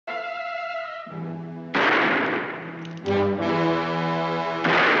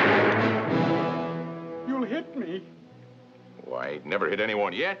you've never hit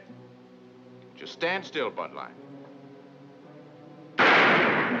anyone yet? Just stand still, Buntline.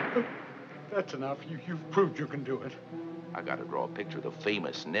 That's enough. You've proved you can do it. I gotta draw a picture of the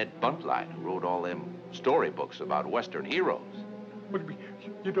famous Ned Buntline who wrote all them storybooks about Western heroes. But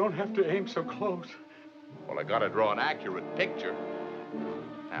you don't have to aim so close. Well, I gotta draw an accurate picture.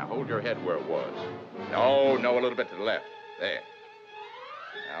 Now, hold your head where it was. No, a little bit to the left. There.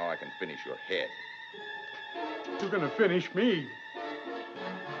 Now I can finish your head. You're gonna finish me.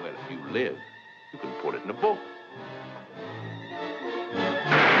 Well, if you live, you can put it in a book.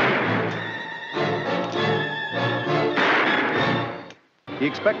 He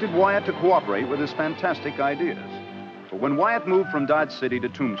expected Wyatt to cooperate with his fantastic ideas. But when Wyatt moved from Dodge City to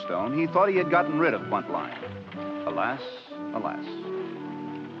Tombstone, he thought he had gotten rid of Buntline. Alas, alas.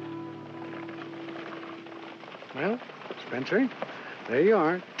 Well, Spencer, there you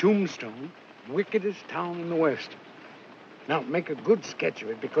are, Tombstone, wickedest town in the West. Now, make a good sketch of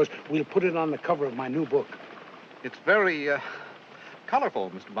it, because we'll put it on the cover of my new book. It's very,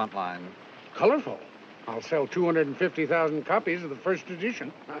 colorful, Mr. Buntline. Colorful? I'll sell 250,000 copies of the first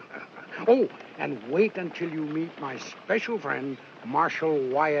edition. Oh, and wait until you meet my special friend, Marshal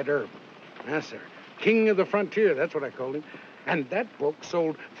Wyatt Earp. Yes, sir. King of the frontier, that's what I called him. And that book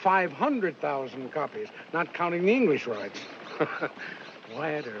sold 500,000 copies, not counting the English rights.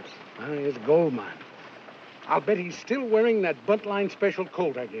 Wyatt Earp, his gold mine. I'll bet he's still wearing that Buntline special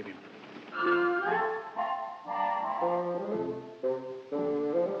coat I gave him.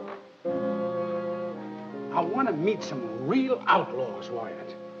 I want to meet some real outlaws,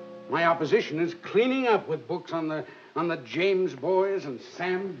 Wyatt. My opposition is cleaning up with books on the James boys and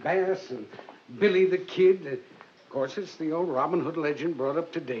Sam Bass and Billy the Kid. Of course, it's the old Robin Hood legend brought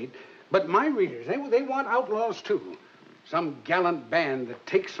up to date. But my readers, they want outlaws, too. Some gallant band that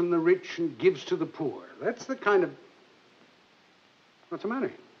takes from the rich and gives to the poor. That's the kind of... What's the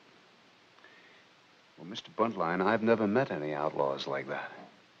matter? Well, Mr. Buntline, I've never met any outlaws like that.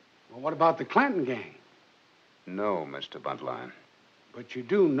 Well, what about the Clanton gang? No, Mr. Buntline. But you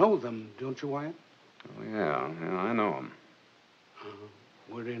do know them, don't you, Wyatt? Oh, yeah, I know them.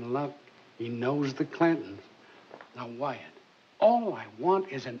 We're in luck. He knows the Clantons. Now, Wyatt, all I want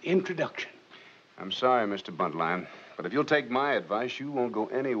is an introduction. I'm sorry, Mr. Buntline, but if you'll take my advice, you won't go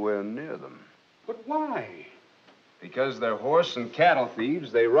anywhere near them. But why? Because they're horse and cattle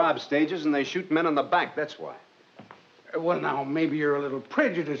thieves, they rob stages, and they shoot men in the back, that's why. Well, now, maybe you're a little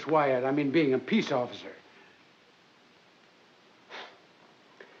prejudiced, Wyatt. I mean, being a peace officer.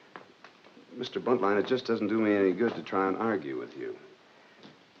 Mr. Buntline, it just doesn't do me any good to try and argue with you.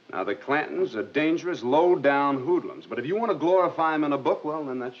 Now, the Clantons are dangerous, low-down hoodlums, but if you want to glorify them in a book, well,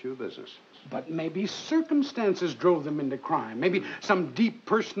 then that's your business. But maybe circumstances drove them into crime. Maybe some deep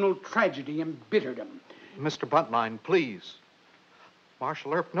personal tragedy embittered them. Mr. Buntline, please.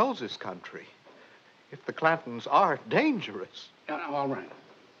 Marshal Earp knows his country. If the Clantons are dangerous... All right.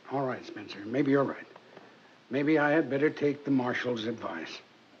 All right, Spencer. Maybe you're right. Maybe I had better take the Marshal's advice.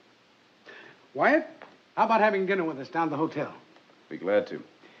 Wyatt, how about having dinner with us down at the hotel? Be glad to.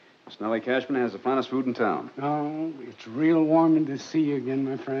 Miss Nellie Cashman has the finest food in town. Oh, it's real warming to see you again,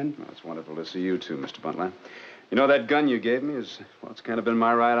 my friend. Well, it's wonderful to see you, too, Mr. Buntline. You know, that gun you gave me is, well, it's kind of been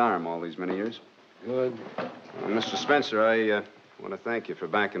my right arm all these many years. Good. Mr. Spencer, I want to thank you for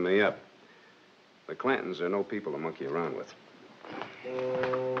backing me up. The Clantons are no people to monkey around with.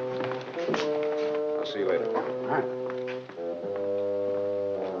 I'll see you later. All right.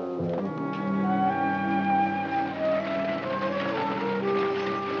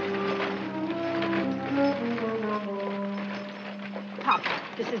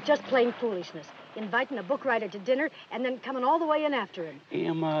 This is just plain foolishness. Inviting a book writer to dinner and then coming all the way in after him.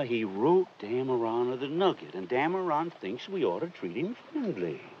 Emma, he wrote Dameron of the Nugget, and Dameron thinks we ought to treat him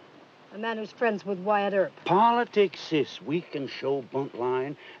friendly. A man who's friends with Wyatt Earp. Politics, sis. We can show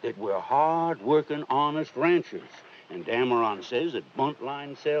Buntline that we're hard-working, honest ranchers. And Dameron says that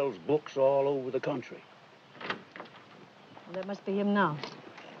Buntline sells books all over the country. Well, that must be him now.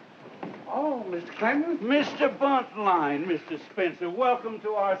 Oh, Mr. Clanton. Mr. Buntline, Mr. Spencer, welcome to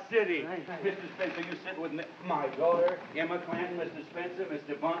our city. Mr. Spencer, you sit with my daughter, Emma Clanton, Mr. Spencer,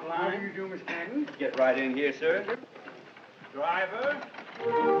 Mr. Buntline. How do you do, Mr. Clanton? Get right in here, sir. Driver.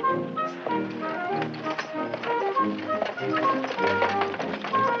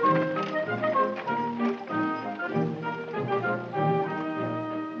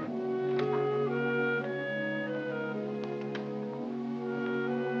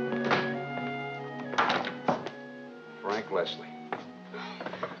 Leslie.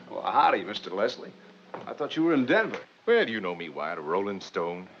 Well, howdy, Mr. Leslie. I thought you were in Denver. Well, you know me, Wyatt, a Rolling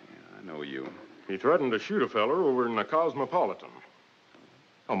Stone. Yeah, I know you. He threatened to shoot a feller over in the Cosmopolitan.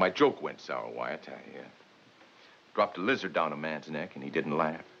 Oh, my joke went sour, Wyatt. I dropped a lizard down a man's neck, and he didn't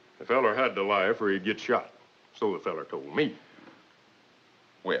laugh. The feller had to laugh or he'd get shot. So the feller told me.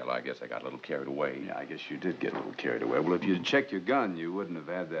 Well, I guess I got a little carried away. Yeah, I guess you did get a little carried away. Well, if you'd checked your gun, you wouldn't have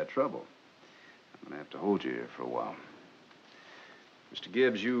had that trouble. I'm going to have to hold you here for a while. Mr.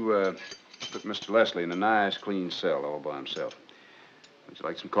 Gibbs, you put Mr. Leslie in a nice, clean cell all by himself. Would you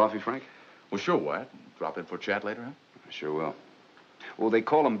like some coffee, Frank? Well, sure, Wyatt. Drop in for a chat later, huh? I sure will. Well, they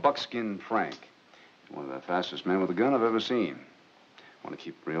call him Buckskin Frank. One of the fastest men with a gun I've ever seen. Want to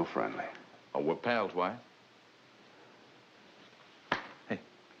keep real friendly. Oh, we're pals, Wyatt. Hey,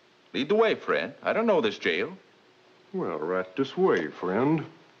 lead the way, friend. I don't know this jail. Well, right this way, friend.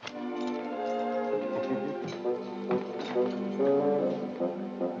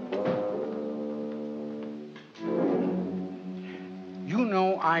 You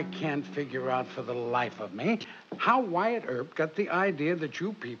know, I can't figure out for the life of me how Wyatt Earp got the idea that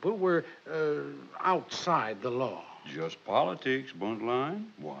you people were outside the law. Just politics, Buntline.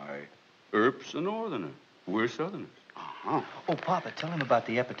 Why, Earp's a northerner. We're southerners. Uh-huh. Oh, Papa, tell him about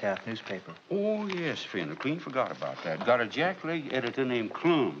the Epitaph newspaper. Oh, yes, Finn. I clean forgot about that. Got a jackleg editor named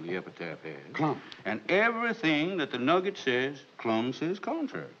Clum, the Epitaph has. Clum. And everything that the Nugget says, Clum says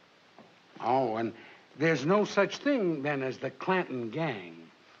contrary. Oh, and there's no such thing, then, as the Clanton Gang.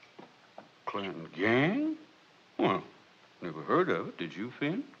 Clanton Gang? Well, never heard of it. Did you,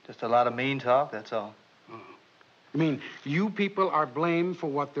 Finn? Just a lot of mean talk, that's all. You mean you people are blamed for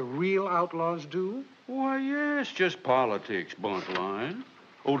what the real outlaws do? Why, yes, just politics, Buntline.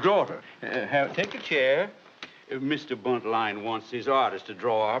 Oh, daughter, take a chair. Mr. Buntline wants his artist to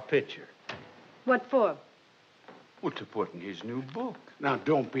draw our picture. What for? Well, to put in his new book. Now,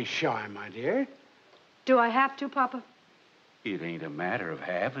 don't be shy, my dear. Do I have to, Papa? It ain't a matter of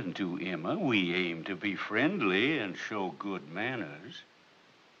having to, Emma. We aim to be friendly and show good manners.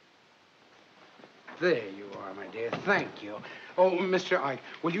 There you are, my dear. Thank you. Oh, Mr. Ike,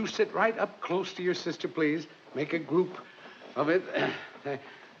 will you sit right up close to your sister, please? Make a group of it.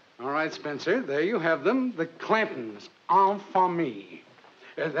 All right, Spencer, there you have them. The Clantons, en famille.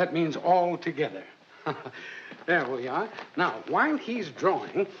 That means all together. There we are. Now, while he's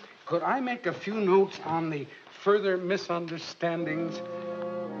drawing, could I make a few notes on the further misunderstandings?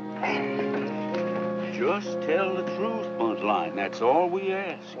 Just tell the truth, Buntline. That's all we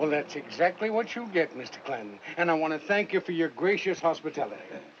ask. Well, that's exactly what you get, Mr. Clanton. And I want to thank you for your gracious hospitality.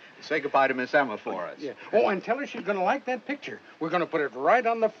 Say goodbye to Miss Emma for us. Yeah. Oh, and tell her she's going to like that picture. We're going to put it right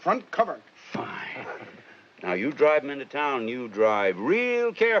on the front cover. Fine. Now, you drive him into town, you drive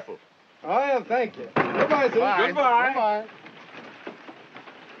real careful. Oh, yeah, thank you. Goodbye, sir. Bye. Goodbye. Goodbye.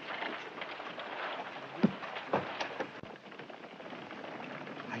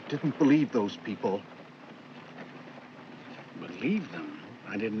 I didn't believe those people. Believe them?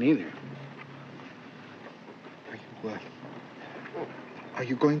 I didn't either. Are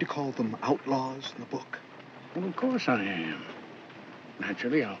you going to call them outlaws in the book? Well, of course I am.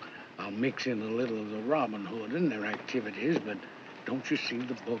 Naturally, I'll mix in a little of the Robin Hood in their activities, but don't you see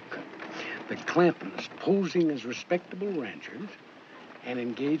the book? The Clantons posing as respectable ranchers and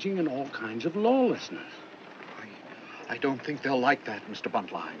engaging in all kinds of lawlessness. I don't think they'll like that, Mr.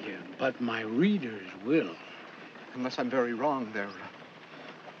 Buntline. Yeah, but my readers will. Unless I'm very wrong,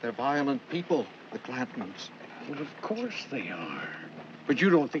 they're violent people, the Clantons. Well, of course they are. But you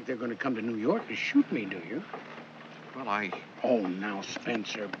don't think they're going to come to New York to shoot me, do you? Well, Oh, now,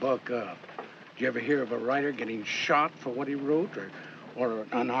 Spencer, buck up. Did you ever hear of a writer getting shot for what he wrote or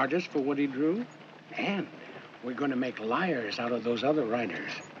an artist for what he drew? And we're going to make liars out of those other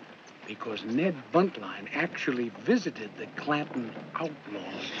writers because Ned Buntline actually visited the Clanton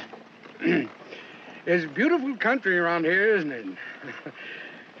Outlaws. It's beautiful country around here, isn't it?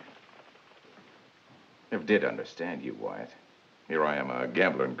 Never did understand you, Wyatt. Here I am, a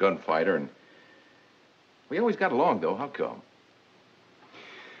gambler and gunfighter, and we always got along, though. How come?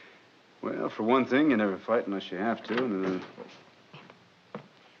 Well, for one thing, you never fight unless you have to, and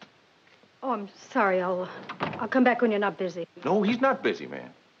Oh, I'm sorry. I'll come back when you're not busy. No, he's not busy,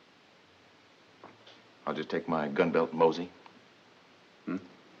 man. I'll just take my gun belt, mosey.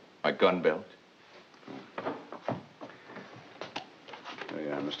 My gun belt. There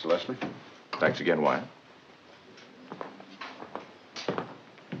you are, Mr. Leslie. Thanks again, Wyatt.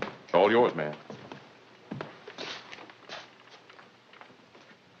 All yours, man.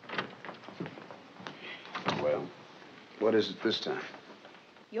 Well, what is it this time?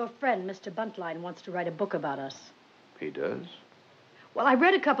 Your friend, Mr. Buntline, wants to write a book about us. He does? Well, I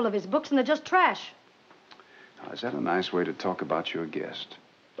read a couple of his books, and they're just trash. Now, is that a nice way to talk about your guest?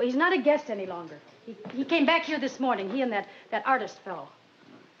 Well, he's not a guest any longer. He came back here this morning, he and that artist fellow.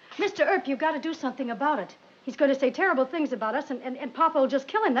 Mr. Earp, you've got to do something about it. He's going to say terrible things about us, and Papa will just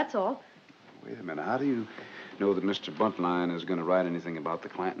kill him, that's all. Wait a minute. How do you know that Mr. Buntline is going to write anything about the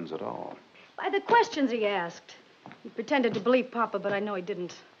Clantons at all? By the questions he asked. He pretended to believe Papa, but I know he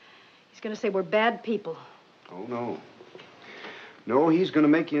didn't. He's going to say we're bad people. Oh, no. No, he's going to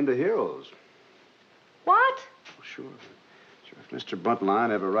make you into heroes. What? Oh, sure. If Mr. Buntline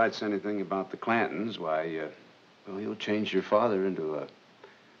ever writes anything about the Clantons, why, well, he'll change your father into a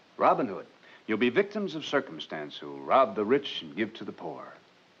Robin Hood. You'll be victims of circumstance who'll rob the rich and give to the poor.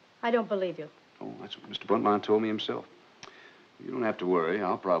 I don't believe you. Oh, that's what Mr. Buntline told me himself. You don't have to worry.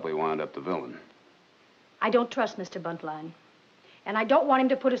 I'll probably wind up the villain. I don't trust Mr. Buntline. And I don't want him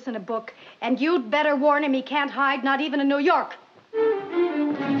to put us in a book. And you'd better warn him he can't hide, not even in New York. This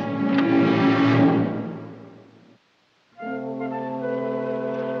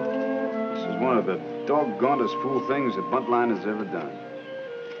is one of the doggonest fool things that Buntline has ever done.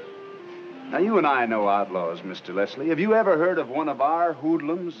 Now, you and I know outlaws, Mr. Leslie. Have you ever heard of one of our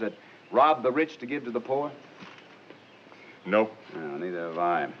hoodlums that robbed the rich to give to the poor? No. No, neither have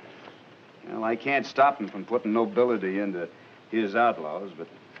I. Well, I can't stop him from putting nobility into his outlaws, but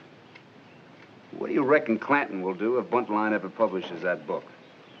what do you reckon Clanton will do if Buntline ever publishes that book?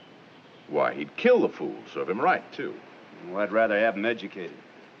 Why, he'd kill the fool, serve him right, too. Well, I'd rather have him educated.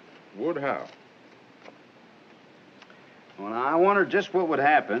 Would how? Well, I wonder just what would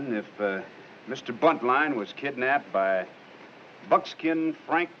happen if Mr. Buntline was kidnapped by Buckskin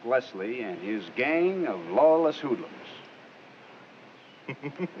Frank Leslie and his gang of lawless hoodlums.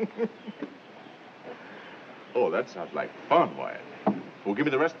 Oh, that sounds like fun, Wyatt. Well, give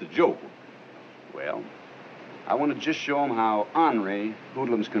me the rest of the joke. Well, I want to just show him how ornery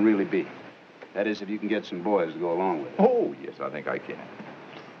hoodlums can really be. That is, if you can get some boys to go along with it. Oh, yes, I think I can.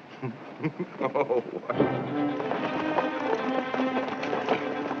 Oh,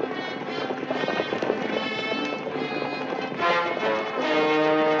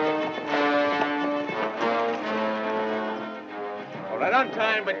 all right, on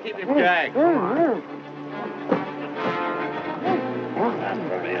time, but keep him gagged. Come on.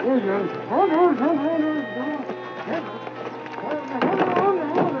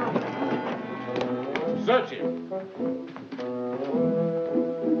 Search him.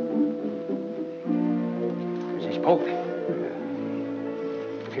 Is he spoke?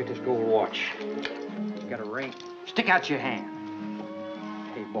 Look at this gold watch. It's got a ring. Stick out your hand.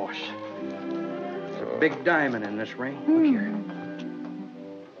 Hey, boss. There's a big diamond in this ring. Look here.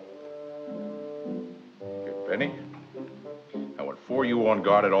 Here, Benny. I want 4 you on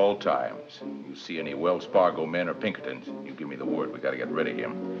guard at all times. You see any Wells Fargo men or Pinkertons, you give me the word. We gotta get rid of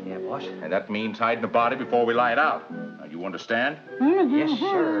him. Yeah, boss. And that means hiding the body before we lie it out. Now, you understand? Yes,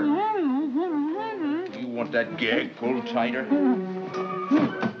 sir. You want that gag pulled tighter?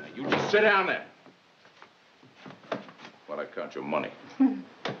 Now, you just sit down there while I count your money.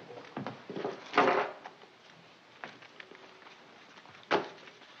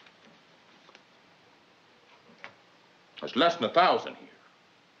 There's less than 1,000 here.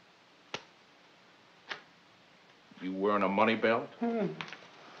 You wearing a money belt?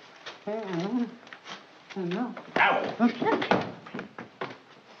 No. Ow!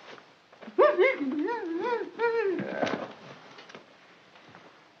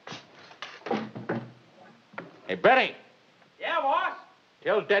 Hey, Benny. Yeah, boss?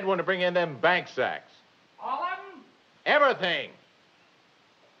 Tell Deadwin to bring in them bank sacks. All of them? Everything.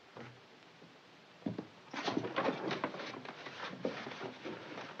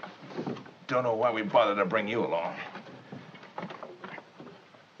 Don't know why we bothered to bring you along.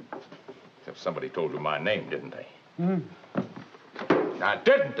 Except somebody told you my name, didn't they? Now,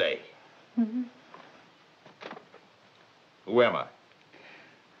 didn't they? Who am I?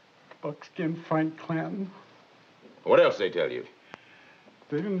 Buckskin Frank Clanton. What else they tell you?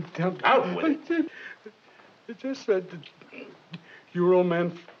 They didn't tell... Out with it. They just said that you were old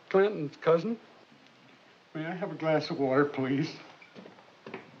man Clanton's cousin. May I have a glass of water, please?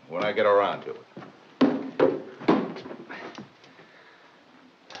 When I get around to it.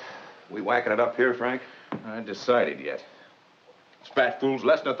 We whacking it up here, Frank? I ain't decided yet. This fat fool's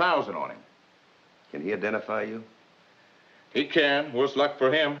less than 1,000 on him. Can he identify you? He can. Worse luck for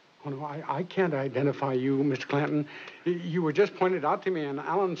him. Oh, no, I can't identify you, Mr. Clanton. You were just pointed out to me on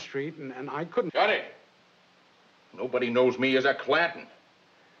Allen Street, and I couldn't... Got it. Nobody knows me as a Clanton.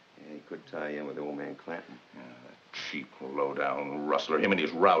 Yeah, he could tie you in with old man Clanton. Yeah, that cheap, low-down rustler, him and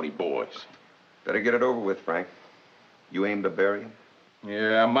his rowdy boys. Better get it over with, Frank. You aim to bury him?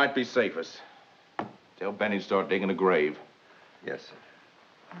 Yeah, might be safest. Tell Benny to start digging a grave. Yes, sir.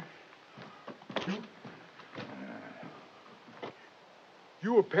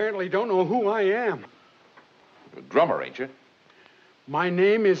 You apparently don't know who I am. You're a drummer, ain't you? My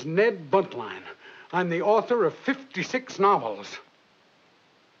name is Ned Buntline. I'm the author of 56 novels.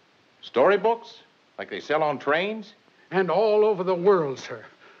 Storybooks? Like they sell on trains? And all over the world, sir.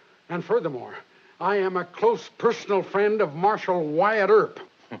 And furthermore, I am a close personal friend of Marshal Wyatt Earp.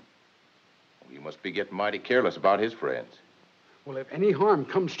 You must be getting mighty careless about his friends. Well, if any harm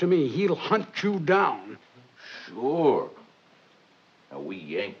comes to me, he'll hunt you down. Sure. Now, we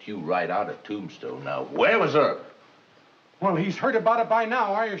yanked you right out of Tombstone. Now, where was Earp? Well, he's heard about it by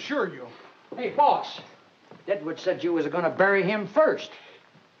now, I assure you. Hey, boss. Deadwood said you was going to bury him first.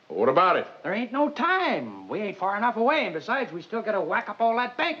 What about it? There ain't no time. We ain't far enough away, and besides, we still got to whack up all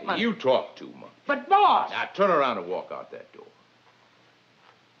that bank money. You talk too much. But, boss! Now, turn around and walk out that door.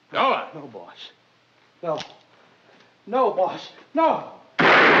 Go on. No, boss. No. No, boss. No!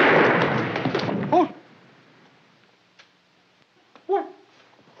 Oh! What?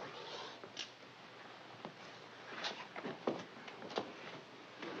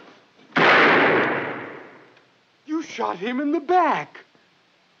 You shot him in the back.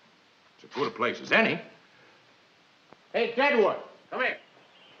 It's as good a place as any. Hey, Deadwood, come here.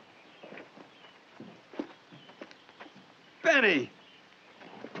 Benny!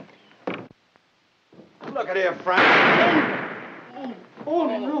 Look at here, Frank. Oh,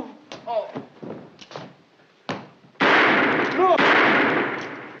 no. Oh. No!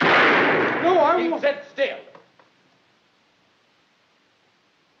 No, I Keep won't. sit still.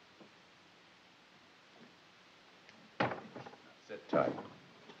 Sit tight.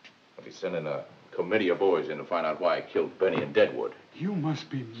 I'll be sending a committee of boys in to find out why I killed Benny and Deadwood. You must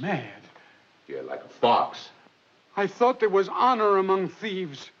be mad. You're like a fox. I thought there was honor among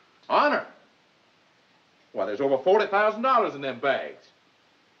thieves. Honor? Why, there's over $40,000 in them bags.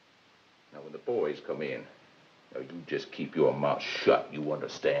 Now, when the boys come in, now you just keep your mouth shut, you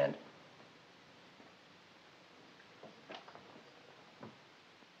understand?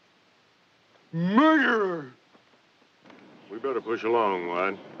 Murderer! We better push along,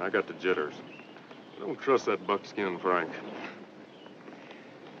 Wyatt. I got the jitters. I don't trust that buckskin Frank.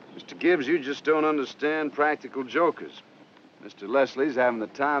 Mr. Gibbs, you just don't understand practical jokers. Mr. Leslie's having the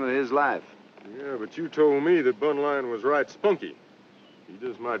time of his life. Yeah, but you told me that Buntline was right spunky. He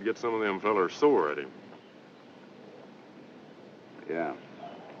just might get some of them fellers sore at him. Yeah.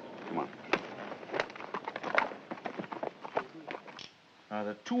 Come on. Now,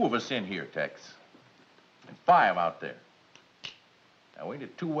 there are 2 of us in here, Tex, and 5 out there. Now, ain't a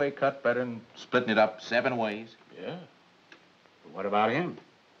 2-way cut better than splitting it up 7 ways? Yeah. But what about him?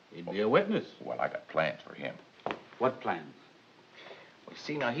 He'd be a witness. Well, I got plans for him. What plans? Well,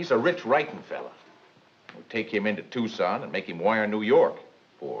 see, now, he's a rich writing fella. We'll take him into Tucson and make him wire New York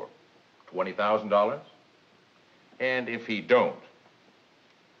for $20,000. And if he don't,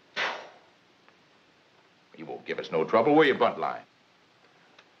 he won't give us no trouble, will you, Buntline?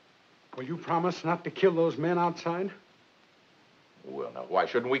 Will you promise not to kill those men outside? Well, now, why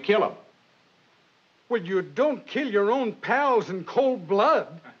shouldn't we kill him? Well, you don't kill your own pals in cold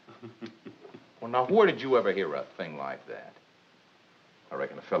blood. Well, now, where did you ever hear a thing like that? I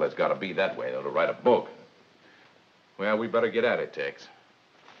reckon a fella's got to be that way, though, to write a book. Well, we better get at it, Tex.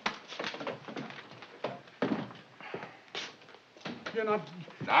 You're not...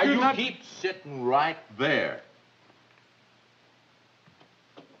 Now, you're you not... keep sitting right there.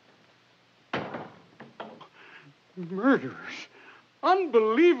 Murderers.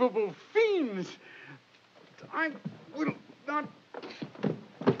 Unbelievable fiends. I will not...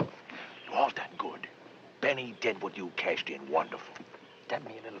 All done good. Benny did what you cashed in wonderful. Done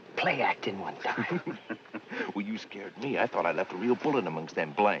me a little play acting one time. Well, you scared me. I thought I left a real bullet amongst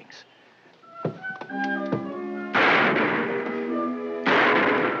them blanks.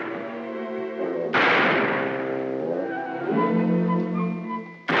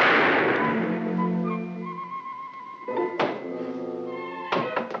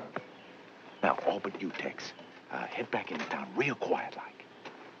 Now, all but you, Tex. Head back into town real quiet-like.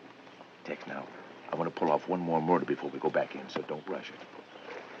 Tex, now, I want to pull off one more murder before we go back in, so don't rush it.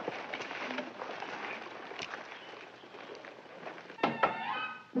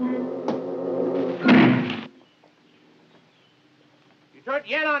 You don't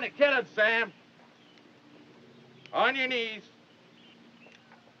yet on the killing, Sam. On your knees.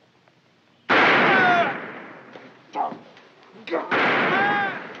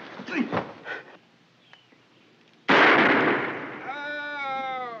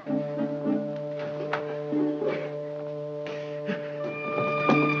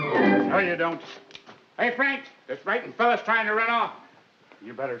 No, you don't. Hey, Frank, this writing fella's trying to run off.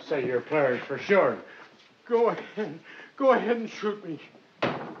 You better say your prayers for sure. Go ahead. Go ahead and shoot me.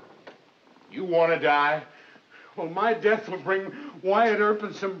 You want to die? Well, my death will bring Wyatt Earp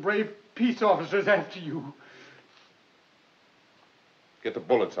and some brave peace officers after you. Get the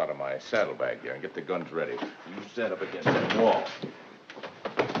bullets out of my saddlebag here and get the guns ready. You stand up against that wall.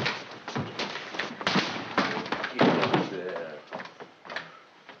 Get there.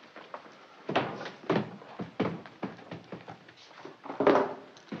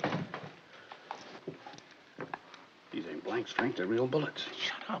 These ain't blank strength, they're real bullets.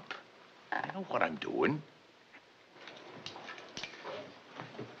 Shut up. I know what I'm doing.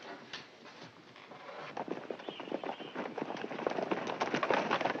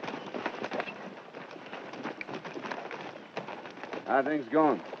 How things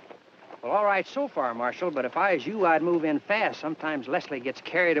going? Well, all right so far, Marshal, but if I was you, I'd move in fast. Sometimes Leslie gets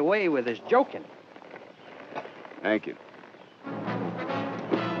carried away with his joking. Thank you.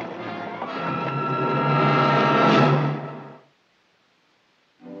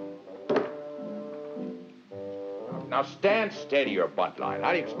 Now stand steady, your buntline.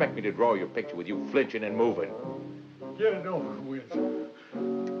 How do you expect me to draw your picture with you flinching and moving? Get it over with.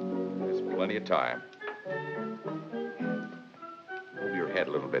 There's plenty of time. Move your head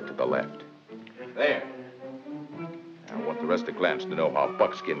a little bit to the left. There. Now, I want the rest of Glance to know how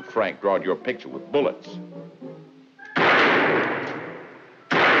Buckskin Frank drawed your picture with bullets.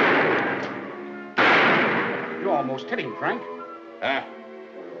 You almost hit him, Frank. Ah.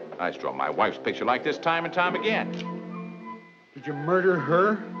 I draw my wife's picture like this time and time again. Did you murder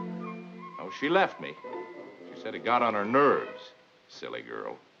her? Oh, she left me. She said it got on her nerves. Silly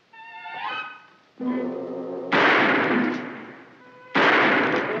girl.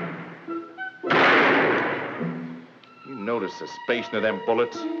 You notice the spacing of them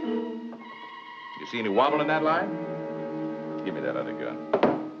bullets? You see any wobble in that line? Give me that other gun.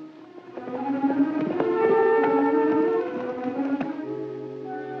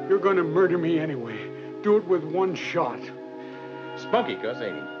 You're going to murder me anyway. Do it with one shot. Spunky cuss,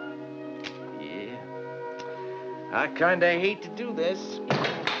 ain't he? Yeah. I kinda hate to do this.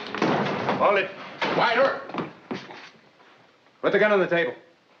 Hold it. Wider. Put the gun on the table.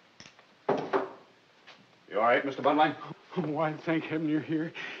 You all right, Mr. Buntline? Oh, why, thank heaven you're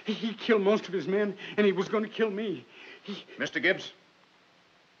here. He killed most of his men, and he was going to kill me. Mr. Gibbs,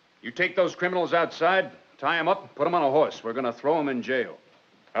 you take those criminals outside, tie them up, and put them on a horse. We're going to throw them in jail.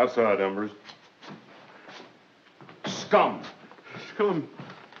 Outside, Umbers. Scum! Scum.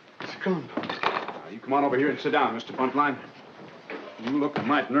 Scum. Now, you come on over here and sit down, Mr. Buntline. You look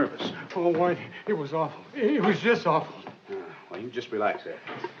mighty nervous. Oh, White, it was awful. It was just awful. Well, you just relax there.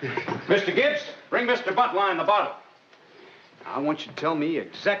 Mr. Gibbs, bring Mr. Buntline the bottle. Now, I want you to tell me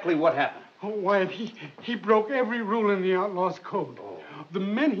exactly what happened. Oh, Wyatt, he broke every rule in the Outlaws' code. Oh. The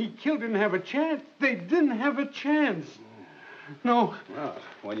men he killed didn't have a chance. They didn't have a chance. No. Well,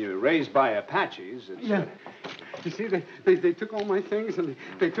 when you're raised by Apaches, it's... Yeah. You see, they took all my things, and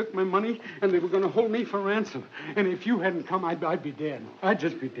they took my money, and they were going to hold me for ransom. And if you hadn't come, I'd be dead. I'd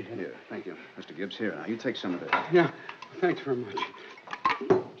just be dead. Here, thank you. Mr. Gibbs, here. Now, you take some of that. Yeah, thanks very much.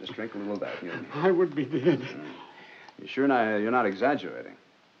 Just drink a little of that. I would be dead. You sure you're not exaggerating?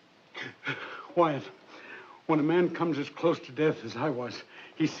 Wyatt, when a man comes as close to death as I was,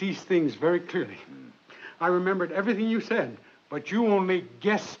 he sees things very clearly. I remembered everything you said, but you only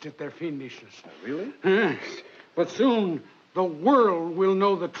guessed at their fiendishness. Really? Yes. But soon, the world will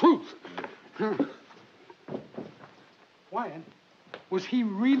know the truth. Wyatt, was he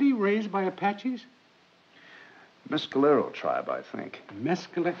really raised by Apaches? Mescalero tribe, I think.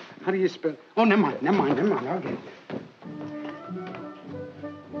 Mescalero? How do you spell? Oh, never mind. I'll get it.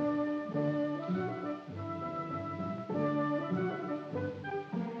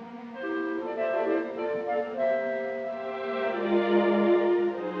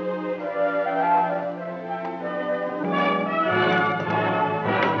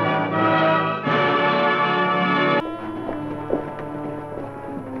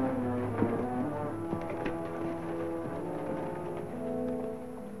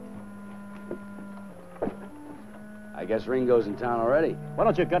 I guess Ringo's in town already. Why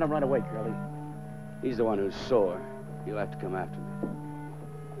don't you get him right away, Curly? He's the one who's sore. He'll have to come after me.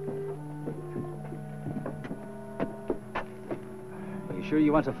 You sure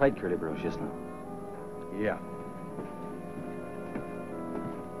you want to fight Curly Brooch just now? Yeah.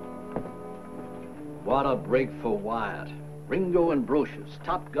 What a break for Wyatt. Ringo and Brocious,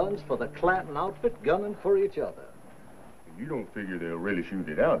 top guns for the Clanton outfit, gunning for each other. You don't figure they'll really shoot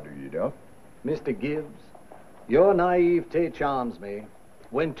it out, do you, Doc? Mr. Gibbs, your naivete charms me.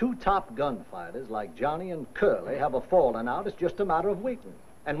 When two top gunfighters like Johnny and Curly have a falling out, it's just a matter of waiting.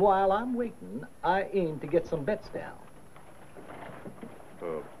 And while I'm waiting, I aim to get some bets down.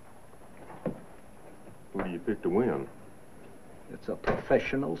 Who do you pick to win? It's a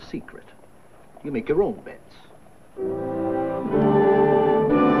professional secret. You make your own bets.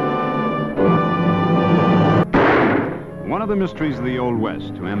 One of the mysteries of the Old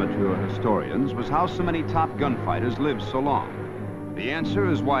West to amateur historians was how so many top gunfighters lived so long. The answer,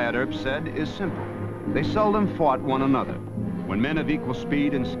 as Wyatt Earp said, is simple. They seldom fought one another. When men of equal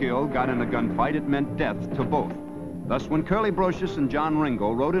speed and skill got in a gunfight, it meant death to both. Thus, when Curly Brocious and John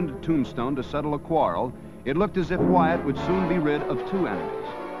Ringo rode into Tombstone to settle a quarrel, it looked as if Wyatt would soon be rid of two enemies.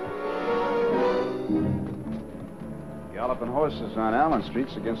 Galloping horses on Allen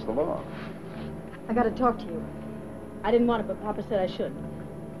Street's against the law. I got to talk to you. I didn't want it, but Papa said I should.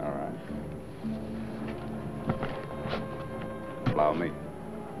 All right. Allow me.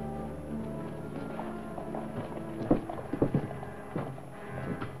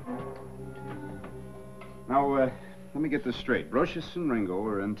 Now, let me get this straight. Brocious and Ringo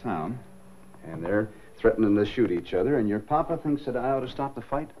are in town, and they're threatening to shoot each other, and your papa thinks that I ought to stop the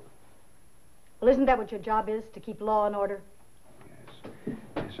fight? Well, isn't that what your job is, to keep law and order?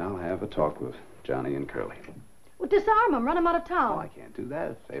 Yes, I'll have a talk with Johnny and Curly. Well, disarm them, run them out of town. Oh, I can't do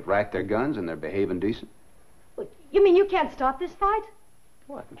that. They've racked their guns and they're behaving decent. Well, you mean you can't stop this fight?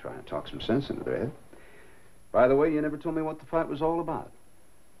 Well, I can try and talk some sense into their head. By the way, you never told me what the fight was all about.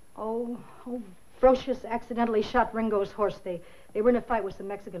 Oh, Brocious accidentally shot Ringo's horse. They were in a fight with some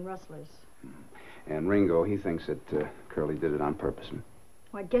Mexican rustlers. And Ringo, he thinks that Curly did it on purpose.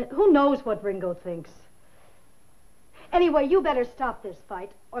 Well, who knows what Ringo thinks? Anyway, you better stop this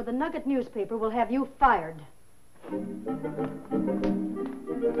fight, or the Nugget newspaper will have you fired.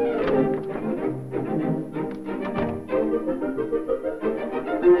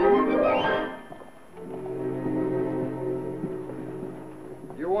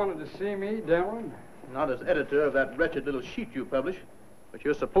 You wanted to see me, Dameron? Not as editor of that wretched little sheet you publish, but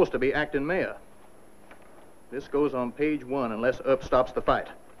you're supposed to be acting mayor. This goes on page 1 unless Earp stops the fight.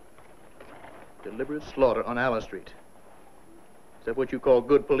 Deliberate slaughter on Allen Street. Is that what you call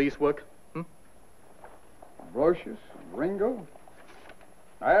good police work? Brocious, Ringo?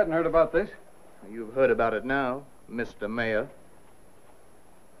 I hadn't heard about this. You've heard about it now, Mr. Mayor.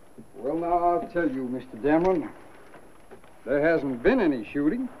 Well, now, I'll tell you, Mr. Dameron. There hasn't been any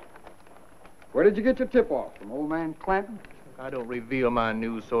shooting. Where did you get your tip-off? From old man Clanton? I don't reveal my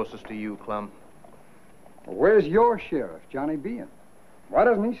news sources to you, Clum. Well, where's your sheriff, Johnny Bean? Why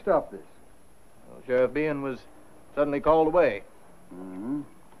doesn't he stop this? Well, Sheriff Bean was suddenly called away. Mm-hmm.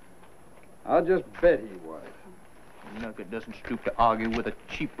 I'll just bet he was. Nugget doesn't stoop to argue with a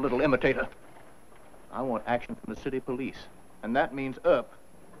cheap little imitator. I want action from the city police. And that means Earp.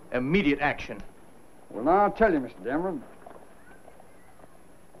 Immediate action. Well, now, I'll tell you, Mr. Dameron.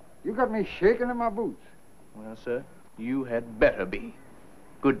 You got me shaking in my boots. Well, sir, you had better be.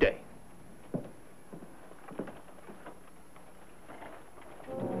 Good day.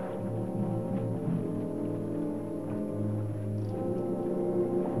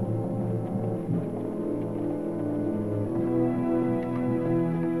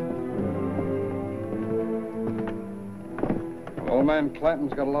 Old man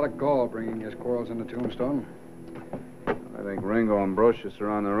Clanton's got a lot of gall bringing his quarrels into Tombstone. I think Ringo and Brocious are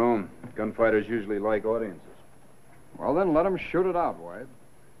on their own. Gunfighters usually like audiences. Well, then let him shoot it out, Wyatt.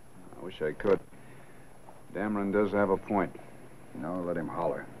 I wish I could. Dameron does have a point. No, let him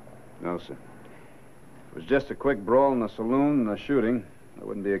holler. No, sir. If it was just a quick brawl in the saloon and a shooting, I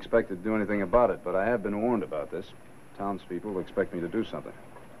wouldn't be expected to do anything about it, but I have been warned about this. Townspeople expect me to do something.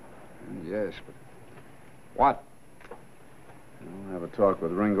 Yes, but... What? I'll have a talk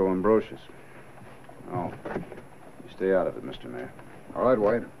with Ringo and Brocious. Oh, you stay out of it, Mr. Mayor. All right,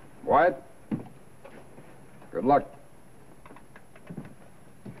 Wyatt. Wyatt, good luck.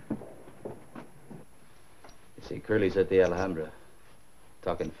 You see, Curly's at the Alhambra,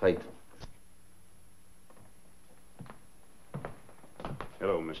 talking fight.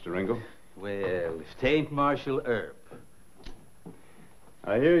 Hello, Mr. Ringo. Well, if 'tain't Marshal Earp.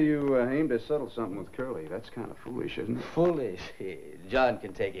 I hear you aim to settle something with Curly. That's kind of foolish, isn't it? Foolish. John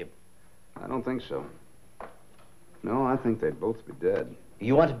can take him. I don't think so. No, I think they'd both be dead.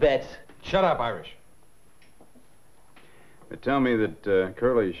 You want to bet? Shut up, Irish. They tell me that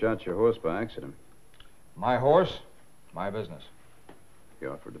Curly shot your horse by accident. My horse, my business. He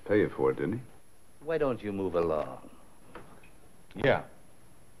offered to pay you for it, didn't he? Why don't you move along? Yeah.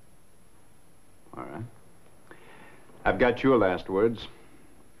 All right. I've got your last words.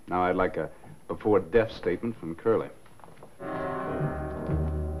 Now I'd like a before-death statement from Curly.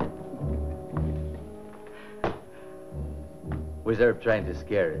 Was Earp trying to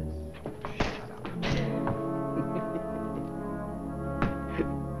scare us?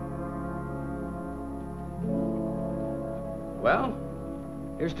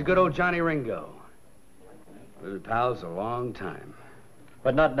 Here's to good old Johnny Ringo. We've been pals a long time.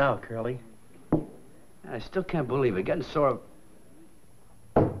 But not now, Curly. I still can't believe it. Getting sore.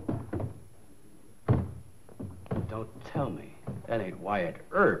 Don't tell me. That ain't Wyatt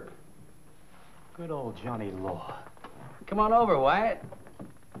Earp. Good old Johnny Law. Come on over, Wyatt.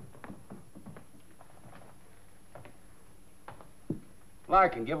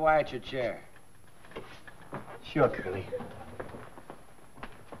 Larkin, give Wyatt your chair. Sure, Curly.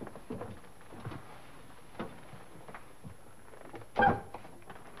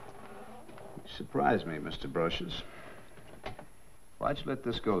 You surprised me, Mr. Brocious. Why'd you let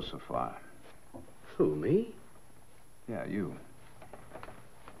this go so far? Who, me? Yeah, you.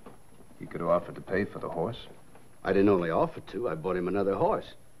 You could have offered to pay for the horse. I didn't only offer to. I bought him another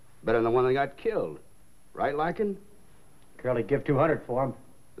horse. Better than the one that got killed. Right, Larkin? Curly, give 200 for him.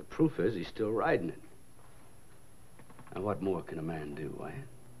 The proof is he's still riding it. Now, what more can a man do, Wyatt?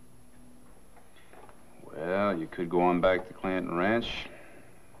 Well, you could go on back to Clanton Ranch.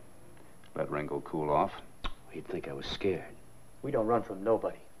 Let Ringo cool off. He'd think I was scared. We don't run from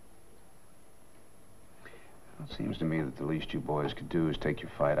nobody. Well, it seems to me that the least you boys could do is take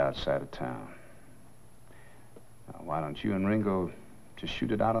your fight outside of town. Now, why don't you and Ringo just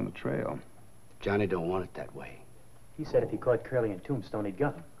shoot it out on the trail? Johnny don't want it that way. He said if he caught Curly and Tombstone, he'd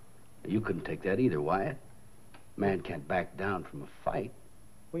gun him. You couldn't take that either, Wyatt. Man can't back down from a fight.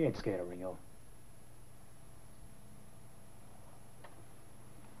 We ain't scared of Ringo.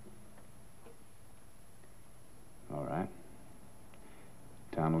 All right.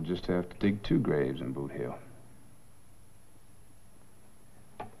 Town will just have to dig 2 graves in Boot Hill.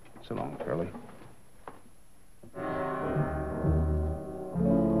 So long, Curly.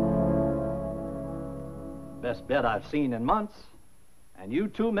 Best bet I've seen in months. And you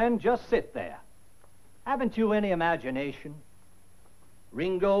 2 men just sit there. Haven't you any imagination?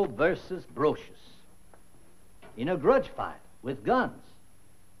 Ringo versus Brocious. In a grudge fight with guns.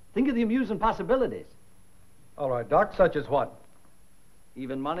 Think of the amusing possibilities. All right, Doc, such as what?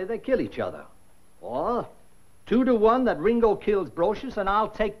 Even money, they kill each other. Or 2 to 1 that Ringo kills Brocious, and I'll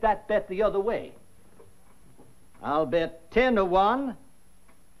take that bet the other way. I'll bet 10 to 1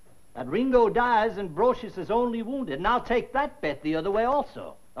 that Ringo dies and Brocious is only wounded, and I'll take that bet the other way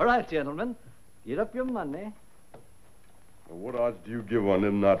also. All right, gentlemen, get up your money. Well, what odds do you give on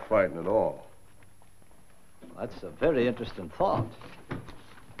them not fighting at all? That's a very interesting thought.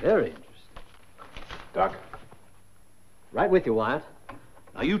 Very interesting. Doc. Right with you, Wyatt.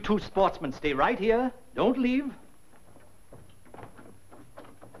 Now, you 2 sportsmen stay right here. Don't leave.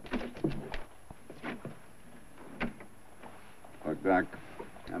 Look, Doc,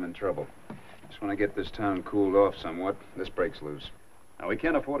 I'm in trouble. Just when I get this town cooled off somewhat, this breaks loose. Now, we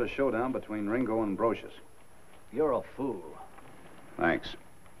can't afford a showdown between Ringo and Brocious. You're a fool. Thanks.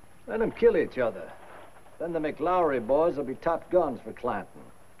 Let them kill each other. Then the McLaury boys will be top guns for Clanton.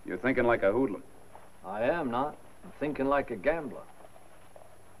 You're thinking like a hoodlum. I am not. I'm thinking like a gambler.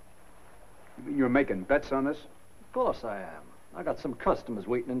 You mean you're making bets on this? Of course I am. I got some customers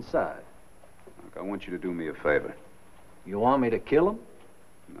waiting inside. Look, I want you to do me a favor. You want me to kill them?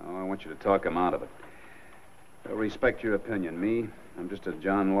 No, I want you to talk him out of it. I respect your opinion. Me, I'm just a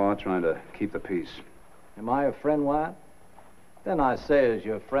John Law trying to keep the peace. Am I a friend, Wyatt? Then I say as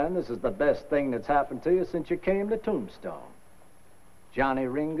your friend, this is the best thing that's happened to you since you came to Tombstone. Johnny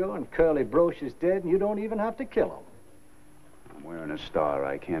Ringo and Curly Brocious dead, and you don't even have to kill them. I'm wearing a star.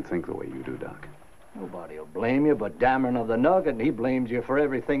 I can't think the way you do, Doc. Nobody'll blame you but Dameron of the Nugget, and he blames you for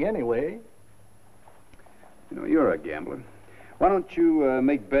everything anyway. You know, you're a gambler. Why don't you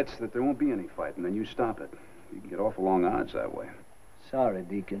make bets that there won't be any fight, and then you stop it? You can get awful long odds that way. Sorry,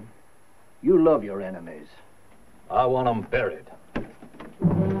 Deacon. You love your enemies. I want them buried.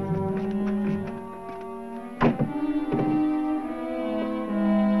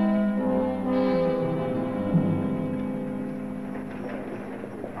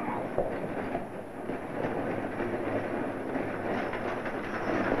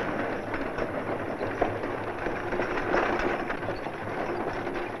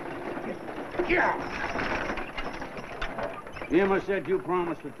 Emma said you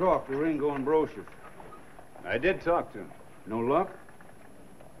promised to talk to Ringo and Brocious. I did talk to him. No luck?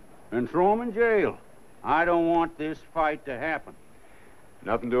 Then throw him in jail. I don't want this fight to happen.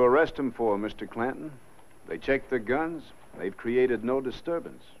 Nothing to arrest him for, Mr. Clanton. They checked their guns. They've created no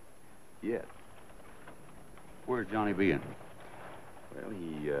disturbance. Yet. Where's Johnny being? Well,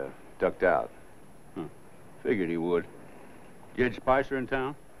 he ducked out. Figured he would. Jed Spicer in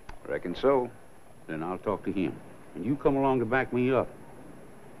town? Reckon so. Then I'll talk to him. And you come along to back me up.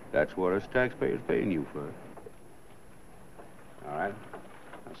 That's what us taxpayers paying you for. All right.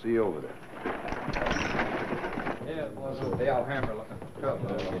 See you over there. Yeah, it was over the Alhambra looking for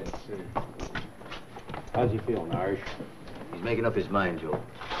trouble. How's he feeling, Irish? He's making up his mind, Joe.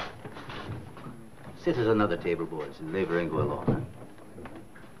 Sit at another table, boys, and leave Ringo alone,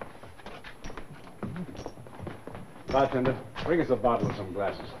 Bartender, bring us a bottle and some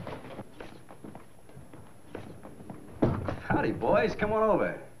glasses. Howdy, boys. Come on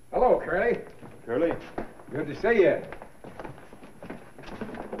over. Hello, Curly. Curly? Good to see you.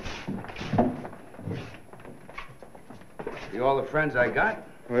 You all the friends I got?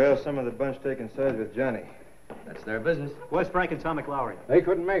 Well, some of the bunch taking sides with Johnny. That's their business. Where's Frank and Tom McLaury? They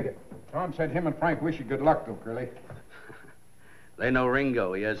couldn't make it. Tom said him and Frank wish you good luck, though, Curly. They know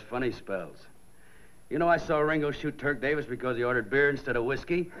Ringo. He has funny spells. You know, I saw Ringo shoot Turk Davis because he ordered beer instead of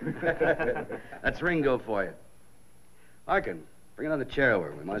whiskey. That's Ringo for you. Larkin, bring another chair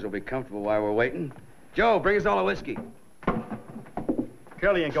over. We might as well be comfortable while we're waiting. Joe, bring us all a whiskey.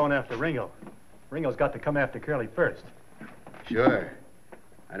 Curly ain't going after Ringo. Ringo's got to come after Curly first. Sure.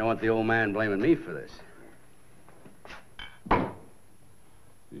 I don't want the old man blaming me for this.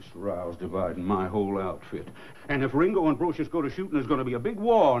 This row's dividing my whole outfit. And if Ringo and Brocious go to shooting, there's going to be a big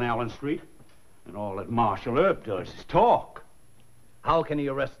war on Allen Street. And all that Marshal Earp does is talk. How can he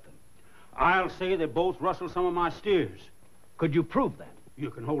arrest them? I'll say they both rustled some of my steers. Could you prove that? You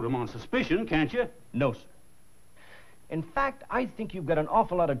can hold them on suspicion, can't you? No, sir. In fact, I think you've got an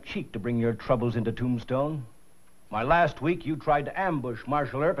awful lot of cheek to bring your troubles into Tombstone. Why, last week you tried to ambush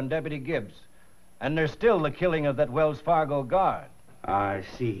Marshal Earp and Deputy Gibbs. And there's still the killing of that Wells Fargo guard. I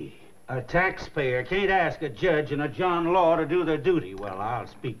see. A taxpayer can't ask a judge and a John Law to do their duty. Well, I'll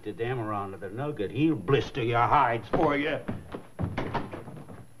speak to Dameron to the nugget. He'll blister your hides for you.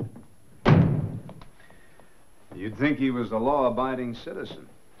 You'd think he was a law-abiding citizen.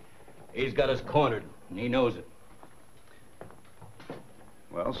 He's got us cornered, and he knows it.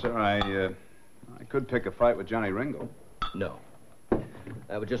 Well, sir, I could pick a fight with Johnny Ringo. No.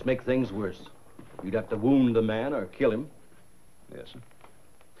 That would just make things worse. You'd have to wound the man or kill him. Yes, sir.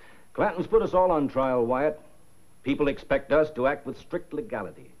 Clanton's put us all on trial, Wyatt. People expect us to act with strict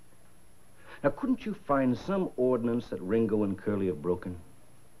legality. Now, couldn't you find some ordinance that Ringo and Curly have broken?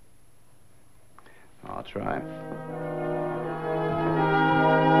 I'll try.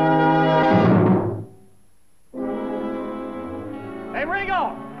 Hey,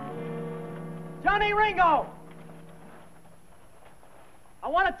 Ringo! Johnny Ringo! I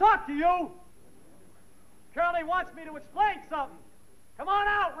want to talk to you. Curly wants me to explain something. Come on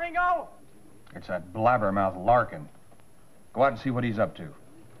out, Ringo! It's that blabbermouth Larkin. Go out and see what he's up to.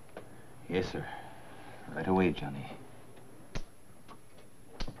 Yes, sir. Right away, Johnny.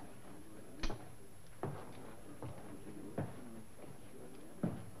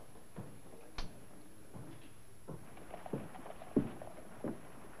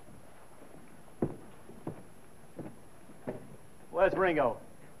 Where's Ringo?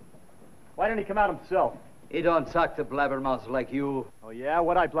 Why didn't he come out himself? He don't talk to blabbermouths like you. Oh, yeah?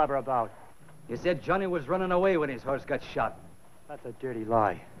 What'd I blabber about? You said Johnny was running away when his horse got shot. That's a dirty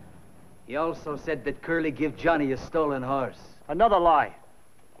lie. He also said that Curly gave Johnny a stolen horse. Another lie.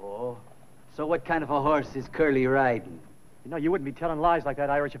 Oh? So what kind of a horse is Curly riding? You know, you wouldn't be telling lies like that,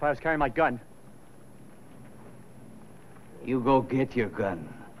 Irish, if I was carrying my gun. You go get your gun.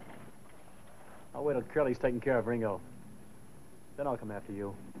 I'll wait till Curly's taking care of Ringo. Then I'll come after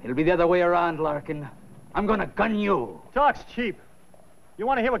you. It'll be the other way around, Larkin. I'm gonna gun you. Talk's cheap. You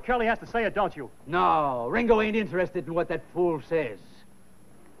want to hear what Curly has to say, or don't you? No, Ringo ain't interested in what that fool says.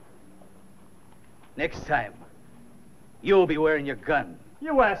 Next time, you'll be wearing your gun.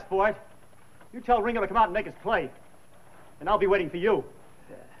 You asked for it. You tell Ringo to come out and make his play. And I'll be waiting for you.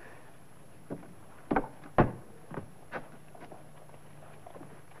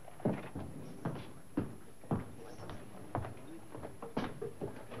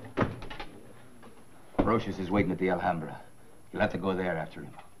 Brocious is waiting at the Alhambra. You'll have to go there after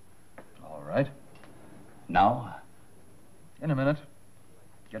him. All right. Now? In a minute.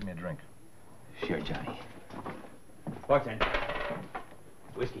 Get me a drink. Sure, Johnny. Bartender.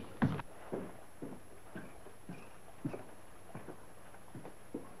 Whiskey.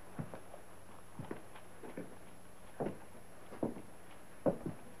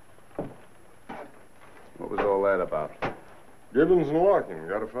 What was all that about? Gibbons and Larkin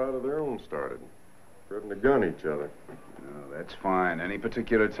got a fight of their own started. Threatened to gun each other. Oh, that's fine. Any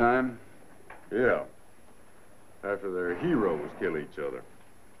particular time? Yeah. After their heroes kill each other.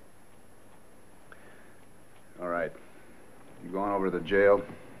 All right. You going over to the jail?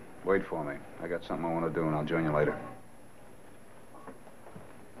 Wait for me. I got something I want to do, and I'll join you later.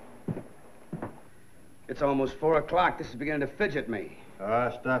 It's almost 4 o'clock. This is beginning to fidget me.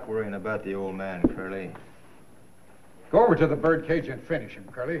 Stop worrying about the old man, Curly. Go over to the bird cage and finish him,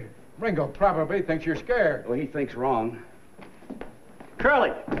 Curly. Ringo probably thinks you're scared. Well, he thinks wrong.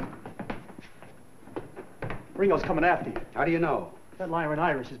 Curly! Ringo's coming after you. How do you know? That liar and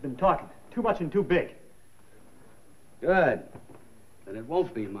Irish has been talking. Too much and too big. Good. Then it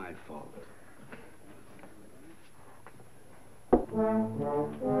won't be my fault.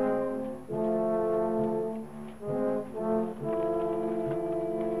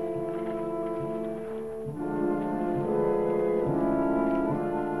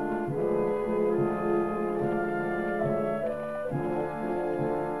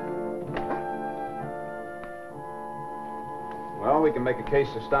 Well, we can make a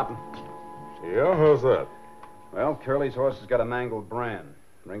case to stop him. Yeah, how's that? Well, Curly's horse has got a mangled brand.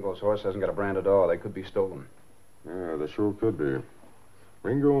 Ringo's horse hasn't got a brand at all. They could be stolen. Yeah, they sure could be.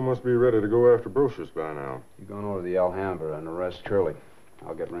 Ringo must be ready to go after Brocious by now. You go on over to the Alhambra and arrest Curly.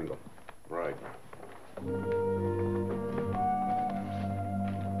 I'll get Ringo. Right.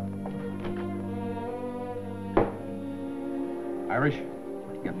 Irish,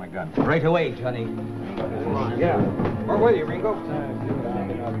 get my gun. Right away, Johnny. Yeah. Where will you, Ringo?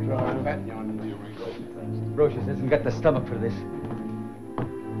 Brocious hasn't got the stomach for this.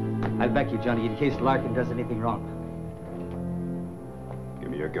 I'll back you, Johnny, in case Larkin does anything wrong. Give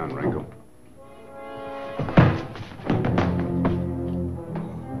me your gun, Ringo.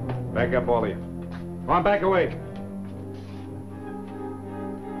 Back up, all of you. Come on, back away.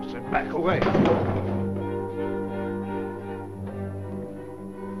 I said back away.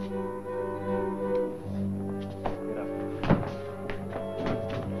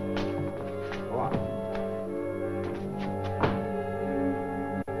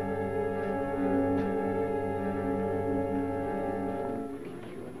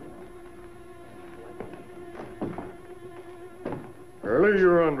 Curly,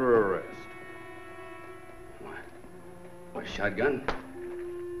 you're under arrest. What, shotgun?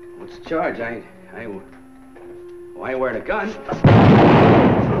 What's the charge? I ain't wearing a gun.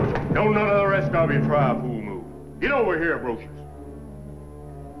 Don't none of the rest of you try a fool move. Get over here, Brocious.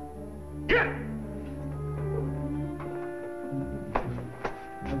 Get!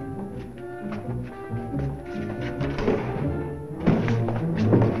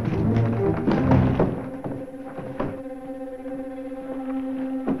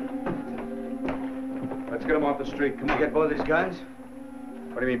 Let's get him off the street. Come on. Get both his guns?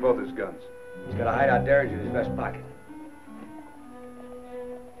 What do you mean, both his guns? He's got a hideout Derringer in his vest pocket.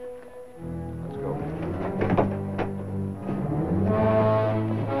 Let's go.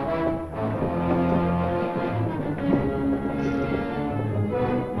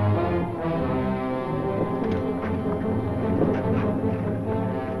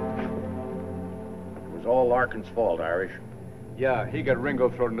 It was all Larkin's fault, Irish. Yeah, he got Ringo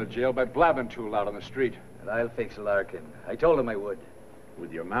thrown into jail by blabbing too loud on the street. And I'll fix Larkin. I told him I would.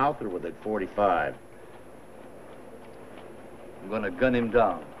 With your mouth or with that 45? I'm gonna gun him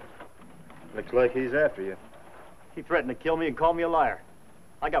down. Looks like he's after you. He threatened to kill me and called me a liar.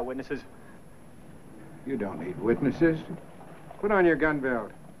 I got witnesses. You don't need witnesses. Put on your gun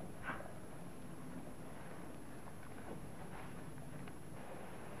belt.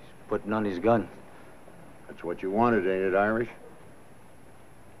 He's putting on his gun. That's what you wanted, ain't it, Irish?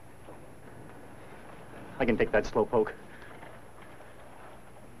 I can take that slow poke.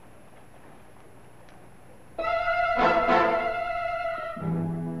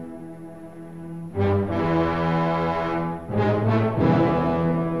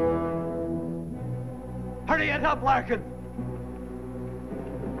 Hurry it up, Larkin!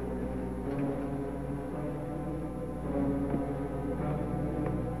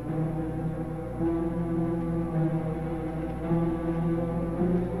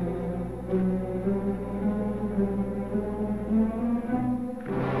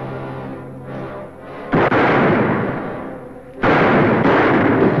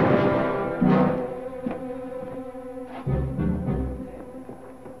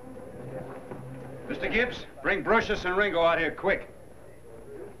 Mr. Gibbs, bring Brocious and Ringo out here, quick.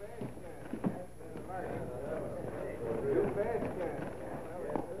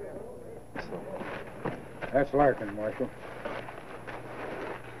 That's Larkin, Marshal.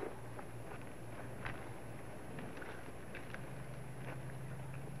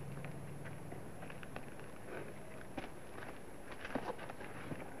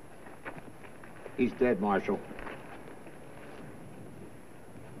 He's dead, Marshal.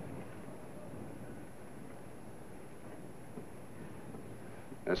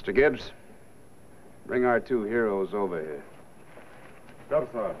 Mr. Gibbs, bring our two heroes over here. Step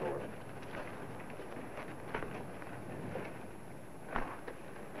aside, boys.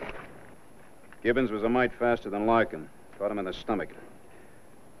 Gibbons was a mite faster than Larkin. Caught him in the stomach.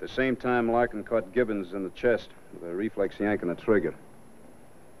 At the same time, Larkin caught Gibbons in the chest with a reflex yank on the trigger.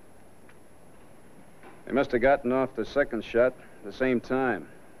 They must have gotten off the second shot at the same time,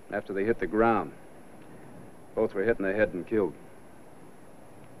 after they hit the ground. Both were hit in the head and killed.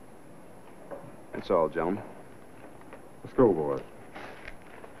 That's all, gentlemen. Let's go, boys.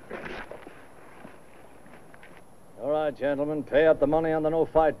 All right, gentlemen, pay up the money on the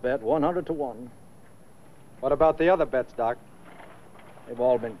no-fight bet, 100 to 1. What about the other bets, Doc? They've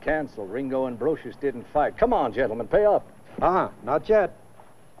all been canceled. Ringo and Brocious didn't fight. Come on, gentlemen, pay up. Not yet.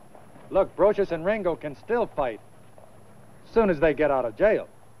 Look, Brocious and Ringo can still fight. As soon as they get out of jail.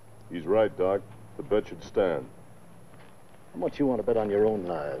 He's right, Doc. The bet should stand. How much you want to bet on your own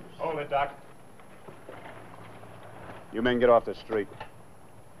lives? Hold it, Doc. You men get off the street.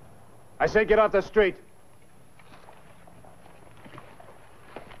 I say get off the street.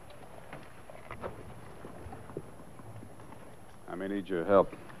 I may need your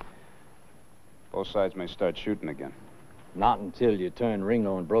help. Both sides may start shooting again. Not until you turn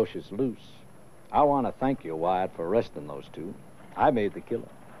Ringo and Brocious loose. I want to thank you, Wyatt, for arresting those two. I made the killer.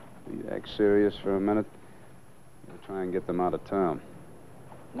 Do you act serious for a minute? We'll try and get them out of town.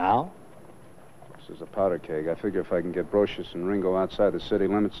 Now? This is a powder keg. I figure if I can get Brocious and Ringo outside the city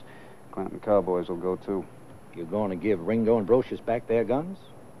limits, Clanton Cowboys will go too. You're going to give Ringo and Brocious back their guns?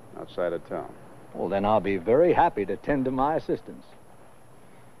 Outside of town. Well, then I'll be very happy to tend to my assistance.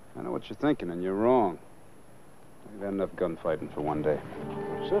 I know what you're thinking, and you're wrong. We've had enough gunfighting for one day.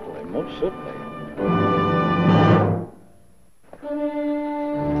 Certainly, most certainly.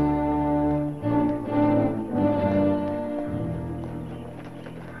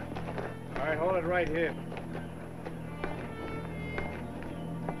 All right, hold it right here.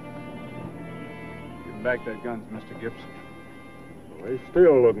 Give them back their guns, Mr. Gibbs. Well, they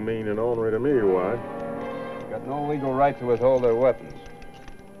still look mean and ornery to me, Wyatt. Got no legal right to withhold their weapons.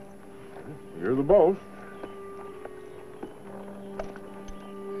 You're the boss.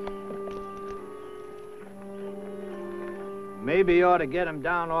 Maybe you ought to get them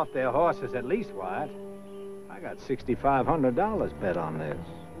down off their horses at least, Wyatt. I got $6,500 bet on this.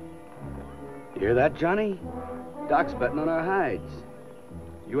 You hear that, Johnny? Doc's betting on our hides.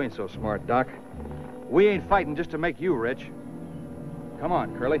 You ain't so smart, Doc. We ain't fighting just to make you rich. Come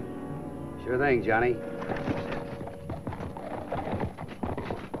on, Curly. Sure thing, Johnny.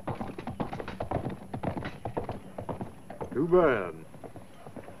 Too bad.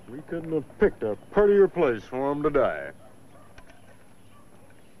 We couldn't have picked a prettier place for him to die.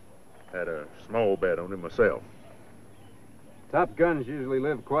 Had a small bet on him myself. Top guns usually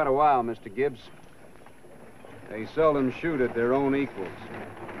live quite a while, Mr. Gibbs. They seldom shoot at their own equals.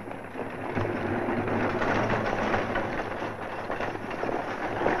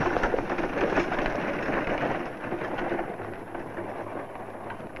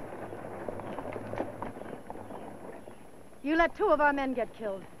 You let 2 of our men get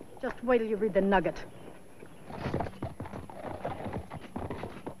killed. Just wait till you read the nugget.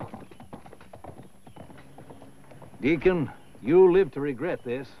 Deacon, you'll live to regret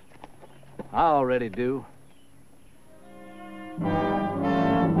this. I already do.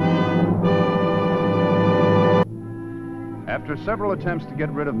 After several attempts to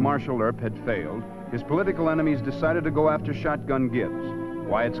get rid of Marshal Earp had failed, his political enemies decided to go after Shotgun Gibbs,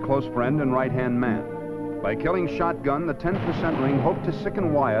 Wyatt's close friend and right-hand man. By killing Shotgun, the 10% ring hoped to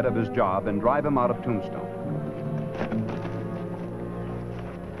sicken Wyatt of his job and drive him out of Tombstone.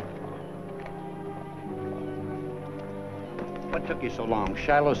 What took you so long?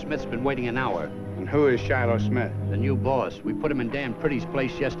 Shiloh Smith's been waiting an hour. And who is Shiloh Smith? The new boss. We put him in Dan Pretty's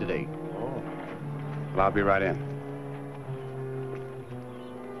place yesterday. Oh. Well, I'll be right in.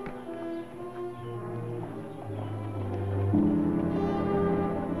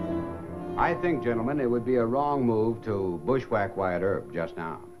 I think, gentlemen, it would be a wrong move to bushwhack Wyatt Earp just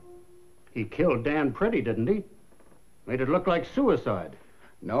now. He killed Dan Pretty, didn't he? Made it look like suicide.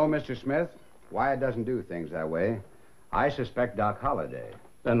 No, Mr. Smith. Wyatt doesn't do things that way. I suspect Doc Holliday.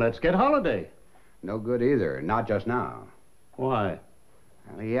 Then let's get Holliday. No good either, not just now. Why?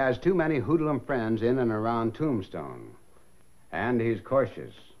 Well, he has too many hoodlum friends in and around Tombstone. And he's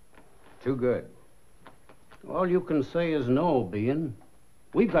cautious. Too good. All you can say is no, Bean.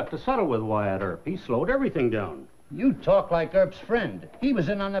 We've got to settle with Wyatt Earp. He slowed everything down. You talk like Earp's friend. He was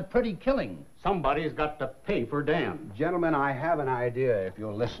in on the Pretty killing. Somebody's got to pay for Dan. Gentlemen, I have an idea if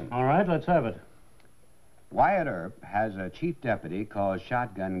you'll listen. All right, let's have it. Wyatt Earp has a chief deputy called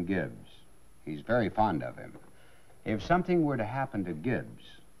Shotgun Gibbs. He's very fond of him. If something were to happen to Gibbs,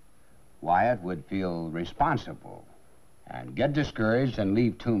 Wyatt would feel responsible and get discouraged and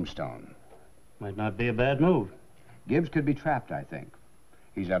leave Tombstone. Might not be a bad move. Gibbs could be trapped, I think.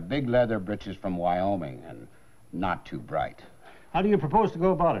 He's a big leather britches from Wyoming and not too bright. How do you propose to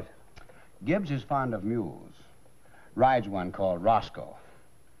go about it? Gibbs is fond of mules. Rides one called Roscoe.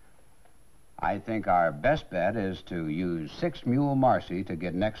 I think our best bet is to use 6-mule Marcy to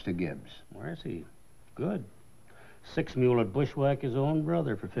get next to Gibbs. Marcy? Good. 6-mule at Bushwhack his own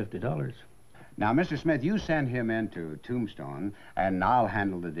brother for $50. Now, Mr. Smith, you send him into Tombstone, and I'll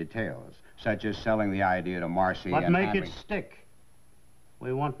handle the details, such as selling the idea to Marcy But and make handling... it stick.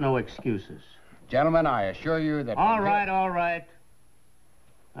 We want no excuses. Gentlemen, I assure you that... All right.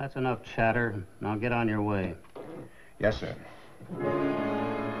 That's enough chatter. Now get on your way. Yes, sir.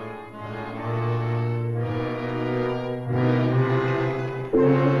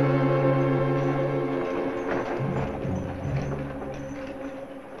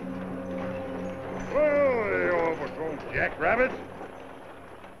 Jackrabbits?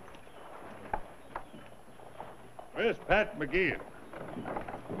 Where's Pat McGeehan?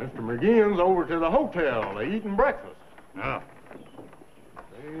 Mr. McGeehan's over to the hotel. They're eating breakfast. Ah.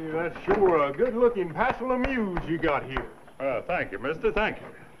 Hey, that's sure a good-looking passel of mules you got here. Thank you, mister. Thank you.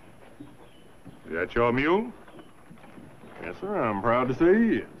 Is that your mule? Yes, sir. I'm proud to say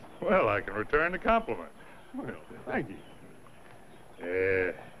he is. Well, I can return the compliment. Well, thank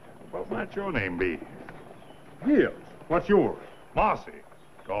you. What might your name be? Gibbs. What's yours? Marcy.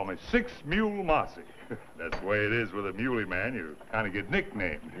 Call me 6-Mule Marcy. That's the way it is with a muley man. You kind of get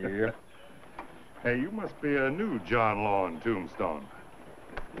nicknamed. Yeah. Hey, you must be a new John Law in Tombstone.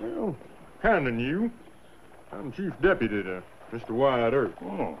 Well, kind of new. I'm chief deputy to Mr. Wyatt Earp.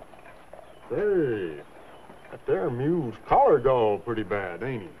 Oh. Say, that there mule's collar galled pretty bad,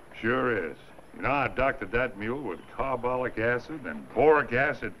 ain't he? Sure is. You know, I doctored that mule with carbolic acid and boric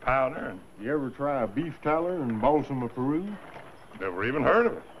acid powder and... You ever try beef tallow and balsam of Peru? Never even heard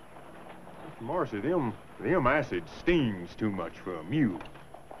of it. Marcy, them acids stings too much for a mule.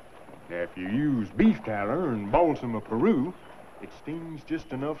 Now, if you use beef tallow and balsam of Peru, it stings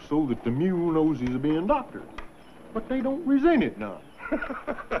just enough so that the mule knows he's being doctored. But they don't resent it none.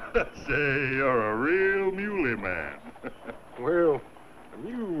 Say, you're a real muley man. Well, a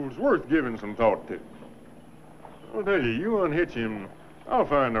mule's worth giving some thought to. I'll tell you, you unhitch him, I'll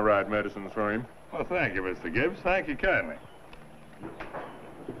find the right medicines for him. Well, thank you, Mr. Gibbs. Thank you kindly.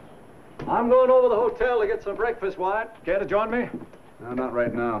 I'm going over to the hotel to get some breakfast, Wyatt. Care to join me? No, not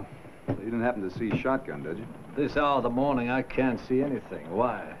right now. You didn't happen to see Shotgun, did you? This hour of the morning, I can't see anything.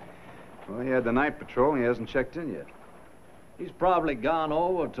 Why? Well, he had the night patrol and he hasn't checked in yet. He's probably gone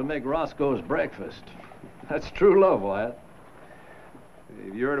over to make Roscoe's breakfast. That's true love, Wyatt.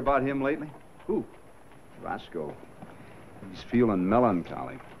 Have you heard about him lately? Who? Roscoe. He's feeling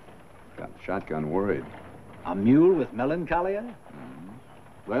melancholy. Got Shotgun worried. A mule with melancholia?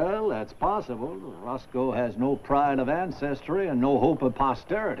 Well, that's possible. Roscoe has no pride of ancestry and no hope of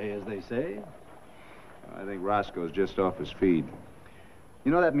posterity, as they say. I think Roscoe's just off his feed.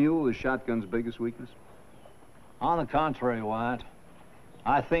 You know that mule is Shotgun's biggest weakness? On the contrary, Wyatt,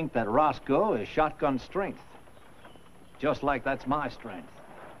 I think that Roscoe is Shotgun's strength. Just like that's my strength.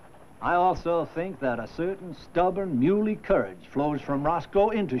 I also think that a certain stubborn, muley courage flows from Roscoe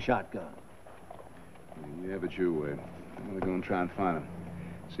into Shotgun. You have it your way. I'm going to go and try and find him.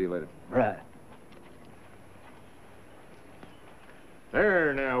 See you later. Right.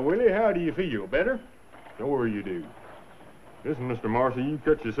 There now, Willie, how do you feel? Better? Sure you do. Listen, Mr. Marcy, you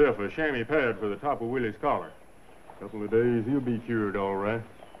cut yourself a chamois pad for the top of Willie's collar. Couple of days, he'll be cured all right.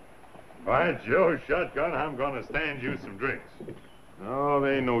 By Joe, Shotgun, I'm going to stand you some drinks. No,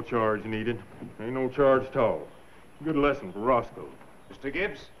 there ain't no charge needed. Ain't no charge at all. Good lesson for Roscoe. Mr.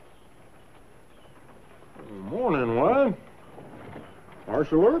 Gibbs? Morning, Wyatt.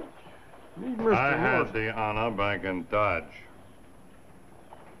 Marshal Earp? Meet Mr. I had Marcy. the honor back in Dodge.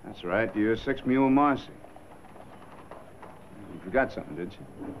 That's right. You're 6-Mule Marcy. You forgot something, did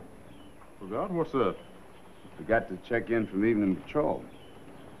you? Forgot? What's that? Forgot to check in from evening patrol.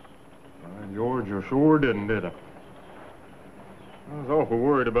 By George, you sure didn't, did I? I was awful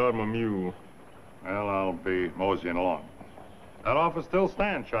worried about my mule. Well, I'll be moseying along. That office still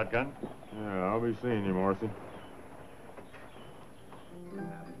stands, Shotgun. Yeah, I'll be seeing you, Marcy.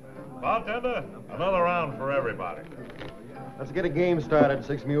 Bartender, another round for everybody. Let's get a game started,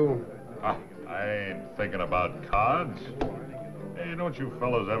 6-Mule. I ain't thinking about cards. Hey, don't you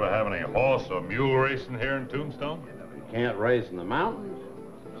fellas ever have any horse or mule racing here in Tombstone? Can't race in the mountains.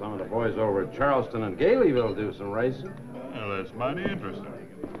 Some of the boys over at Charleston and Galeyville do some racing. Well, that's mighty interesting.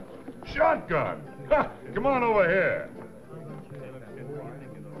 Shotgun! Ha, come on over here.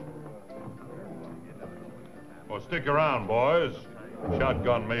 Well, stick around, boys.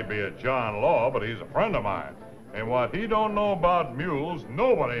 Shotgun may be a John Law, but he's a friend of mine. And what he don't know about mules,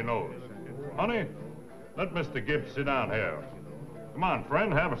 nobody knows. Honey, let Mr. Gibbs sit down here. Come on,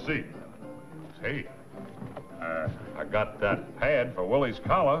 friend, have a seat. Say, I got that pad for Willie's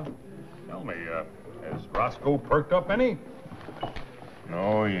collar. Tell me, has Roscoe perked up any?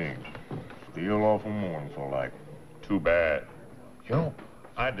 No, he ain't. Still awful mournful like. Too bad. You know,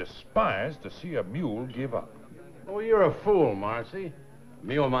 I despise to see a mule give up. Oh, you're a fool, Marcy. A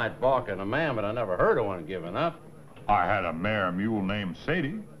mule might balk at a man, but I never heard of one giving up. I had a mare mule named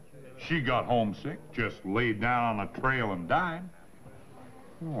Sadie. She got homesick, just laid down on a trail and died.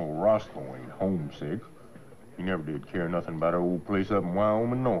 Oh, Roscoe ain't homesick. He never did care nothing about our old place up in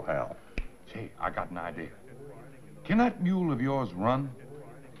Wyoming, nohow. Say, I got an idea. Can that mule of yours run?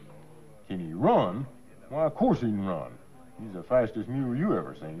 Can he run? Why, of course he can run. He's the fastest mule you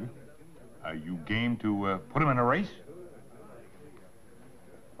ever seen. Are you game to put him in a race?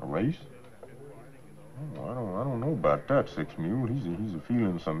 A race? Oh, I don't know about that, Six Mule. He's a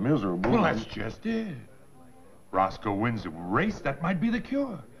feeling some miserable. Well, that's just it. Roscoe wins the race, that might be the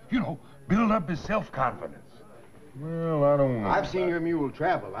cure. You know, build up his self-confidence. Well, I don't know. I've seen your mule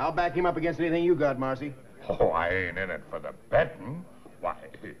travel. I'll back him up against anything you got, Marcy. Oh, I ain't in it for the betting. Why,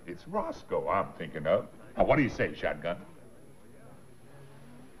 it's Roscoe I'm thinking of. Now, what do you say, Shotgun?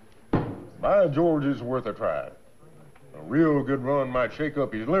 By George, it's worth a try. A real good run might shake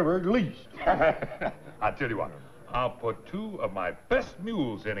up his liver at least. I'll tell you what, I'll put 2 of my best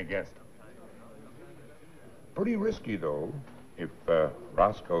mules in against him. Pretty risky, though. If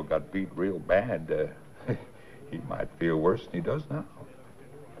Roscoe got beat real bad, he might feel worse than he does now.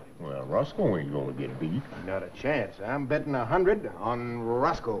 Well, Roscoe ain't gonna get beat. Not a chance. I'm betting 100 on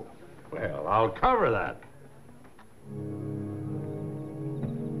Roscoe. Well, I'll cover that.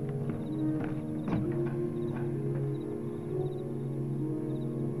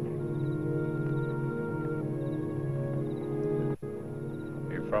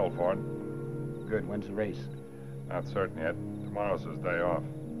 He fell for it. Good. When's the race? Not certain yet. Tomorrow's his day off.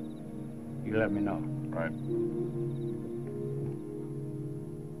 You let me know. Right.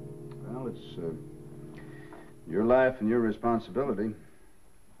 Well, it's your life and your responsibility.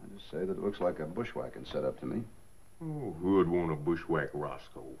 I just say that it looks like a bushwhacking setup to me. Oh, who'd want to bushwhack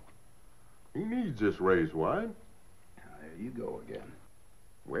Roscoe? He needs this race, White. There you go again.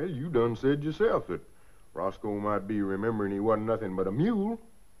 Well, you done said yourself that Roscoe might be remembering he wasn't nothing but a mule.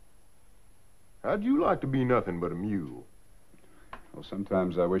 How'd you like to be nothing but a mule? Well,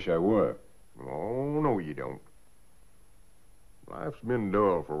 sometimes I wish I were. Oh, no, you don't. Life's been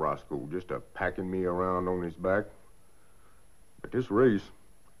dull for Roscoe, just packing me around on his back. But this race,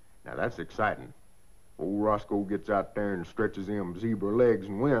 now that's exciting. Old Roscoe gets out there and stretches them zebra legs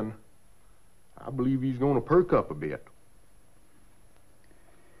and win. I believe he's going to perk up a bit.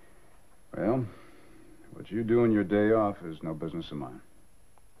 Well, what you do on your day off is no business of mine.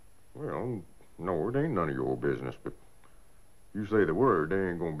 Well, no, it ain't none of your business, but you say the word, there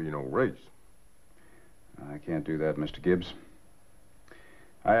ain't going to be no race. I can't do that, Mr. Gibbs.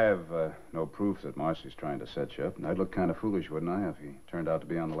 I have no proof that Marcy's trying to set you up, and I'd look kind of foolish, wouldn't I, if he turned out to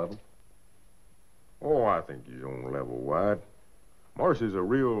be on the level? Oh, I think he's on the level, White. Marcy's a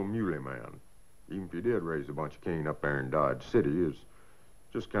real muley man. Even if you did raise a bunch of cane up there in Dodge City, it's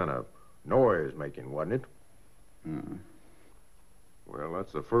just kind of noise-making, wasn't it? Hmm. Well,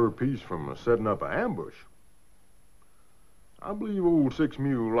 that's a fur piece from setting up an ambush. I believe old Six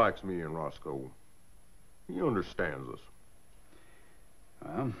Mule likes me and Roscoe. He understands us.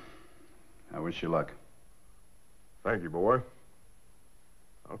 Well, I wish you luck. Thank you, boy.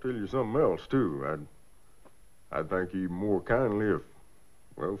 I'll tell you something else, too. I'd thank you more kindly if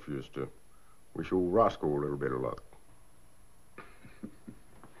you just wish old Roscoe a little bit of luck.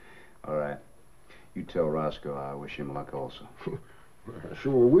 All right. You tell Roscoe I wish him luck also. I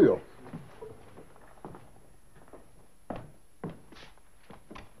sure will.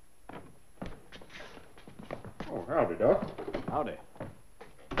 Oh, howdy, Doc. Howdy.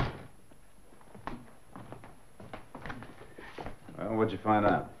 Well, what'd you find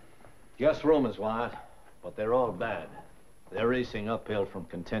out? Just rumors, Wyatt, but they're all bad. They're racing uphill from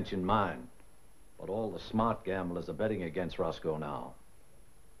Contention Mine. But all the smart gamblers are betting against Roscoe now.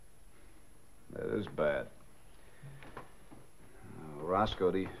 That is bad.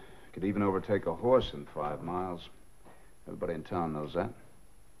 Roscoe, he could even overtake a horse in 5 miles. Everybody in town knows that.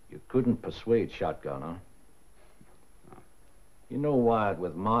 You couldn't persuade Shotgun, huh? No. You know, Wyatt,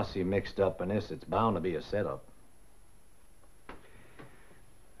 with Marcy mixed up in this, it's bound to be a setup.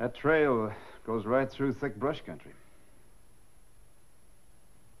 That trail goes right through thick brush country.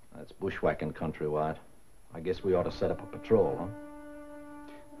 That's bushwhacking country, Wyatt. I guess we ought to set up a patrol, huh?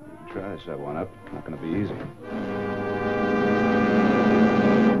 price that one up. Not going to be easy.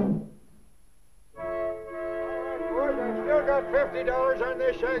 Boys, I've still got $50 on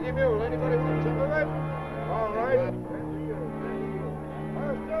this shaggy mule. Anybody want some of it? All right. I've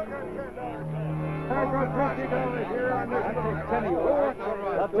still got $10. I've got $50 here on this. I'll take 10 of yours.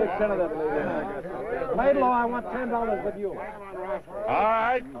 I'll take 10 of that. Laidlaw, I want $10 with you. All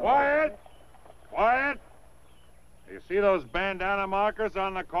right, quiet. Quiet. You see those bandana markers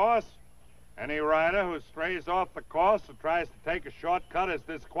on the course? Any rider who strays off the course or tries to take a shortcut is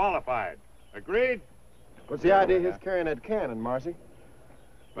disqualified. Agreed? What's the idea of his carrying that cannon, Marcy?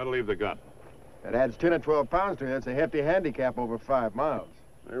 Better leave the gun. That adds 10 or 12 pounds to it. That's a hefty handicap over 5 miles.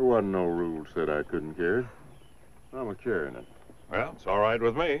 There wasn't no rule said I couldn't carry it. I'm a carrying it. Well, it's all right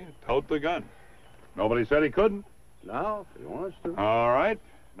with me. Tote the gun. Nobody said he couldn't. No, if he wants to. All right.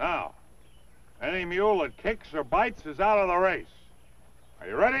 Now, any mule that kicks or bites is out of the race. Are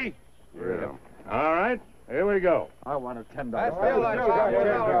you ready? Yeah. All right. Here we go. I want a $10. I feel like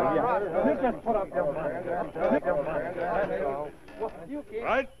You just put up your money.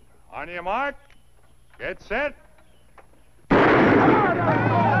 Right. On your mark. Get set.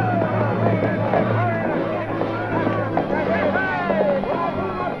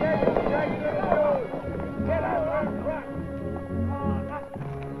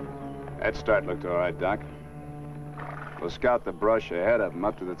 That start looked all right, Doc. We'll scout the brush ahead of them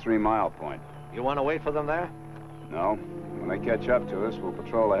up to the 3-mile point. You want to wait for them there? No. When they catch up to us, we'll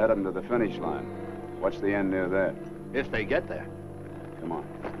patrol ahead of them to the finish line. Watch the end near there. If they get there. Come on.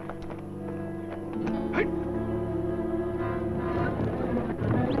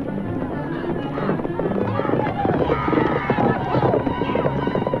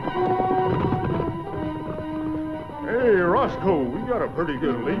 Hey, Roscoe, we got a pretty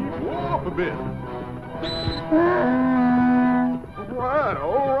good lead. Whoa up a bit.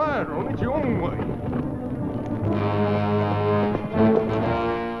 All right, on it your own way.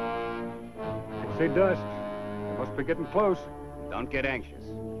 I see dust. They must be getting close. Don't get anxious.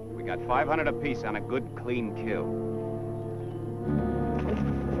 We got 500 apiece on a good, clean kill.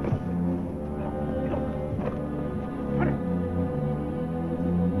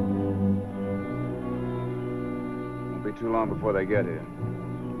 Won't be too long before they get here.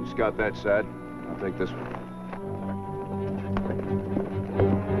 You scout that side. I'll take this one.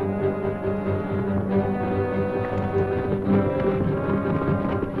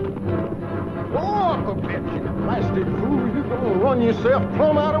 Whoa up a bit, you blasted fool. You're gonna run yourself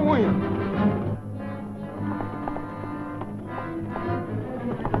plumb out of wind.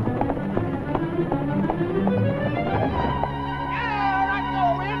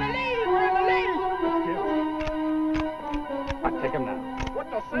 I'll take him now. What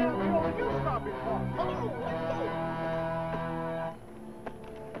the sand wheel are you stopping for? Come on, let's go.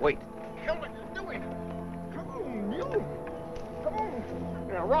 Wait. Hell are you doing? Come on, you. Come on.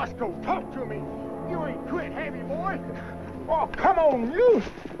 Now, Roscoe, talk to me. You ain't quit, have you, boy? Oh, come on, you.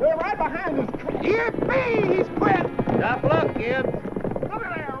 They're right behind us. Yippee, he's quit. Tough luck, Gibbs. Look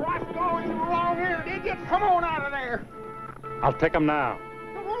at there, Roscoe. You long-eared idiot. Come on out of there. I'll take him now.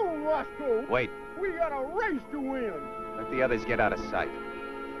 Come on, Roscoe. Wait. We got a race to win. Let the others get out of sight.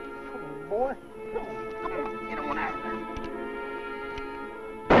 Come on, boy. Come on. Get on out of there.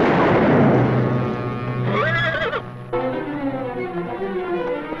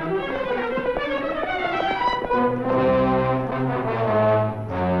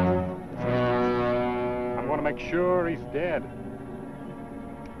 I want to make sure he's dead.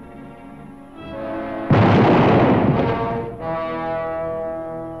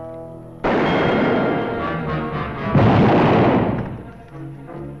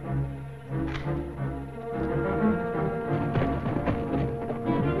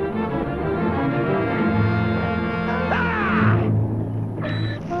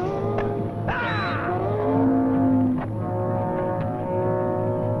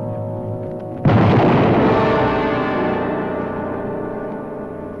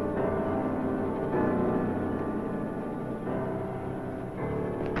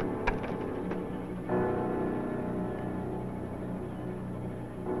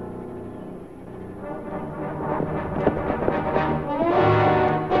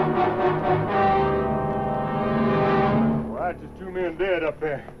 Dead up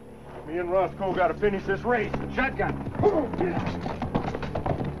there. Me and Roscoe got to finish this race. Shotgun.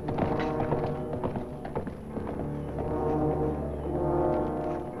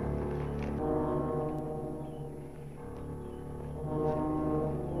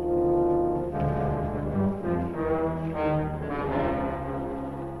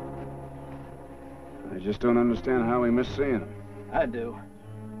 I just don't understand how we missed seeing them. I do.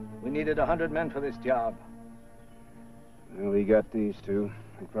 We needed 100 men for this job. Well, he got these two.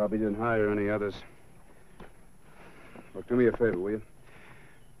 He probably didn't hire any others. Look, do me a favor, will you?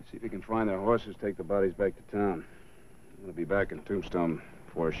 See if you can find their horses, take the bodies back to town. He'll be back in Tombstone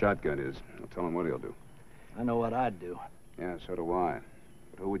before a shotgun is. I'll tell him what he'll do. I know what I'd do. Yeah, so do I.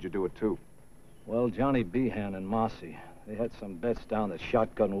 But who would you do it to? Well, Johnny Behan and Mossy. They had some bets down that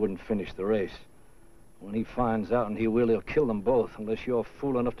Shotgun wouldn't finish the race. When he finds out, and he will, he'll kill them both, unless you're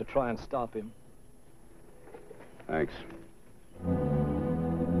fool enough to try and stop him. Thanks.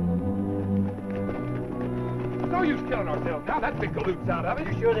 No use killing ourselves now. That big galoot's out of it.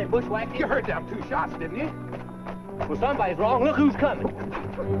 You sure they bushwhacked You heard them 2 shots, didn't you? Well, somebody's wrong. Look who's coming. Come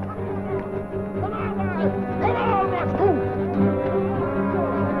on, Roscoe!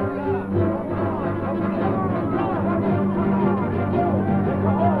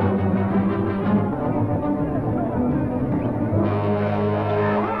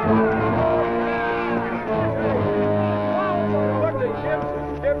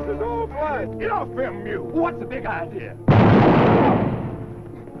 Get off them mules. What's the big idea?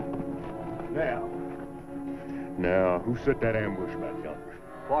 Now, who set that ambush back yonder?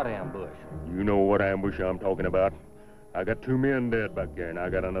 What ambush? You know what ambush I'm talking about. I got 2 men dead back there, and I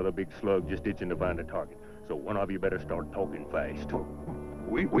got another big slug just itching to find a target. So one of you better start talking fast.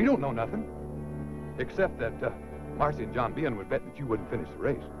 We don't know nothing. Except that Marcy and John Behan would bet that you wouldn't finish the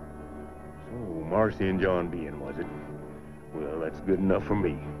race. So, Marcy and John Behan, was it? Well, that's good enough for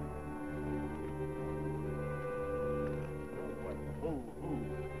me.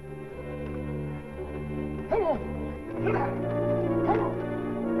 Come on! Get out! Come on!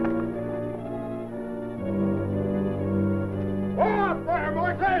 Pull up there,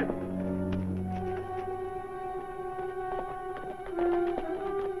 Marcy!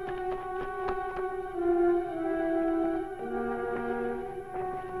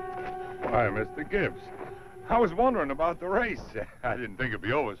 Why, Mr. Gibbs, I was wondering about the race. I didn't think it'd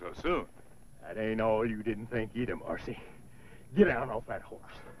be over so soon. That ain't all you didn't think either, Marcy. Get down off that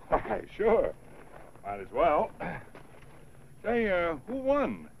horse. Why, sure. Might as well. Say, who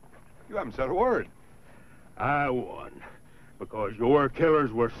won? You haven't said a word. I won because your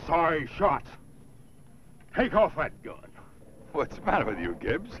killers were sorry shots. Take off that gun. What's the matter with you,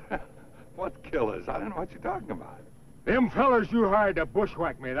 Gibbs? What killers? I don't know what you're talking about. Them fellers you hired to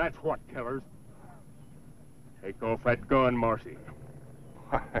bushwhack me, that's what killers. Take off that gun, Marcy.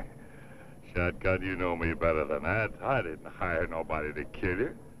 Why, Shotgun, you know me better than that. I didn't hire nobody to kill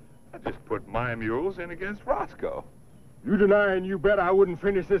you. I just put my mules in against Roscoe. You denying you bet I wouldn't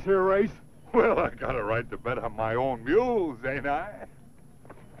finish this here race? Well, I got a right to bet on my own mules, ain't I?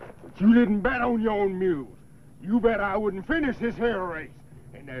 But you didn't bet on your own mules. You bet I wouldn't finish this here race.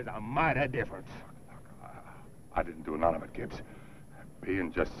 And there's a mighty difference. I didn't do none of it, Gibbs.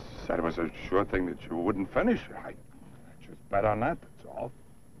 Behan just said it was a sure thing that you wouldn't finish. I just bet on that, that's all.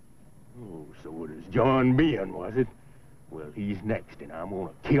 Oh, so it is John Behan, was it? Well, he's next, and I'm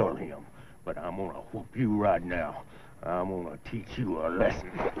gonna kill him. But I'm gonna whoop you right now. I'm gonna teach you a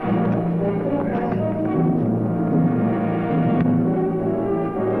lesson.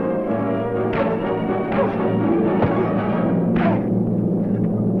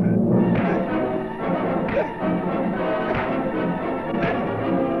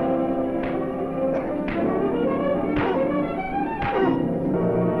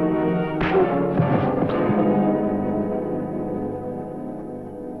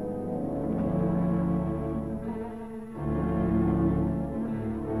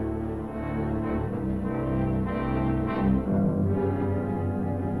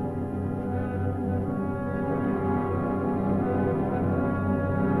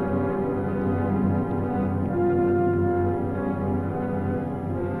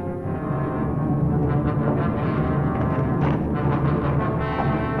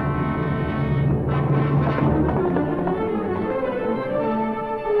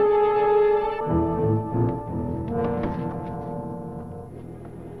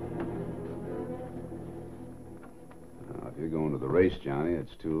 Johnny.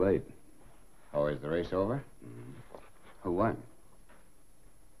 It's too late. Oh, is the race over? Mm-hmm. Who won?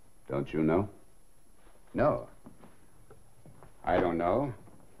 Don't you know? No. I don't know.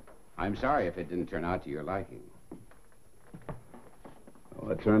 I'm sorry if it didn't turn out to your liking.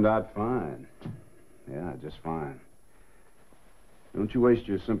 Well, it turned out fine. Yeah, just fine. Don't you waste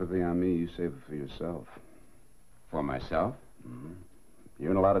your sympathy on me. You save it for yourself. For myself? Mm-hmm.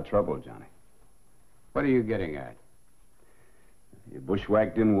 You're in a lot of trouble, Johnny. What are you getting at? Your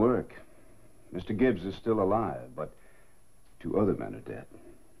bushwhack didn't work. Mr. Gibbs is still alive, but 2 other men are dead.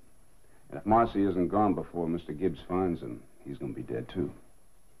 And if Marcy isn't gone before Mr. Gibbs finds him, he's going to be dead, too.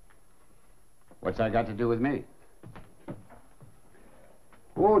 What's that got to do with me?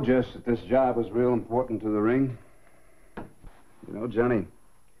 Oh, just that this job was real important to the ring. You know, Johnny,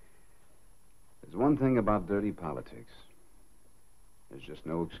 there's one thing about dirty politics. There's just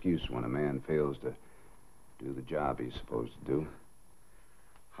no excuse when a man fails to do the job he's supposed to do.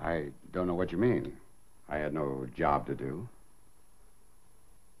 I don't know what you mean. I had no job to do.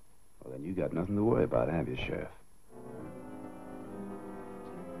 Well, then you got nothing to worry about, have you, Sheriff?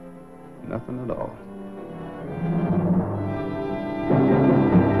 Nothing at all.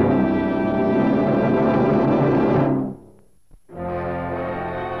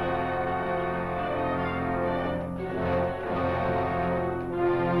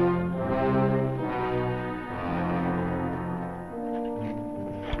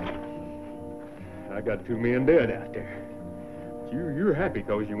 I got 2 men dead out there. But you're happy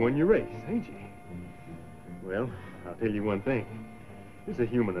because you won your race, ain't you? Well, I'll tell you one thing. It's a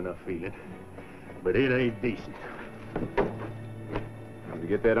human enough feeling, but it ain't decent. Time to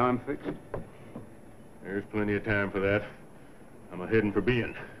get that arm fixed? There's plenty of time for that. I'm a-heading for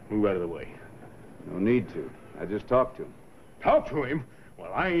Ben. Move out of the way. No need to. I just talked to him. Talk to him?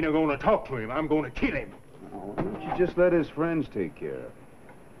 Well, I ain't gonna talk to him. I'm gonna kill him. Oh, why don't you just let his friends take care of it?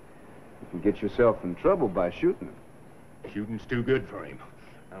 You can get yourself in trouble by shooting him. Shooting's too good for him.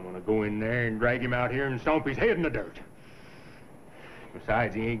 I'm gonna go in there and drag him out here and stomp his head in the dirt.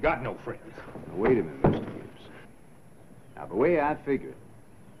 Besides, he ain't got no friends. Now, wait a minute, Mr. Gibbs. Now, the way I figure it,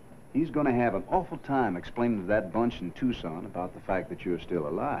 he's going to have an awful time explaining to that bunch in Tucson about the fact that you're still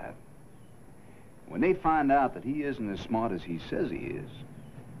alive. When they find out that he isn't as smart as he says he is,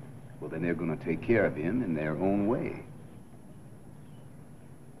 well, then they're going to take care of him in their own way.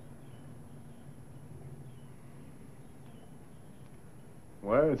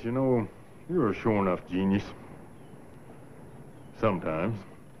 Well, you know, you're a sure enough genius. Sometimes.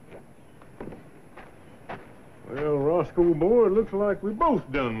 Well, Roscoe, boy, it looks like we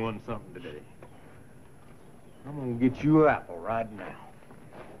both done won something today. I'm gonna get you an apple right now.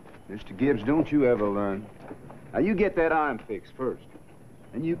 Mr. Gibbs, don't you ever learn. Now, you get that arm fixed first.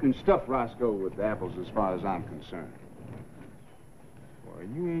 And you can stuff Roscoe with apples as far as I'm concerned. Why,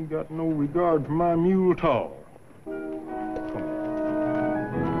 you ain't got no regard for my mule at all.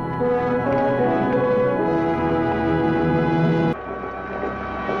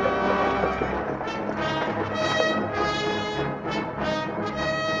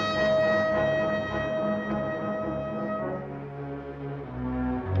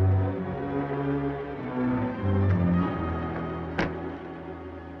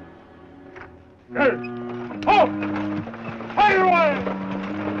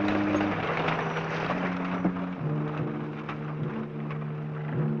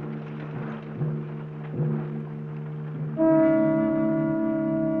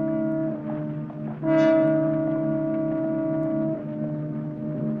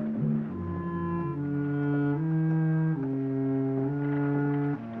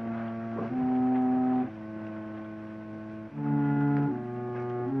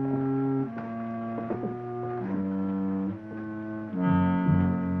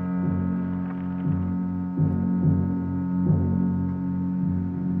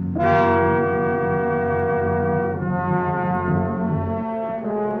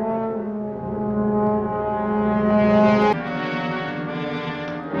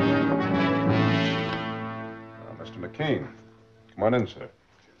 Come on in, sir.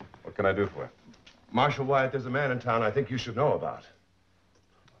 What can I do for you? Marshal Wyatt, there's a man in town I think you should know about.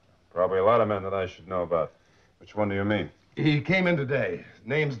 Probably a lot of men that I should know about. Which one do you mean? He came in today.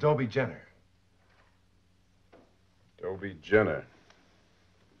 Name's Dobie Jenner. Dobie Jenner.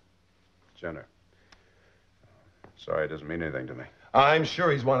 Jenner. Sorry, it doesn't mean anything to me. I'm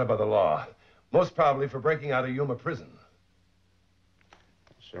sure he's wanted by the law. Most probably for breaking out of Yuma prison.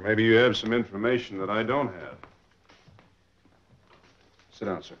 Sir, maybe you have some information that I don't have. Sit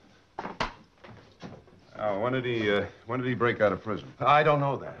down, sir. Now, when did he break out of prison? I don't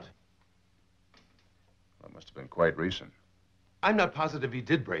know that. Well, it must have been quite recent. I'm not positive he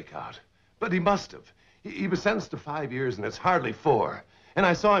did break out, but he must have. He was sentenced to 5 years, and it's hardly 4. And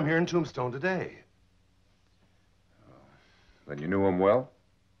I saw him here in Tombstone today. Then you knew him well?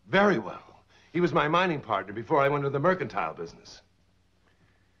 Very well. He was my mining partner before I went into the mercantile business.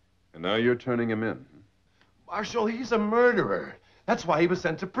 And now you're turning him in? Marshal, he's a murderer. That's why he was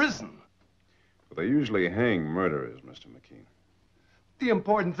sent to prison. Well, they usually hang murderers, Mr. McKean. The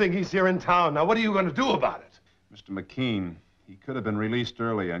important thing, he's here in town. Now, what are you going to do about it? Mr. McKean, he could have been released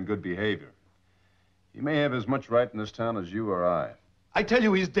early on good behavior. He may have as much right in this town as you or I. I tell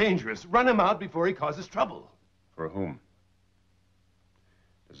you, he's dangerous. Run him out before he causes trouble. For whom?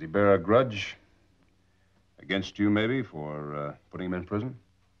 Does he bear a grudge? Against you, maybe, for putting him in prison?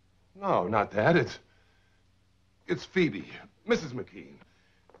 No, not that. It's Phoebe, Mrs. McKean.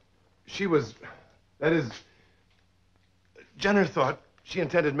 She was... That is... Jenner thought she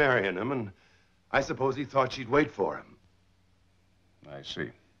intended marrying him, and I suppose he thought she'd wait for him. I see.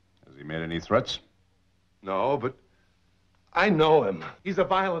 Has he made any threats? No, but I know him. He's a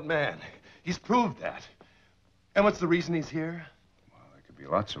violent man. He's proved that. And what's the reason he's here? Well, there could be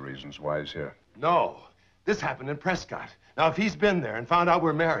lots of reasons why he's here. No. This happened in Prescott. Now, if he's been there and found out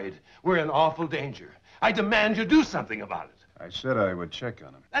we're married, we're in awful danger. I demand you do something about it. I said I would check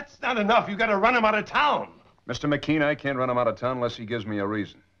on him. That's not enough. You got to run him out of town. Mr. McKean, I can't run him out of town unless he gives me a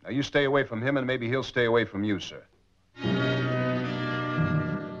reason. Now, you stay away from him, and maybe he'll stay away from you, sir.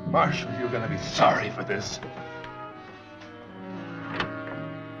 Marshal, you're going to be sorry for this.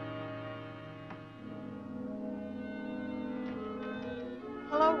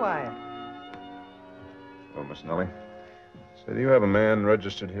 Hello, Wyatt. Oh, Miss Nellie. Say, do you have a man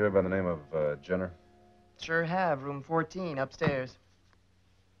registered here by the name of Jenner? Sure have. Room 14, upstairs.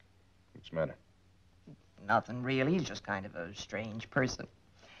 What's the matter? Nothing, really. He's just kind of a strange person.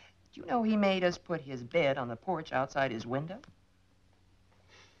 Do you know he made us put his bed on the porch outside his window?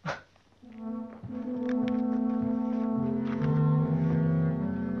 Mr.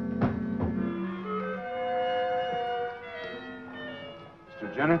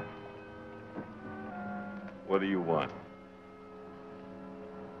 Jenner? What do you want?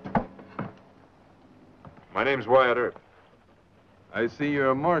 My name's Wyatt Earp. I see you're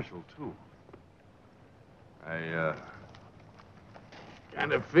a marshal, too. I,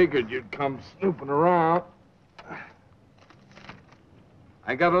 kind of figured you'd come snooping around.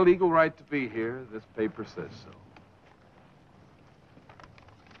 I got a legal right to be here. This paper says so.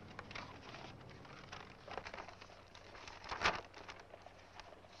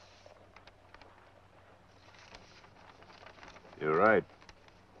 You're right.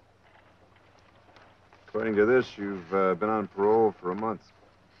 According to this, you've been on parole for a month.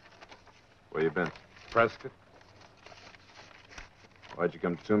 Where you been? Prescott? Why'd you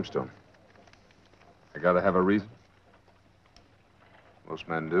come to Tombstone? I gotta have a reason. Most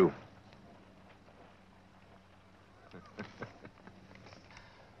men do.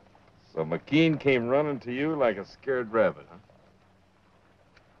 So McKean came running to you like a scared rabbit, huh?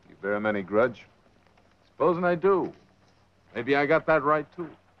 You bear him any grudge? Supposing I do. Maybe I got that right, too.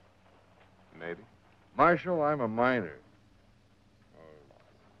 Maybe. Marshal, I'm a miner.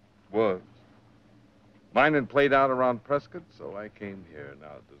 Or was. Mining played out around Prescott, so I came here.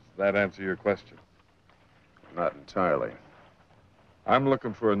 Now, does that answer your question? Not entirely. I'm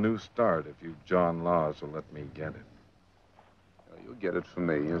looking for a new start if you John Laws will let me get it. Well, you'll get it from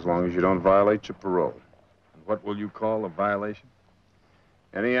me as long as you don't violate your parole. And what will you call a violation?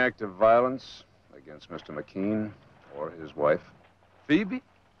 Any act of violence against Mr. McKean or his wife. Phoebe?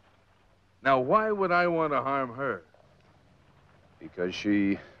 Now, why would I want to harm her? Because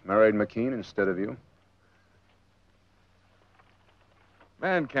she married McKean instead of you.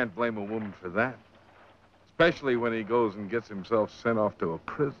 Man can't blame a woman for that. Especially when he goes and gets himself sent off to a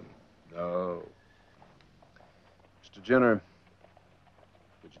prison. No. Mr. Jenner,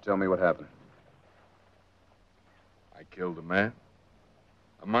 could you tell me what happened? I killed a man.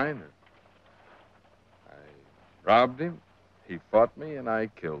 A miner. I robbed him. He fought me, and I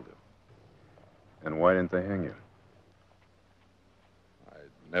killed him. And why didn't they hang you?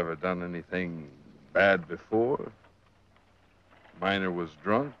 I'd never done anything bad before. Miner was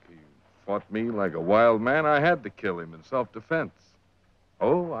drunk. He fought me like a wild man. I had to kill him in self-defense.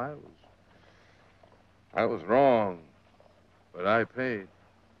 Oh, I was wrong. But I paid.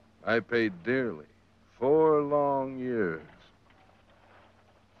 I paid dearly. 4 long years.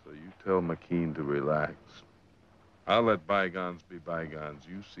 So you tell McKean to relax. I'll let bygones be bygones.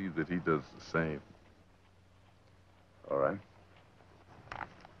 You see that he does the same. All right.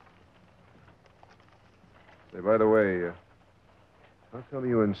 Say, by the way, how come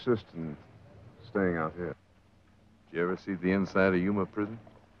you insist on staying out here? Did you ever see the inside of Yuma prison?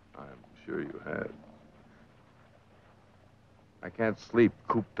 I'm sure you had. I can't sleep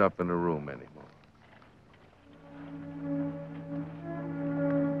cooped up in a room anymore.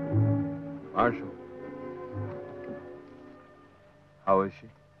 Marshal. How is she?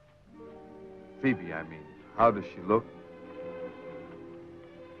 Phoebe, I mean. How does she look?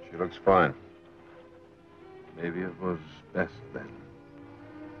 She looks fine. Maybe it was best then.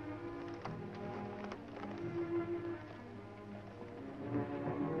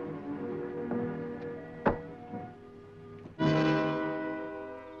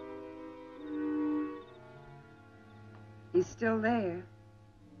 He's still there.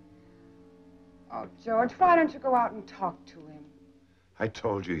 Oh, George, why don't you go out and talk to him? I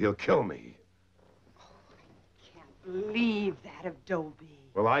told you he'll kill me. Believe that of Dobie.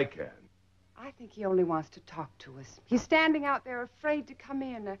 Well, I can. I think he only wants to talk to us. He's standing out there afraid to come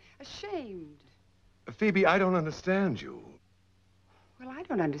in, ashamed. Phoebe, I don't understand you. Well, I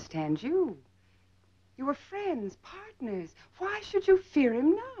don't understand you. You were friends, partners. Why should you fear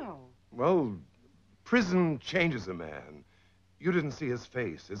him now? Well, prison changes a man. You didn't see his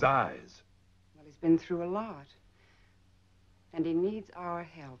face, his eyes. Well, he's been through a lot. And he needs our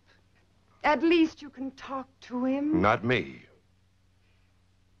help. At least you can talk to him. Not me.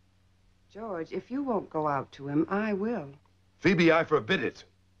 George, if you won't go out to him, I will. Phoebe, I forbid it.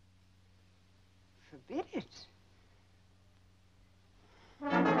 Forbid it?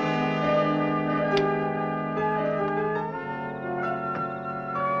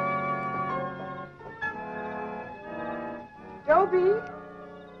 Dobie?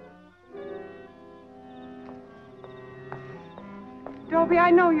 Dobie,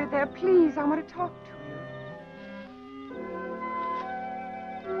 I know you're there. Please, I want to talk to you.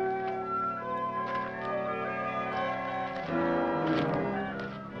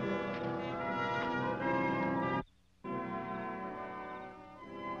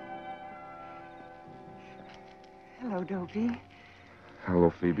 Hello, Dobie. Hello,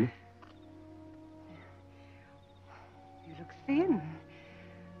 Phoebe. You look thin.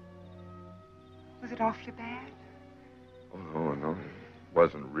 Was it awfully bad? Oh, no, it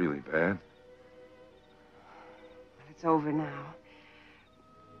wasn't really bad. Well, it's over now.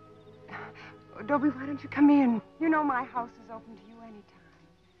 Oh, Dobie, why don't you come in? You know my house is open to you anytime.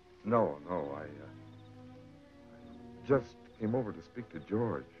 No, I just came over to speak to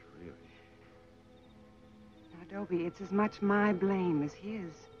George, really. Now, Dobie, it's as much my blame as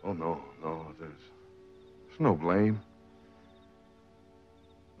his. Oh, no, there's no blame.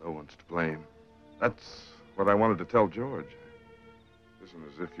 No one's to blame. That's what I wanted to tell George. It isn't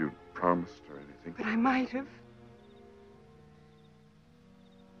as if you promised or anything. But I might have.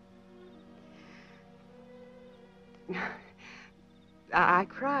 I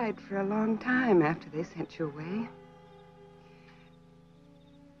cried for a long time after they sent you away.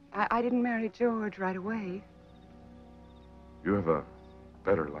 I didn't marry George right away. You have a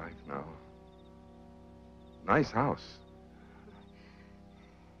better life now. Nice house.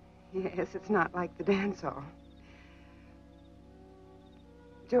 Yes, it's not like the dance hall.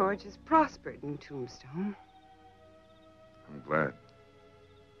 George has prospered in Tombstone. I'm glad.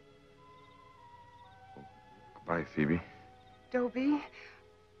 Well, goodbye, Phoebe. Dobie,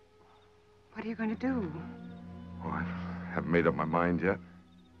 what are you going to do? Oh, I haven't made up my mind yet.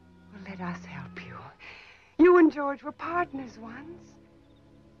 Well, let us help you. You and George were partners once.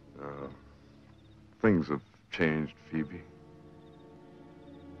 Things have changed, Phoebe.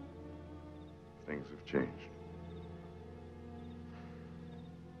 Things have changed.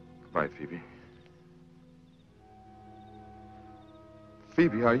 Goodbye, Phoebe.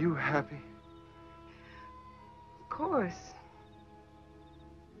 Phoebe, are you happy? Of course.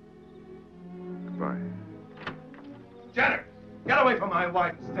 Goodbye. Jenner, get away from my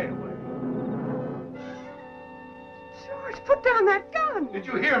wife and stay away. George, put down that gun. Did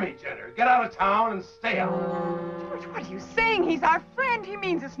you hear me, Jenner? Get out of town and stay out. George, what are you saying? He's our friend. He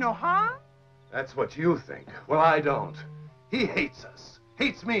means us no harm. That's what you think. Well, I don't. He hates us.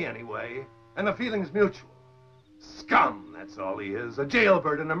 Hates me, anyway. And the feeling's mutual. Scum, that's all he is. A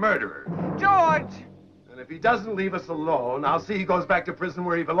jailbird and a murderer. George! And if he doesn't leave us alone, I'll see he goes back to prison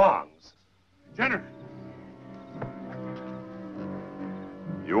where he belongs. Jenner!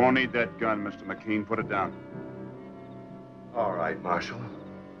 You won't need that gun, Mr. McKean. Put it down. All right, Marshal.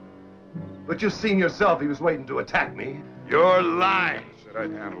 But you've seen yourself he was waiting to attack me. You're lying. I said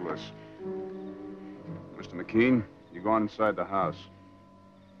I'd handle this. Mr. McKean, you go on inside the house.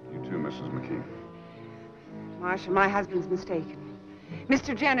 You too, Mrs. McKean. Marshal, my husband's mistaken.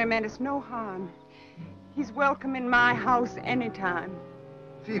 Mr. Jenner meant us no harm. He's welcome in my house anytime.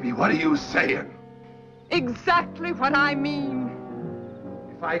 Phoebe, what are you saying? Exactly what I mean.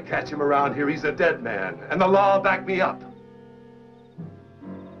 If I catch him around here, he's a dead man, and the law will back me up.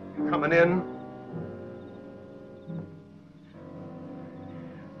 You coming in?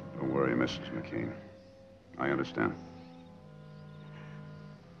 Don't worry, Mrs. McKean. I understand.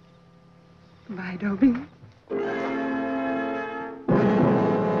 Goodbye, Dobie.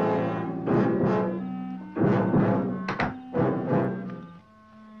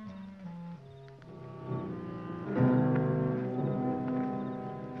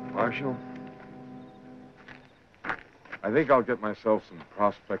 Marshal, I think I'll get myself some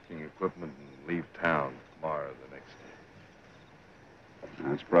prospecting equipment and leave town tomorrow or the next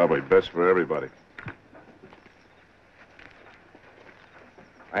That's probably best for everybody.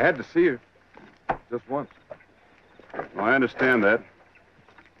 I had to see her. Just once. Well, I understand that.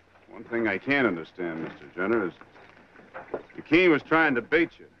 One thing I can't understand, Mr. Jenner, is McKean was trying to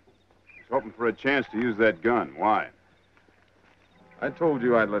bait you. He's hoping for a chance to use that gun. Why? I told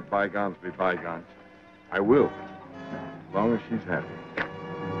you I'd let bygones be bygones. I will. As long as she's happy.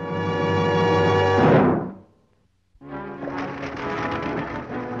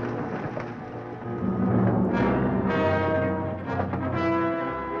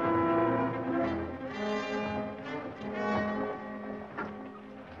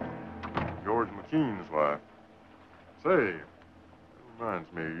 George McKean's wife. Say, that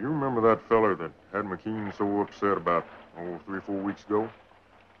reminds me, you remember that feller that had McKean so upset about, 3 or 4 weeks ago?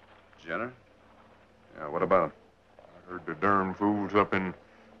 Jenner? Yeah, what about? I heard the darn fool's up in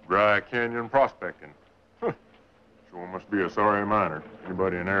Dry Canyon prospecting. Huh. Sure must be a sorry miner.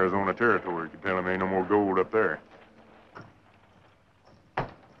 Anybody in Arizona territory could tell him ain't no more gold up there.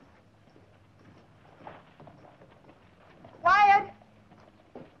 Wyatt!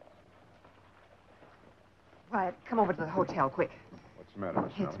 Wyatt, come over to the hotel, quick. What's the matter,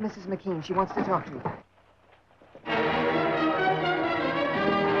 Miss It's Miller? Mrs. McKean. She wants to talk to you.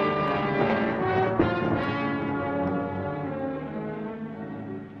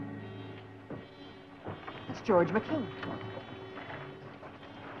 It's George McKean.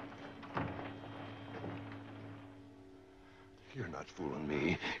 You're not fooling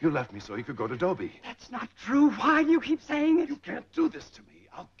me. You left me so you could go to Dobie. That's not true. Why do you keep saying it? You can't do this to me.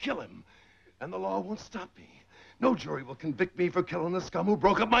 I'll kill him. And the law won't stop me. No jury will convict me for killing the scum who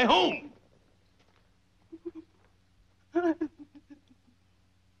broke up my home.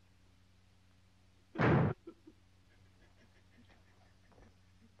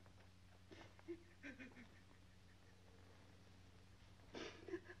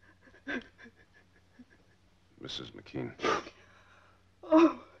 Mrs. McKean.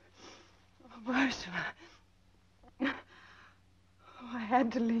 Oh, Marshal. Oh, I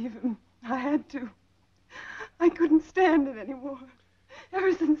had to leave him. I had to. I couldn't stand it anymore.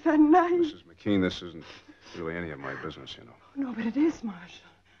 Ever since that night. Mrs. McKean, this isn't really any of my business, you know. No, but it is, Marshal.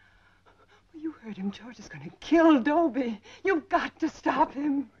 Well, you heard him. George is going to kill Dobie. You've got to stop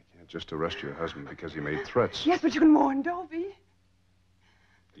him. I can't just arrest your husband because he made threats. Yes, but you can warn Dobie.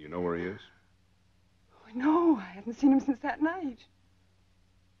 Do you know where he is? Oh, no, I haven't seen him since that night.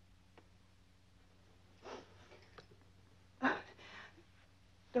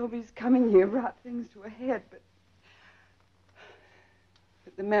 Dobie's coming here brought things to a head, but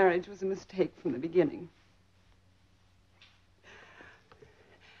the marriage was a mistake from the beginning.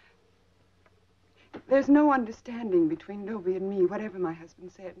 There's no understanding between Dobie and me, whatever my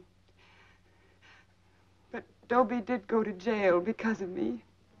husband said. But Dobie did go to jail because of me.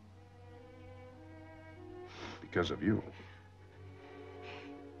 Because of you.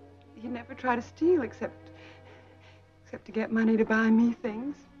 He never tried to steal except to get money to buy me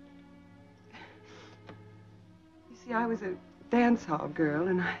things. You see, I was a dance hall girl,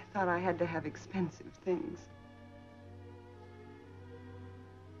 and I thought I had to have expensive things.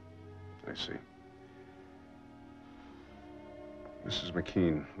 I see. Mrs.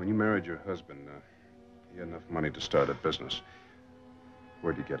 McKean, when you married your husband, he had enough money to start a business.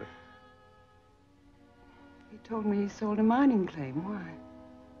 Where'd you get it? He told me he sold a mining claim. Why?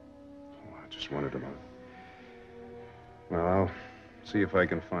 Oh, I just wanted to know. Well, I'll see if I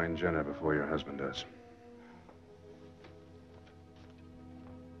can find Jenna before your husband does.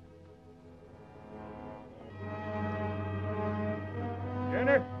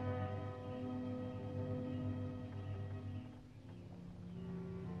 Jenner?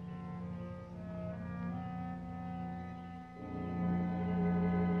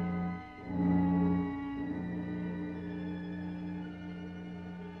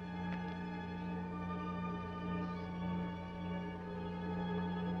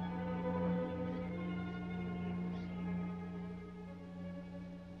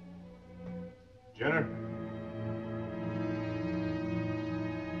 Jenner?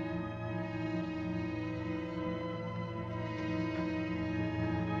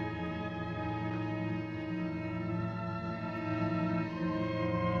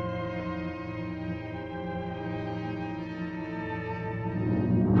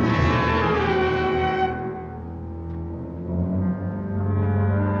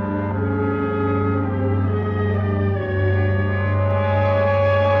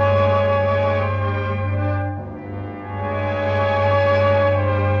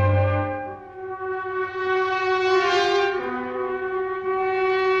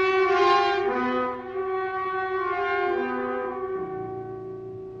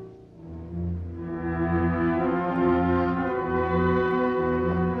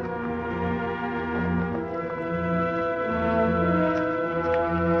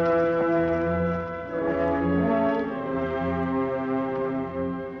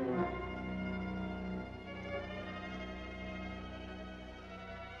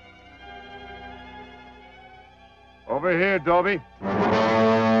 Over here, Dobie.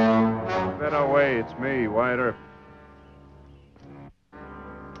 Better way. It's me, Wyatt Earp.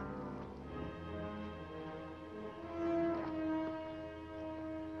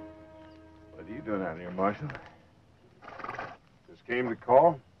 What are you doing out here, Marshal? Just came to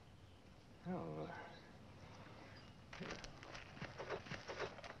call.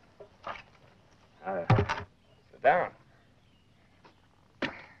 Sit down.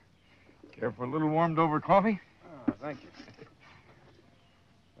 Care for a little warmed-over coffee? Oh, thank you.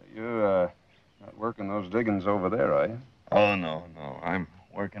 You're, not working those diggings over there, are you? Oh, no. I'm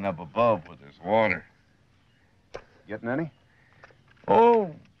working up above with this water. Getting any?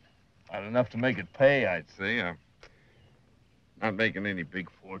 Oh, not enough to make it pay, I'd say. I'm not making any big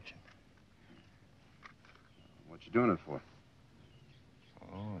fortune. What you doing it for?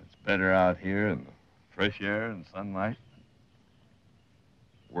 Oh, it's better out here in the fresh air and sunlight.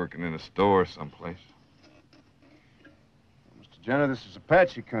 Working in a store someplace. Mr. Jenner, this is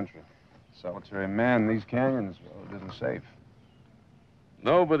Apache country. Solitary man in these canyons, well, it isn't safe.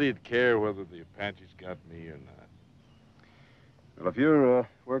 Nobody'd care whether the Apaches got me or not. Well, if you're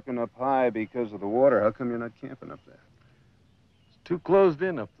working up high because of the water, how come you're not camping up there? It's too closed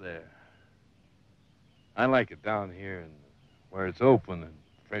in up there. I like it down here and where it's open and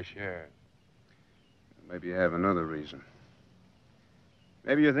fresh air. Maybe you have another reason.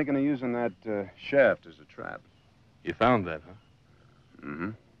 Maybe you're thinking of using that shaft as a trap. You found that, huh? Mm-hmm.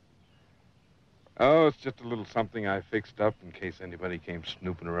 Oh, it's just a little something I fixed up in case anybody came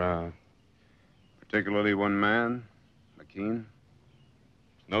snooping around. Particularly one man, McKean?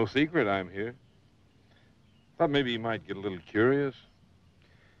 It's no secret I'm here. Thought maybe he might get a little curious.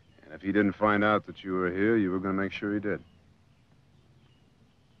 And if he didn't find out that you were here, you were going to make sure he did.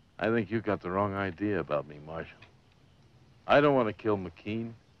 I think you got the wrong idea about me, Marshal. I don't want to kill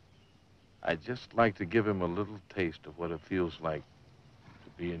McKean. I'd just like to give him a little taste of what it feels like to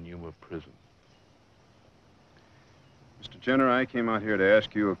be in Yuma prison. Mr. Jenner, I came out here to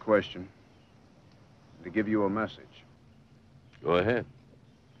ask you a question, to give you a message. Go ahead.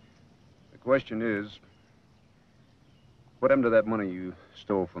 The question is, what happened to that money you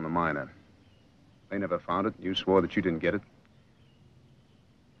stole from the miner? They never found it. You swore that you didn't get it.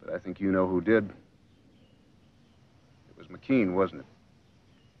 But I think you know who did. It was McKean, wasn't it?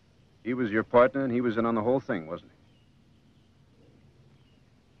 He was your partner, and he was in on the whole thing, wasn't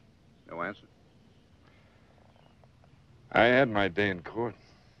he? No answer? I had my day in court.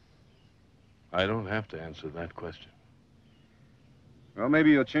 I don't have to answer that question. Well,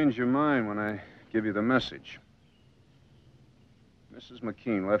 maybe you'll change your mind when I give you the message. Mrs.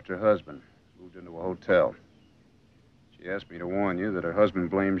 McKean left her husband, moved into a hotel. She asked me to warn you that her husband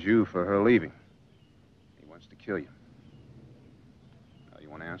blames you for her leaving. He wants to kill you. Now, you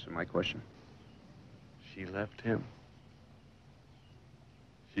want to answer my question? She left him.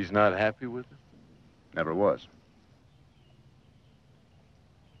 She's not happy with it? Never was.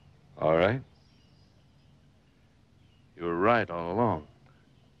 All right. You were right all along.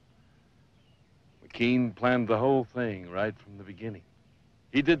 McKean planned the whole thing right from the beginning.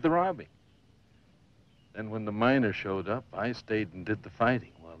 He did the robbing. Then when the miner showed up, I stayed and did the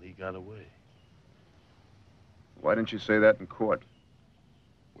fighting while he got away. Why didn't you say that in court?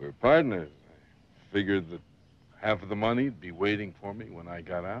 We're partners. I figured that half of the money'd be waiting for me when I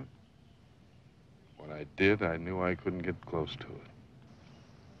got out. When I did, I knew I couldn't get close to it.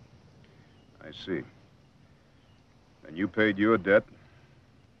 I see. And you paid your debt.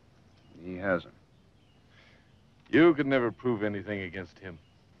 He hasn't. You could never prove anything against him.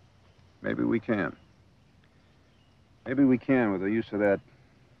 Maybe we can. Maybe we can with the use of that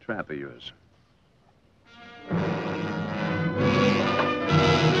trap of yours.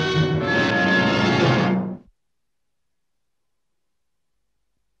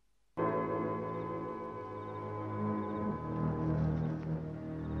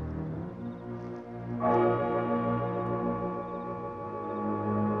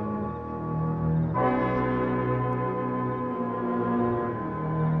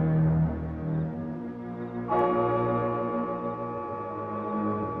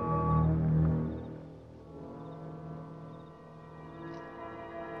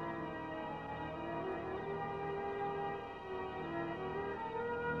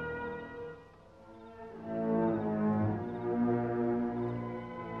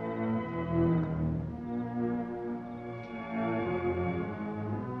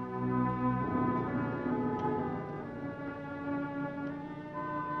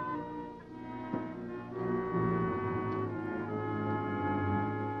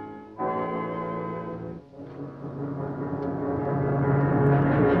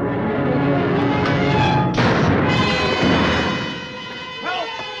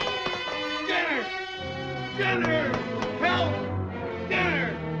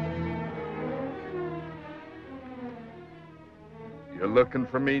 You're looking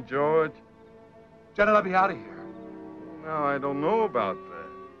for me, George? Jenna, let me out of here. No, I don't know about that.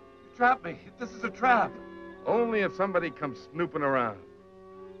 You trapped me. This is a trap. Only if somebody comes snooping around.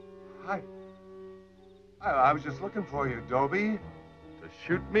 I was just looking for you, Dobie. To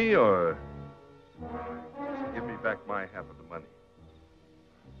shoot me or to give me back my half of the money?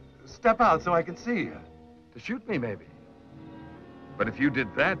 Step out so I can see you. To shoot me, maybe. But if you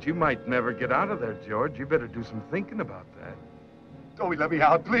did that, you might never get out of there, George. You better do some thinking about that. Dobie, let me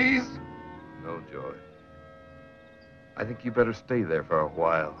out, please. No, George. I think you better stay there for a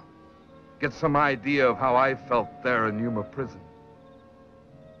while. Get some idea of how I felt there in Yuma prison.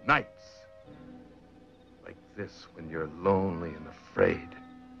 Nights like this when you're lonely and afraid.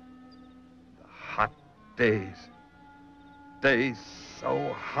 The hot days. Days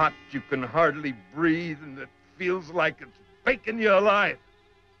so hot you can hardly breathe and it feels like it's baking you alive.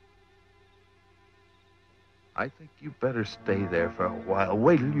 I think you better stay there for a while.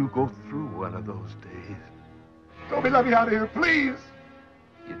 Wait till you go through one of those days. Dobie, let me out of here, please.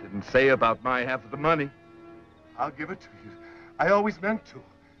 You didn't say about my half of the money. I'll give it to you. I always meant to.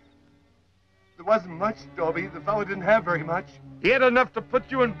 There wasn't much, Dobie. The fellow didn't have very much. He had enough to put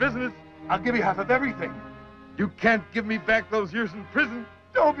you in business. I'll give you half of everything. You can't give me back those years in prison.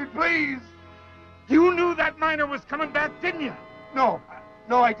 Dobie, please. You knew that miner was coming back, didn't you? No,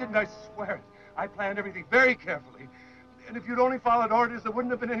 I didn't. I swear it. I planned everything very carefully. And if you'd only followed orders, there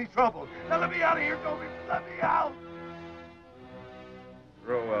wouldn't have been any trouble. Now let me out of here, Dobie. Let me out.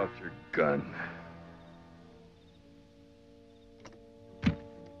 Throw out your gun.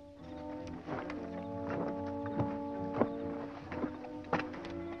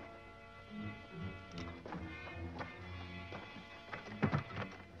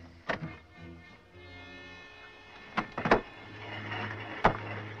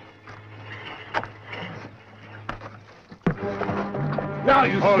 Now,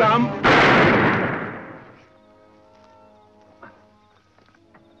 you scum!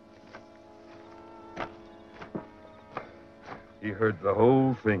 He heard the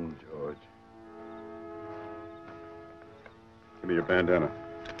whole thing, George. Give me your bandana.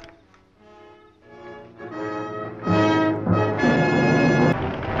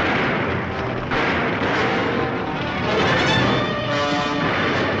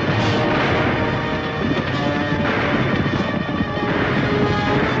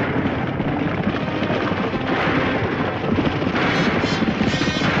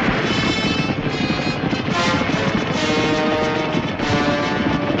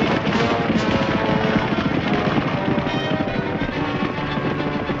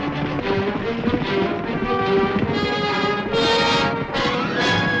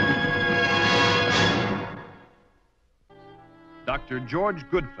 Dr. George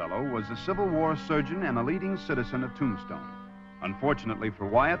Goodfellow was a Civil War surgeon and a leading citizen of Tombstone. Unfortunately for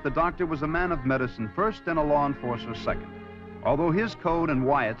Wyatt, the doctor was a man of medicine first and a law enforcer second. Although his code and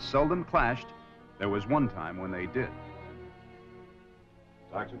Wyatt's seldom clashed, there was one time when they did.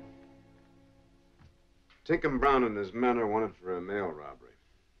 Doctor? Tinkham Brown and his men are wanted for a mail robbery.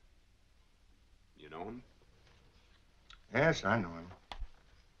 You know him? Yes, I know him.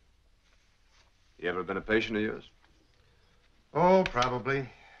 He ever been a patient of yours? Oh, probably.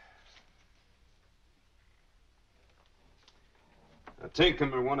 Now,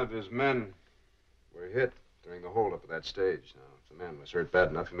 Tinkham or one of his men were hit during the holdup of that stage. Now, if the man was hurt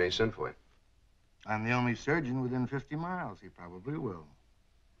bad enough, he may send for you. I'm the only surgeon within 50 miles. He probably will.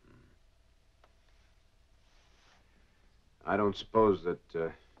 I don't suppose that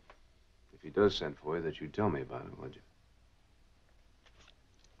if he does send for you, that you'd tell me about it, would you?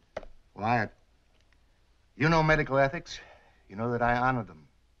 Wyatt, you know medical ethics. You know that I honor them.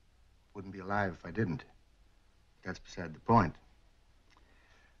 Wouldn't be alive if I didn't. That's beside the point.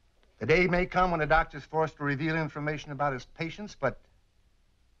 The day may come when a doctor's forced to reveal information about his patients, but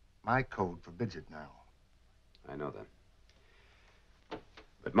my code forbids it now. I know that.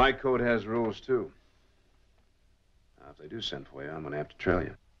 But my code has rules, too. Now, if they do send for you, I'm going to have to trail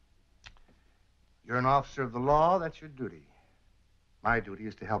you. You're an officer of the law. That's your duty. My duty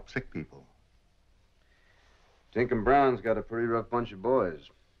is to help sick people. Tinkham Brown's got a pretty rough bunch of boys.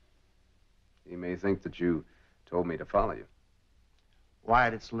 He may think that you told me to follow you.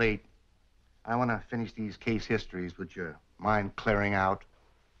 Wyatt, it's late. I want to finish these case histories with your mind clearing out.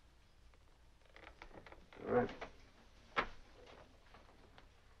 All right.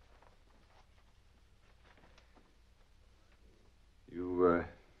 You,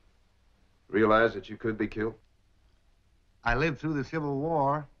 realize that you could be killed? I lived through the Civil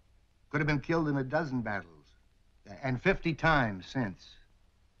War. Could have been killed in a dozen battles. And 50 times since.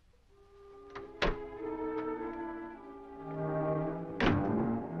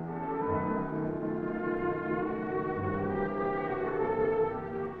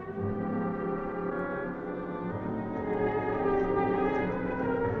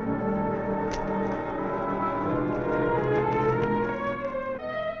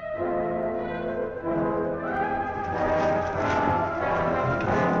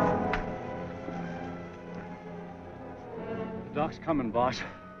 Doc's coming, boss.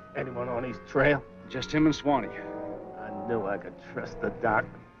 Anyone on his trail? Just him and Swanee. I knew I could trust the doc.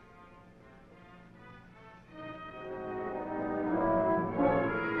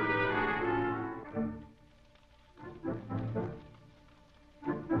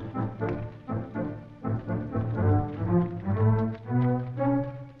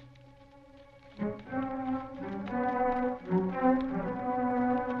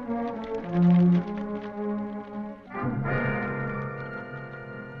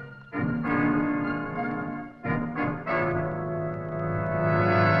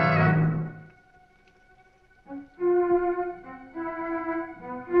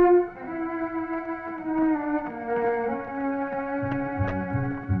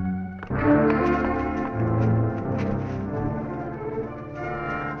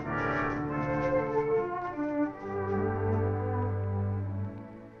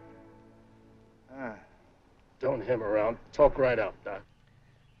 Don't hem around. Talk right out, Doc.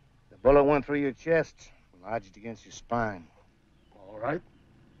 The bullet went through your chest, lodged against your spine. All right.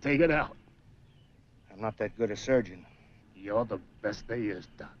 Take it out. I'm not that good a surgeon. You're the best there is,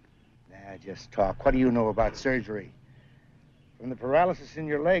 Doc. Nah, just talk. What do you know about surgery? From the paralysis in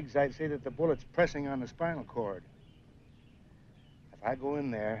your legs, I'd say that the bullet's pressing on the spinal cord. If I go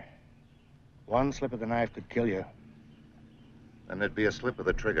in there, one slip of the knife could kill you. Then there'd be a slip of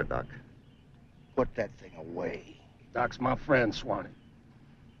the trigger, Doc. Put that thing away. Doc's my friend, Swanee.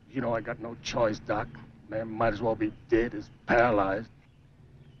 You know I got no choice, Doc. Man might as well be dead as paralyzed.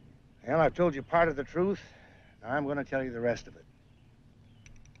 Well, I've told you part of the truth. Now I'm going to tell you the rest of it.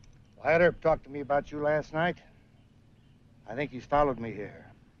 Wyatt Earp talked to me about you last night. I think he's followed me here.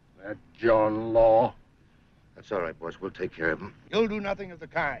 That John Law. That's all right, boss. We'll take care of him. You'll do nothing of the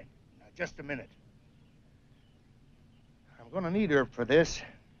kind. Now, just a minute. I'm going to need Earp for this.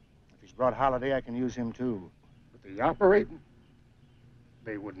 If he's brought Holiday, I can use him, too. But the operating?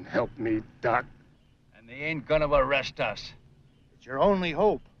 They wouldn't help me, Doc. And they ain't gonna arrest us. It's your only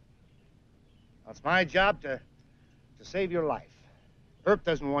hope. Now, it's my job to save your life. Earp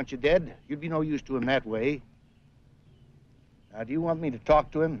doesn't want you dead. You'd be no use to him that way. Now, do you want me to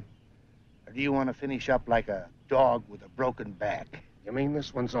talk to him? Or do you want to finish up like a dog with a broken back? You mean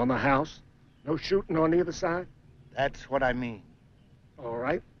this one's on the house? No shooting on either side? That's what I mean. All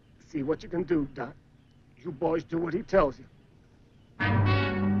right. See what you can do, Doc. You boys do what he tells you.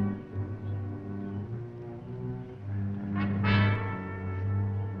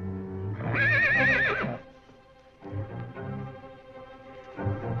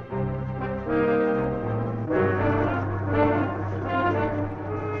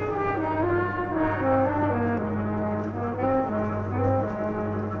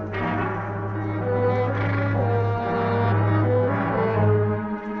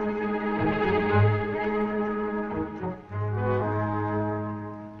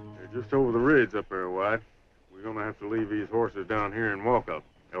 Over the ridge up there, White. We're gonna have to leave these horses down here and walk up,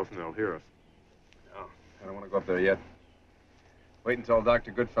 else they'll hear us. No, I don't want to go up there yet. Wait until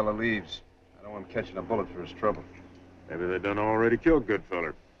Dr. Goodfellow leaves. I don't want him catching a bullet for his trouble. Maybe they done already killed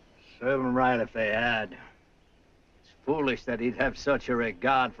Goodfellow. Serve 'em right if they had. It's foolish that he'd have such a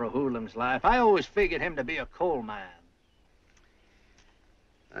regard for Hoolham's life. I always figured him to be a coal man.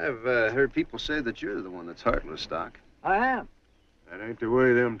 I've heard people say that you're the one that's heartless, Doc. I am. That ain't the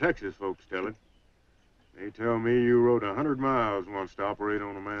way them Texas folks tell it. They tell me you rode 100 miles once to operate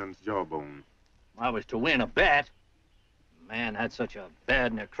on a man's jawbone. I was to win a bet. The man had such a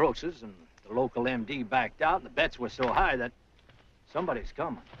bad necrosis, and the local MD backed out, and the bets were so high that somebody's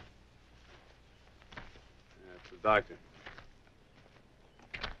coming. That's the doctor.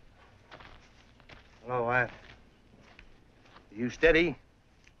 Hello, Wyatt. Are you steady?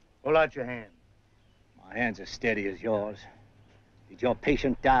 Hold out your hand. My hands are steady as yours. Did your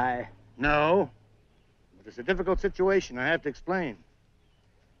patient die? No. But it's a difficult situation. I have to explain.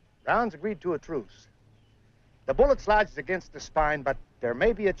 Brown's agreed to a truce. The bullet's lodged against the spine, but there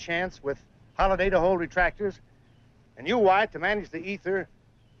may be a chance with Holiday to hold retractors and you, Wyatt, to manage the ether.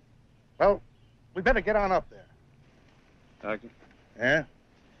 Well, we better get on up there. Doctor? Yeah?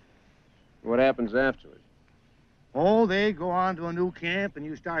 What happens afterwards? Oh, they go on to a new camp and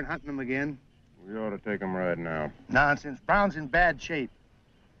you start hunting them again. We ought to take them right now. Nonsense. Brown's in bad shape.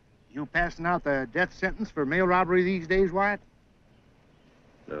 You passing out the death sentence for mail robbery these days, Wyatt?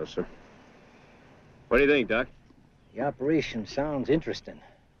 No, sir. What do you think, Doc? The operation sounds interesting.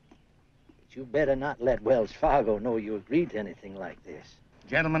 But you better not let Wells Fargo know you agreed to anything like this.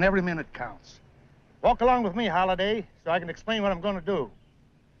 Gentlemen, every minute counts. Walk along with me, Holiday, so I can explain what I'm going to do.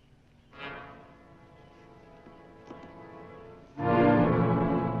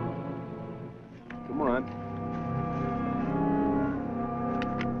 Come on.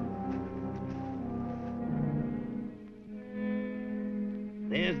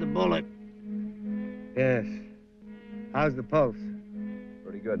 There's the bullet. Yes. How's the pulse?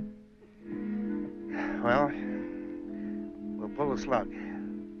 Pretty good. Well, we'll pull the slug.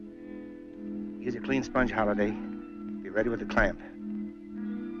 Use a clean sponge, Holiday. Be ready with the clamp.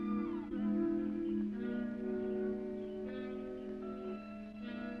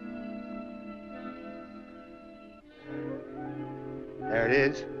 There it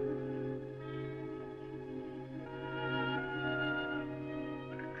is.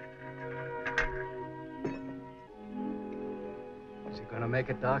 Is he gonna make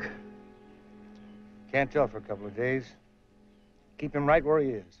it, Doc? Can't tell for a couple of days. Keep him right where he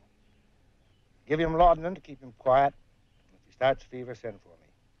is. Give him laudanum to keep him quiet. If he starts fever, send for me.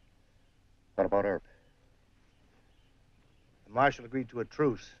 What about Earp? The marshal agreed to a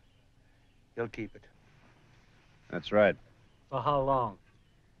truce. He'll keep it. That's right. For how long?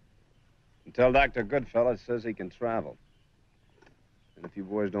 Until Dr. Goodfellow says he can travel. And if you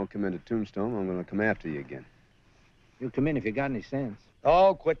boys don't come into Tombstone, I'm going to come after you again. You'll come in if you got any sense.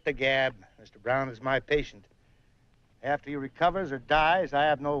 Oh, quit the gab. Mr. Brown is my patient. After he recovers or dies, I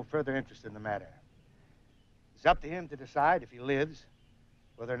have no further interest in the matter. It's up to him to decide, if he lives,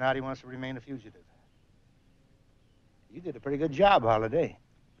 whether or not he wants to remain a fugitive. You did a pretty good job, Holiday.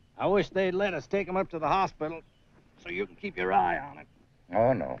 I wish they'd let us take him up to the hospital so you can keep your eye on it.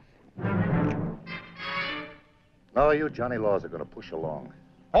 Oh, no. No, you Johnny Laws are going to push along.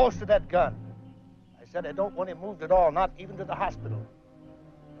 Holster that gun. I said I don't want him moved at all, not even to the hospital.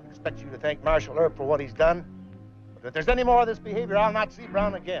 I don't expect you to thank Marshal Earp for what he's done. But if there's any more of this behavior, I'll not see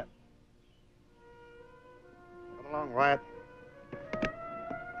Brown again. Come along, Wyatt.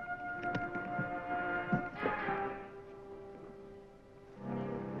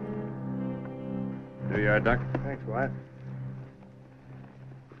 There you are, Doc. Thanks, Wyatt.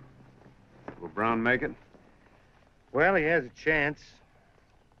 Will Brown make it? Well, he has a chance.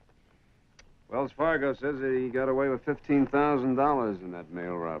 Wells Fargo says that he got away with $15,000 in that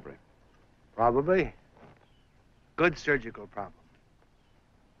mail robbery. Probably. Good surgical problem.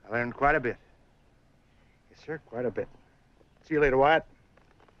 I learned quite a bit. Yes, sir, quite a bit. See you later, Wyatt.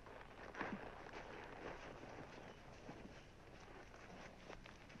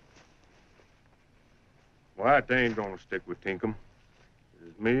 Wyatt, they ain't gonna stick with Tinkham. If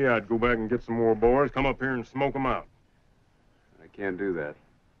it's me, I'd go back and get some more boys, come up here and smoke them out. I can't do that.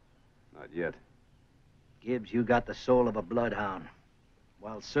 Not yet. Gibbs, you got the soul of a bloodhound.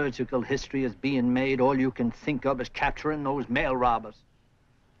 While surgical history is being made, all you can think of is capturing those mail robbers.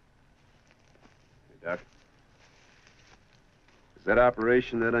 Hey, Doc. Is that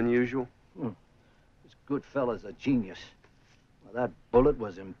operation that unusual? This good fella's a genius. Well, that bullet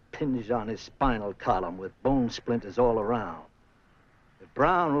was impinged on his spinal column with bone splinters all around. If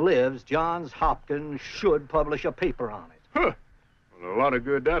Brown lives, Johns Hopkins should publish a paper on it. Huh. Well, a lot of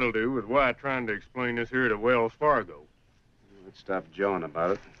good that'll do with Wyatt trying to explain this here to Wells Fargo. Let's stop jawing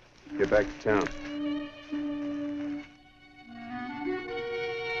about it. Get back to town.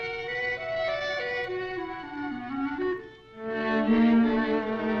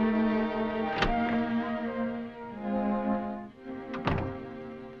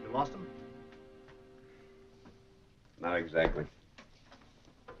 You lost him? Not exactly.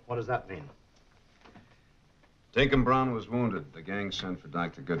 What does that mean? Tinkham Brown was wounded. The gang sent for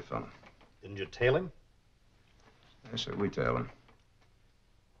Dr. Goodfellow. Didn't you tail him? Yes, sir, we tailed him.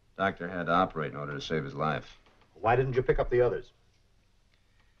 Doctor had to operate in order to save his life. Why didn't you pick up the others?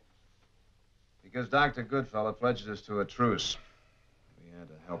 Because Dr. Goodfellow pledged us to a truce. We had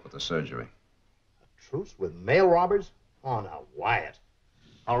to help with the surgery. A truce with mail robbers? Oh, now, Wyatt.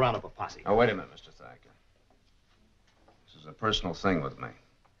 I'll round up a posse. Oh, wait a minute, Mr. Thacker. This is a personal thing with me.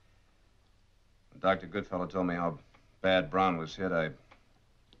 When Dr. Goodfellow told me how bad Brown was hit, I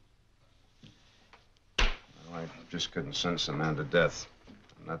just couldn't sentence a man to death.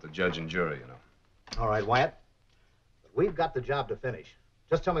 I'm not the judge and jury, you know. All right, Wyatt. But we've got the job to finish.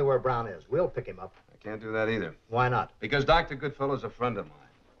 Just tell me where Brown is. We'll pick him up. I can't do that either. Why not? Because Dr. Goodfellow's a friend of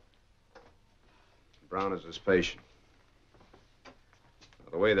mine. Brown is his patient.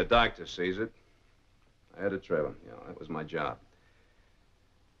 Now, the way the doctor sees it, I had to trail him. You know, that was my job.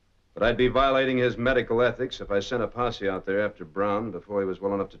 But I'd be violating his medical ethics if I sent a posse out there after Brown before he was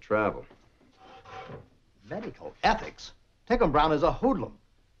well enough to travel. Medical ethics? Tinkham Brown is a hoodlum.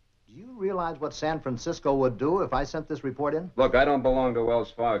 Do you realize what San Francisco would do if I sent this report in? Look, I don't belong to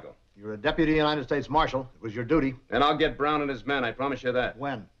Wells Fargo. You're a deputy United States Marshal. It was your duty. And I'll get Brown and his men, I promise you that.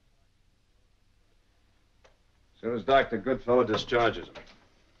 When? As soon as Dr. Goodfellow discharges him.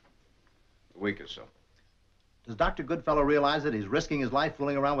 A week or so. Does Dr. Goodfellow realize that he's risking his life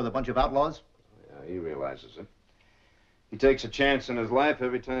fooling around with a bunch of outlaws? Yeah, he realizes it. He takes a chance in his life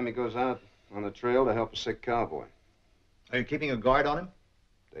every time he goes out on the trail to help a sick cowboy. Are you keeping a guard on him?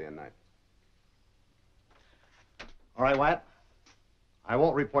 Day and night. All right, Wyatt. I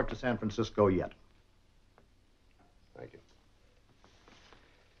won't report to San Francisco yet. Thank you.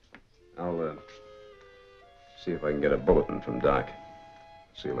 I'll see if I can get a bulletin from Doc.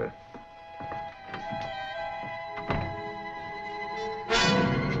 See you later.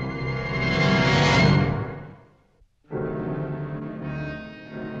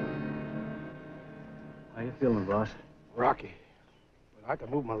 How you feeling, boss? Rocky. But I can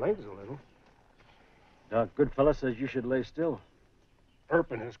move my legs a little. Doc Goodfellow says you should lay still.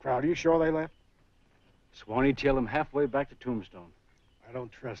 Earp and his crowd, are you sure they left? Swanee tailed him halfway back to Tombstone. I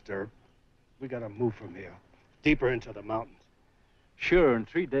don't trust Earp. We gotta move from here. Deeper into the mountains. Sure, in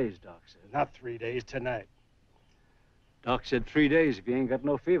 3 days, Doc said. Not 3 days, tonight. Doc said 3 days if you ain't got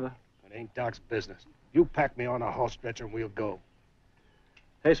no fever. It ain't Doc's business. You pack me on a horse stretcher and we'll go.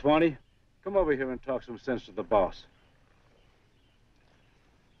 Hey, Swanee, come over here and talk some sense to the boss.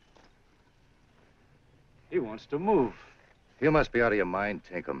 He wants to move. You must be out of your mind,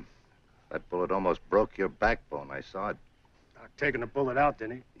 Tinkham. That bullet almost broke your backbone. I saw it. Doc taking the bullet out,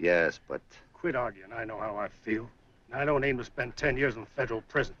 didn't he? Yes, but... Quit arguing. I know how I feel. I don't aim to spend 10 years in federal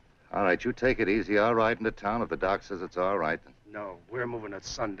prison. All right, you take it easy. I'll ride into town if the doc says it's all right. No, we're moving at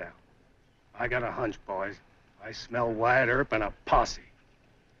sundown. I got a hunch, boys. I smell Wyatt Earp and a posse.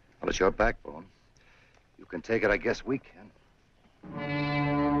 Well, it's your backbone. You can take it, I guess we can.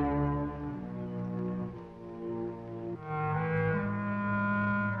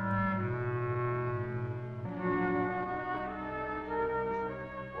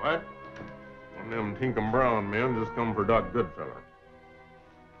 What? One of them Tinkham Brown men just come for Doc Goodfellow.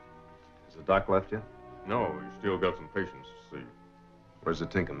 Has the doc left yet? No, he's still got some patients to see. Where's the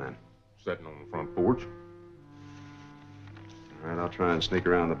Tinkham man? Sitting on the front porch. All right, I'll try and sneak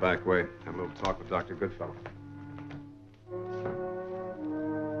around the back way. Have a little talk with Dr. Goodfellow.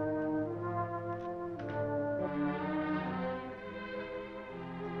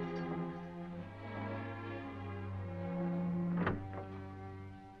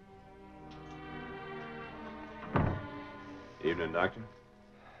 Evening, Doctor.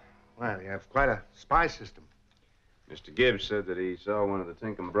 Well, you have quite a spy system. Mr. Gibbs said that he saw one of the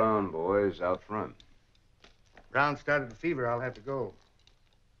Tinkham Brown boys out front. Brown started the fever. I'll have to go.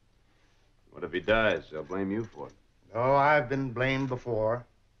 What if he dies? They'll blame you for it. Oh, I've been blamed before.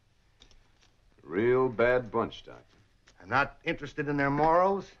 Real bad bunch, Doctor. I'm not interested in their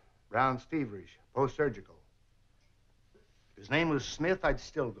morals. Brown's feverish, post-surgical. If his name was Smith, I'd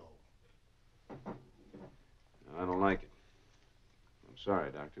still go. No, I don't like it. I'm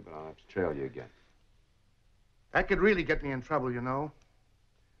sorry, Doctor, but I'll have to trail you again. That could really get me in trouble, you know.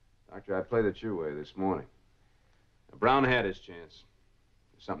 Doctor, I played it your way this morning. Now, Brown had his chance.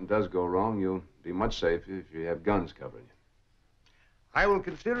 If something does go wrong, you'll be much safer if you have guns covering you. I will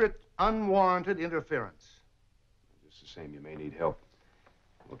consider it unwarranted interference. Just the same, you may need help.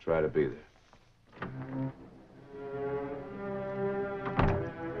 We'll try to be there.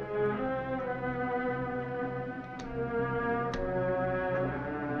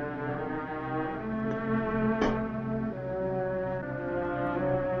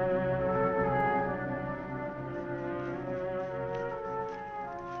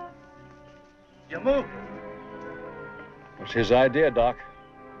 You move. What's his idea, Doc?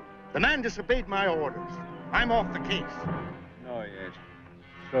 The man disobeyed my orders. I'm off the case. No, he ain't.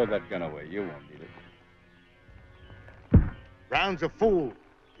 Throw that gun away. You won't need it. Brown's a fool.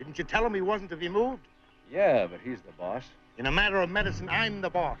 Didn't you tell him he wasn't to be moved? Yeah, but he's the boss. In a matter of medicine, I'm the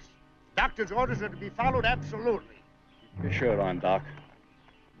boss. Doctor's orders are to be followed absolutely. Be sure on, Doc.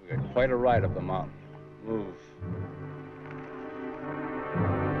 We got quite a ride up the mountain. Move.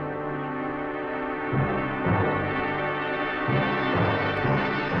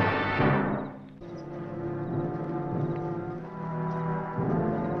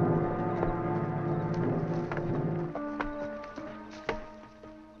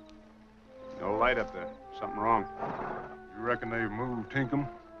 No light up there. Something wrong. You reckon they've moved Tinkham?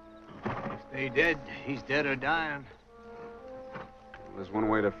 If they did, he's dead or dying. Well, there's one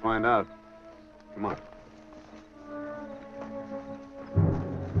way to find out. Come on.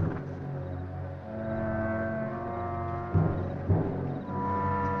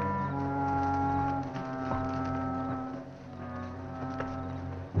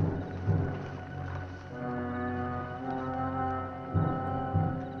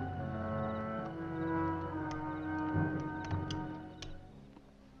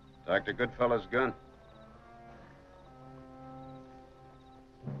 Dr. Goodfellow's gun.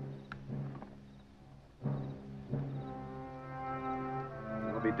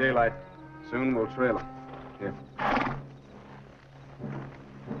 be daylight. Soon we'll trail him. Here.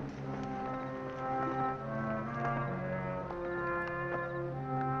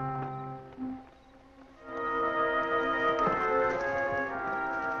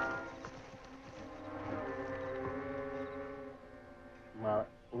 My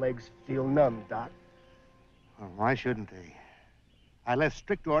legs feel numb, Doc. Well, why shouldn't they? I left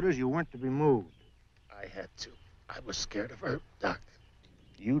strict orders you weren't to be moved. I had to. I was scared of her, Doc.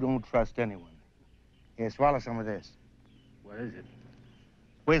 You don't trust anyone. Here, swallow some of this. What is it?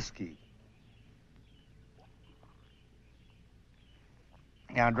 Whiskey.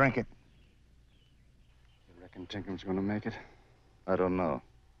 Now drink it. You reckon Tinkham's gonna make it? I don't know.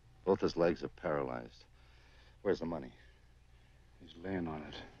 Both his legs are paralyzed. Where's the money? He's laying on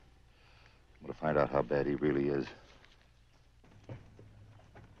it. I'm gonna find out how bad he really is.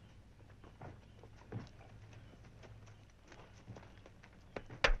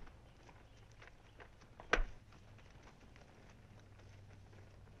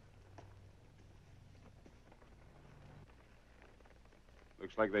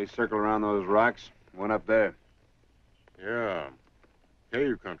 Looks like they circle around those rocks. One up there. Yeah.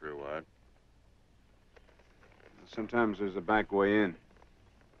 Cave country, what? Sometimes there's a back way in.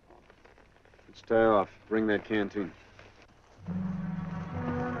 Let's tie off. Bring that canteen.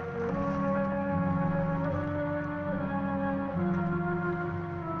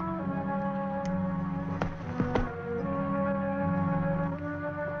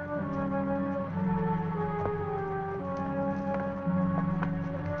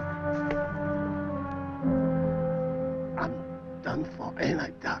 Done for, ain't I,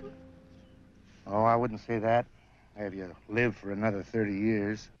 Doc? Oh, I wouldn't say that. Have you lived for another 30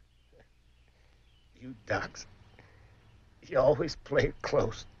 years? You docs, you always play it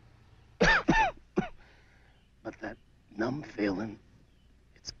close. But that numb feeling,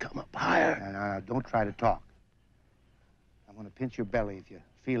 it's come up higher. Now, don't try to talk. I'm going to pinch your belly. If you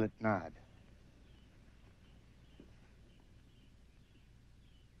feel it, nod.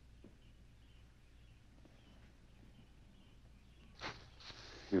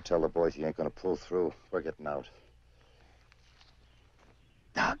 You tell the boys he ain't gonna pull through. We're getting out.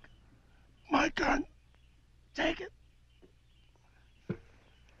 Doc, my gun. Take it.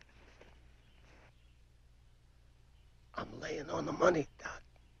 I'm laying on the money, Doc.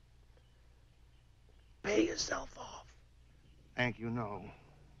 Pay yourself off. Thank you, no.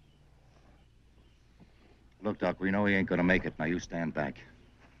 Look, Doc, we know he ain't gonna make it. Now you stand back.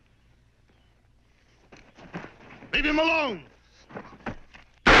 Leave him alone!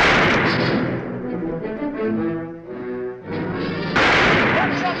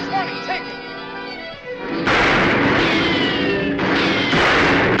 Watch out, Swanee, take it!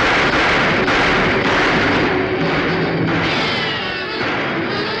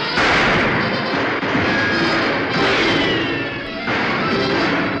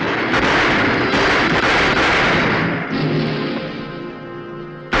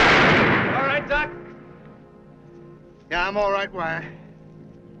 All right, Doc? Yeah, I'm all right, Wyatt.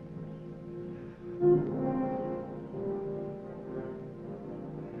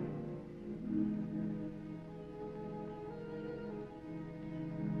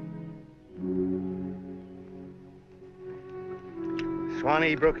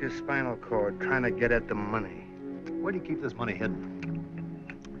 Swanee broke his spinal cord trying to get at the money. Where do you keep this money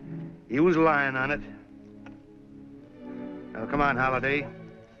hidden? He was lying on it. Now, come on, Holiday.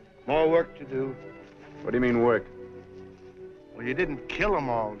 More work to do. What do you mean, work? Well, you didn't kill them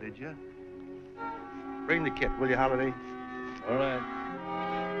all, did you? Bring the kit, will you, Holiday? All right.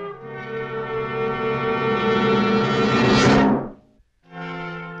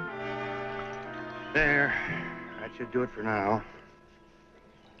 There. That should do it for now.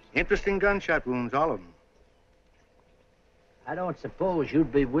 Interesting gunshot wounds, all of them. I don't suppose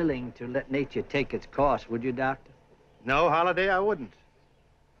you'd be willing to let nature take its course, would you, Doctor? No, Holiday, I wouldn't.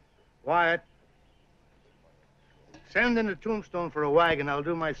 Wyatt, send in a tombstone for a wagon. I'll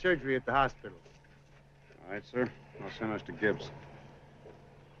do my surgery at the hospital. All right, sir. I'll send Mr. Gibbs.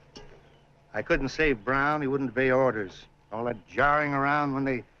 I couldn't save Brown. He wouldn't obey orders. All that jarring around when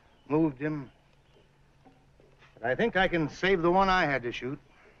they moved him. But I think I can save the one I had to shoot.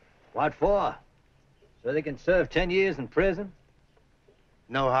 What for? So they can serve 10 years in prison?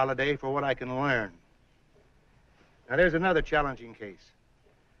 No, Holiday, for what I can learn. Now, there's another challenging case.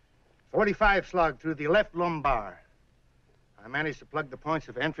 45 slug through the left lumbar. I managed to plug the points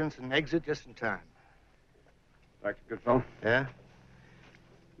of entrance and exit just in time. Dr. Goodfellow? Yeah?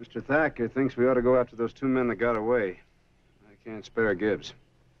 Mr. Thacker thinks we ought to go after those two men that got away. I can't spare Gibbs.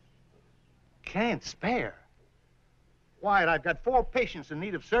 Can't spare? Wyatt, I've got 4 patients in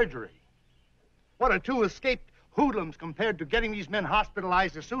need of surgery. What are 2 escaped hoodlums compared to getting these men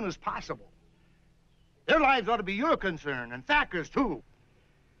hospitalized as soon as possible? Their lives ought to be your concern, and Thacker's, too.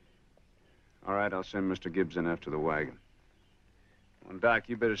 All right, I'll send Mr. Gibbs in after the wagon. Well, Doc,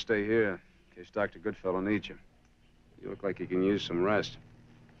 you better stay here in case Dr. Goodfellow needs you. You look like you can use some rest.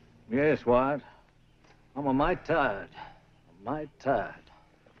 Yes, Wyatt. I'm a mite tired. A mite tired.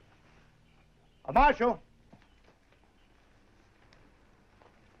 Marshal.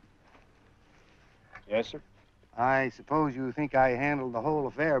 Yes, sir? I suppose you think I handled the whole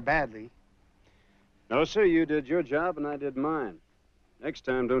affair badly. No, sir, you did your job and I did mine. Next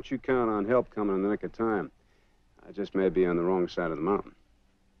time, don't you count on help coming in the nick of time. I just may be on the wrong side of the mountain.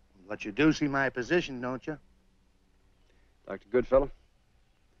 But you do see my position, don't you? Dr. Goodfellow,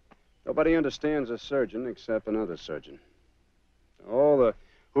 nobody understands a surgeon except another surgeon. All the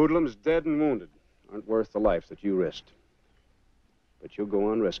hoodlums dead and wounded aren't worth the life that you risked. But you'll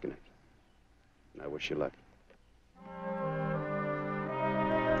go on risking it. And I wish you luck.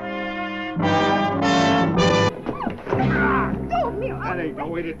 That ain't no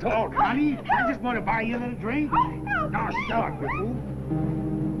way to talk, honey. I just want to buy you a little drink. Now start, you fool.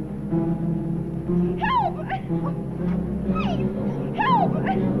 Help! Please! Help!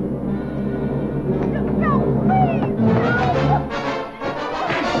 No, please!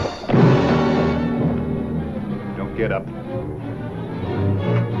 Don't get up.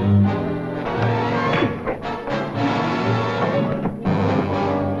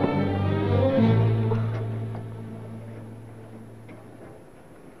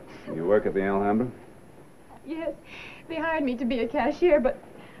 You work at the Alhambra? Yes, they hired me to be a cashier, but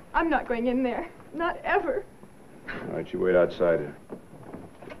I'm not going in there. Not ever. All right, you wait outside here.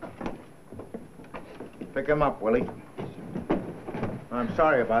 Pick him up, Willie. I'm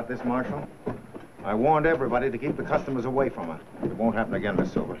sorry about this, Marshal. I warned everybody to keep the customers away from her. It won't happen again,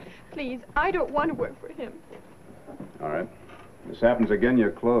 Miss Silver. Please, I don't want to work for him. All right. If this happens again,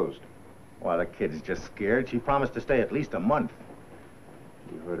 you're closed. Well, the kid's just scared. She promised to stay at least a month.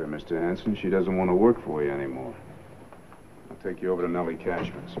 You heard her, Mr. Hanson. She doesn't want to work for you anymore. I'll take you over to Nellie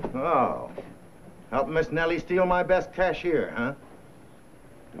Cashman's. Oh. Helping Miss Nellie steal my best cashier, huh?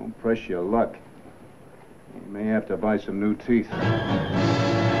 Don't press your luck. You may have to buy some new teeth.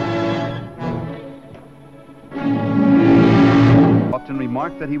 Often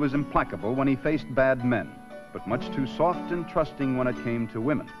remarked that he was implacable when he faced bad men, but much too soft and trusting when it came to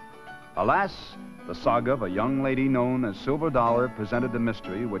women. Alas, the saga of a young lady known as Silver Dollar presented the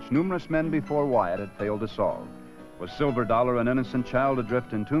mystery which numerous men before Wyatt had failed to solve. Was Silver Dollar an innocent child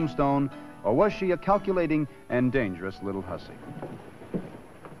adrift in Tombstone, or was she a calculating and dangerous little hussy?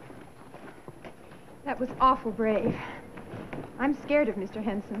 That was awful brave. I'm scared of Mr.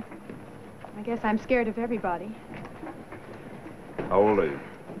 Henson. I guess I'm scared of everybody. How old are you?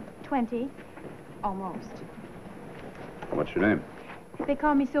 20. Almost. What's your name? They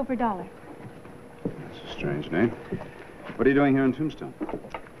call me Silver Dollar. That's a strange name. What are you doing here in Tombstone?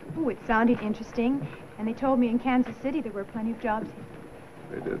 Oh, it sounded interesting. And they told me in Kansas City there were plenty of jobs here.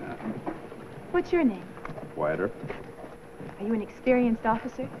 They did, huh? What's your name? Wyatt Earp. Are you an experienced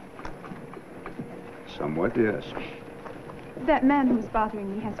officer? Somewhat, yes. That man who was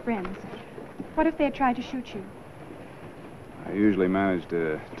bothering me has friends. What if they had tried to shoot you? I usually manage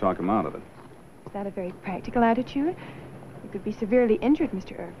to talk him out of it. Is that a very practical attitude? You could be severely injured,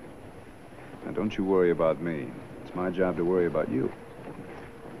 Mr. Earp. Now, don't you worry about me. It's my job to worry about you.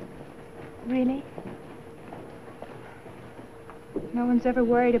 Really? No one's ever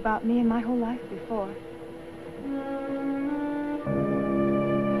worried about me in my whole life before.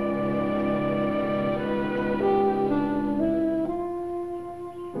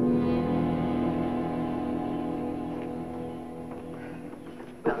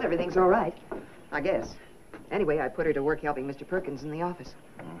 Well, everything's all right, I guess. Anyway, I put her to work helping Mr. Perkins in the office.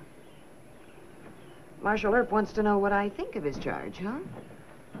 Marshal Earp wants to know what I think of his charge, huh?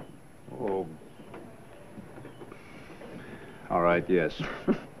 Oh. All right, yes.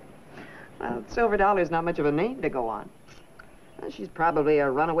 Well, Silver Dollar's not much of a name to go on. Well, she's probably a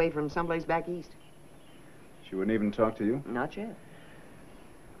runaway from someplace back east. She wouldn't even talk to you? Not yet.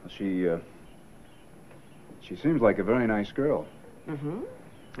 Well, she seems like a very nice girl. Mm-hmm.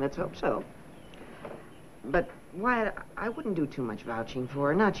 Let's hope so. But, Wyatt, I wouldn't do too much vouching for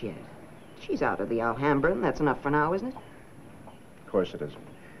her, not yet. She's out of the Alhambra, and that's enough for now, isn't it? Of course it is.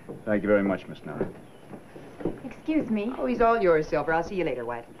 Thank you very much, Miss Nellie. Excuse me. Oh, he's all yours, Silver. I'll see you later,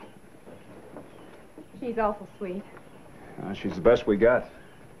 Wyatt. She's awful sweet. She's the best we got.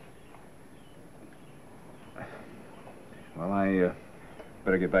 Well, I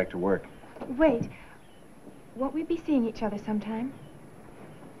better get back to work. Wait. Won't we be seeing each other sometime?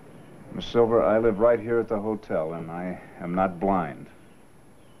 Miss Silver, I live right here at the hotel, and I am not blind.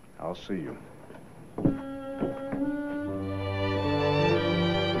 I'll see you.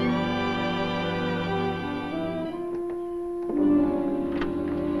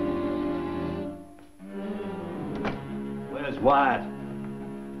 Where's Wyatt?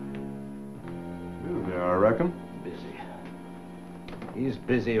 Yeah, I reckon. Busy. He's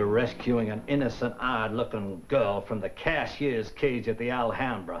busy rescuing an innocent, odd-looking girl from the cashier's cage at the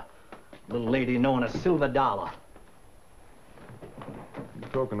Alhambra. Little lady known as Silver Dollar. You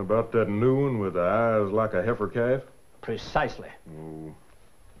talking about that new one with the eyes like a heifer calf? Precisely. Oh.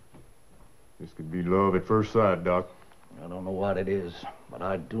 This could be love at first sight, Doc. I don't know what it is, but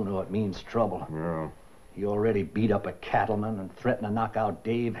I do know it means trouble. Yeah. He already beat up a cattleman and threatened to knock out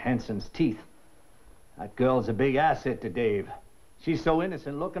Dave Henson's teeth. That girl's a big asset to Dave. She's so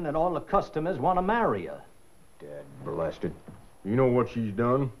innocent looking that all the customers want to marry her. Dad blasted. You know what she's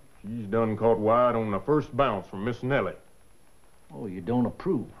done? She's done caught Wyatt on the first bounce from Miss Nellie. Oh, you don't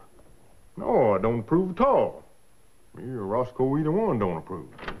approve? No, I don't approve at all. Me or Roscoe, either one don't approve.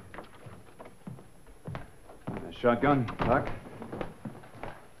 Shotgun, Doc?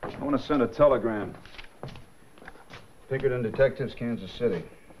 I want to send a telegram. Pinkerton Detectives, Kansas City.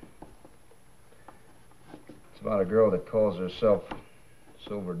 It's about a girl that calls herself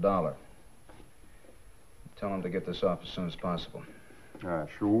Silver Dollar. Tell them to get this off as soon as possible. I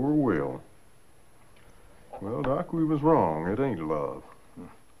sure will. Well, Doc, we was wrong. It ain't love.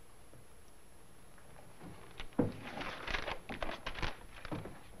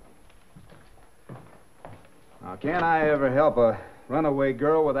 Now, can't I ever help a runaway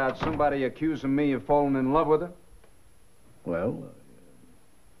girl without somebody accusing me of falling in love with her? Well,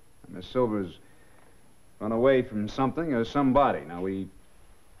 Miss Silver's run away from something or somebody. Now, we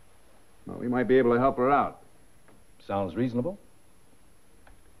might be able to help her out. sounds reasonable.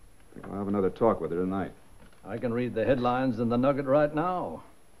 I'll have another talk with her tonight. I can read the headlines in the Nugget right now.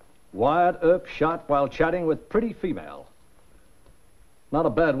 Wyatt Earp shot while chatting with pretty female. Not a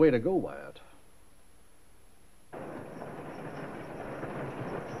bad way to go, Wyatt.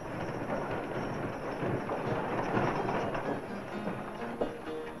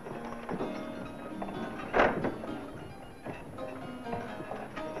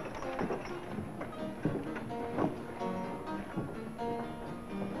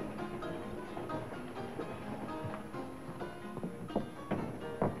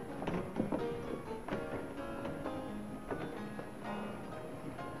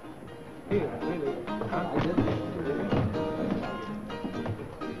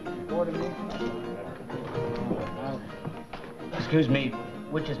 Excuse me,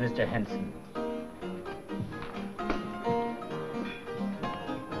 which is Mr. Henson?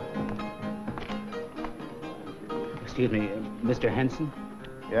 Excuse me, Mr. Henson?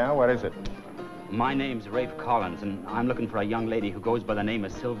 Yeah, what is it? My name's Rafe Collins, and I'm looking for a young lady who goes by the name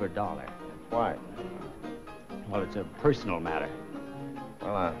of Silver Dollar. Why? Well, it's a personal matter.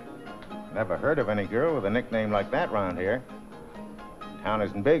 Well, I never heard of any girl with a nickname like that round here. Town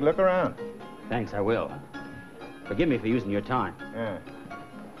isn't big. Look around. Thanks, I will. Forgive me for using your time. Yeah.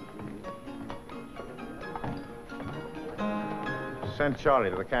 Send Charlie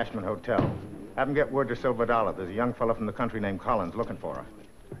to the Cashman Hotel. Have him get word to Silver Dollar. There's a young fellow from the country named Collins looking for her.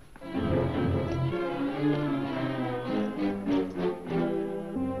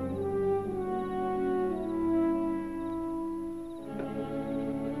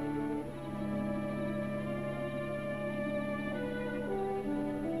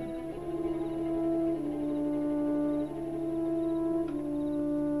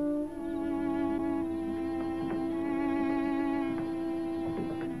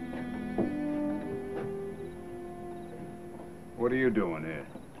 What are you doing here?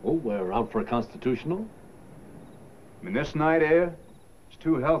 Oh, we're out for a constitutional. I mean, this night air is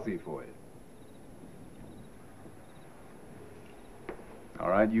too healthy for you. All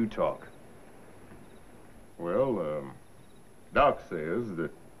right, you talk. Well, Doc says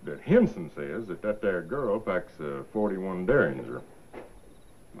that Henson says that there girl packs a 41 Derringer.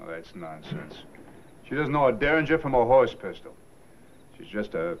 Well, that's nonsense. She doesn't know a Derringer from a horse pistol. She's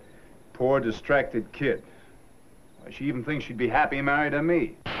just a poor, distracted kid. Why, she even thinks she'd be happy married to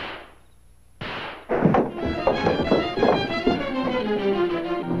me.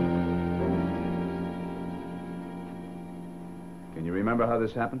 Can you remember how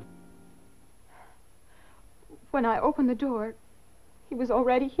this happened? When I opened the door, he was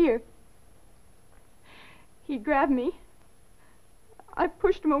already here. He grabbed me. I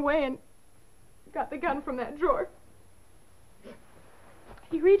pushed him away and got the gun from that drawer.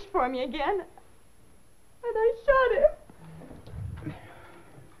 He reached for me again. And I shot him.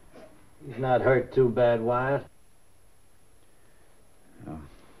 He's not hurt too bad, Wyatt. No.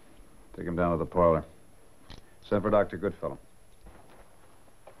 Take him down to the parlor. Send for Dr. Goodfellow.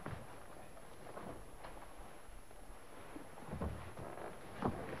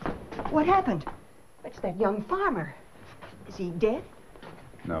 What happened? It's that young farmer. Is he dead?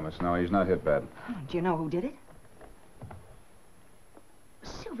 No, Miss, no, he's not hit bad. Do you know who did it?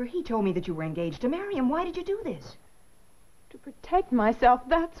 Silver, he told me that you were engaged to marry him. Why did you do this? To protect myself,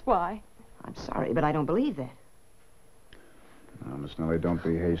 that's why. I'm sorry, but I don't believe that. No, Miss Nellie, don't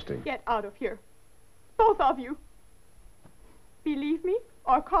be hasty. Get out of here. Both of you. Believe me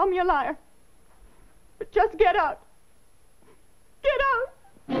or call me a liar. But just get out. Get out!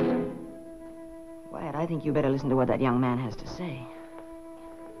 Wyatt, I think you better listen to what that young man has to say.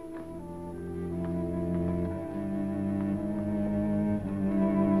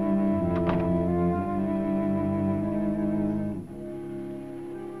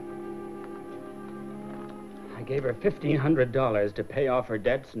 I gave her $1,500 to pay off her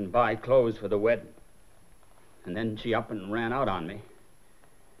debts and buy clothes for the wedding. And then she up and ran out on me.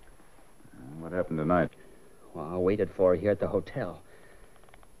 What happened tonight? Well, I waited for her here at the hotel.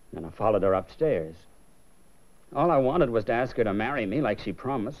 Then I followed her upstairs. All I wanted was to ask her to marry me like she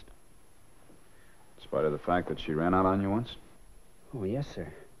promised. In spite of the fact that she ran out on you once? Oh, yes,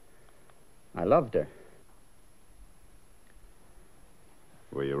 sir. I loved her.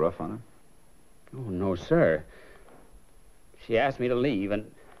 Were you rough on her? Oh, no, sir. She asked me to leave,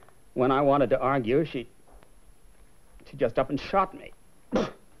 and when I wanted to argue, she just up and shot me.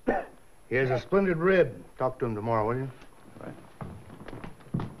 Here's a splendid rib. Talk to him tomorrow, will you? Right.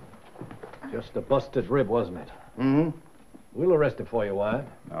 Just a busted rib, wasn't it? Mm-hmm. We'll arrest her for you, Wyatt.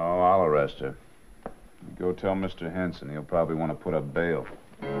 No, I'll arrest her. You go tell Mr. Henson. He'll probably want to put up bail.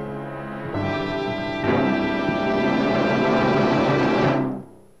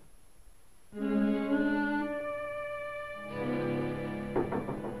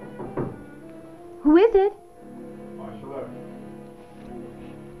 Who is it? Marshal.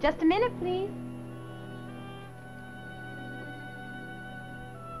 Just a minute, please.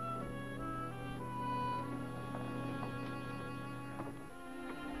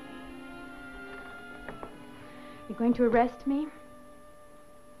 You're going to arrest me?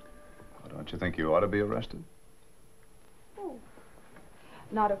 Well, don't you think you ought to be arrested? Oh.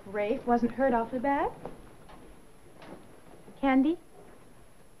 Not if Rafe wasn't hurt awfully bad. Candy?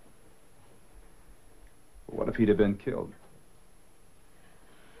 What if he'd have been killed?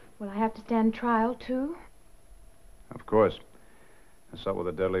 Will I have to stand trial, too? Of course. Assault with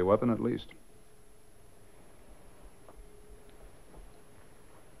a deadly weapon, at least.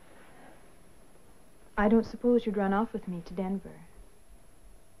 I don't suppose you'd run off with me to Denver.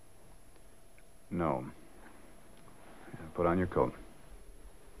 No. Put on your coat.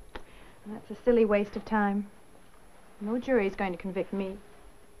 That's a silly waste of time. No jury's going to convict me.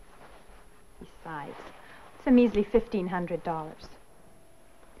 Besides, it's a measly $1,500.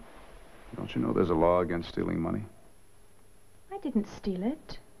 Don't you know there's a law against stealing money? I didn't steal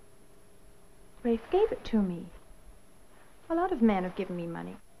it. Rafe gave it to me. A lot of men have given me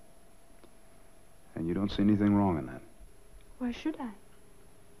money. And you don't see anything wrong in that? Why should I?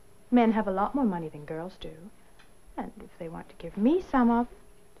 Men have a lot more money than girls do. And if they want to give me some of it,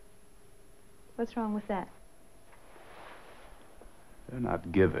 what's wrong with that? They're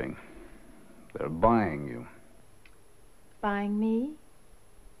not giving. They're buying you. Buying me?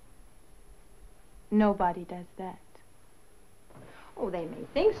 Nobody does that. Oh, they may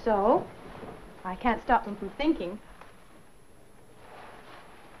think so. I can't stop them from thinking.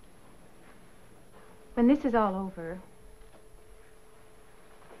 When this is all over,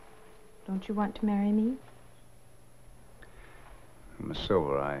 don't you want to marry me? Miss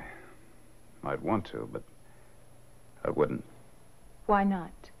Silver, I might want to, but I wouldn't. Why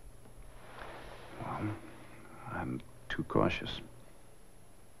not? Well, I'm too cautious.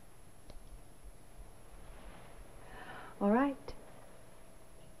 All right.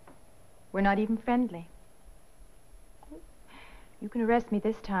 We're not even friendly. You can arrest me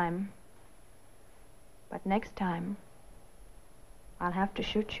this time. But next time, I'll have to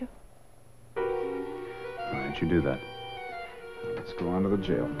shoot you. Why don't you do that? Let's go on to the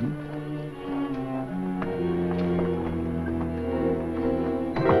jail.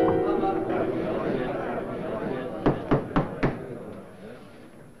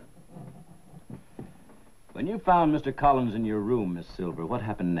 When you found Mr. Collins in your room, Miss Silver, what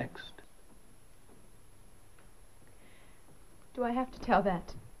happened next? Do I have to tell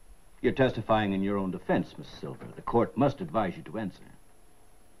that? You're testifying in your own defense, Miss Silver. The court must advise you to answer.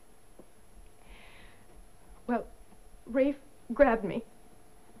 Well, Rafe grabbed me.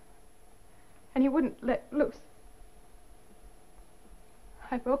 And he wouldn't let loose.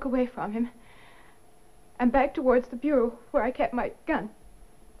 I broke away from him and back towards the bureau where I kept my gun.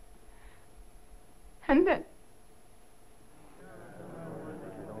 And then...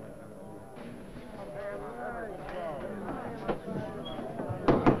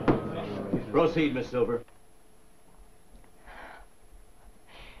 Proceed, Miss Silver.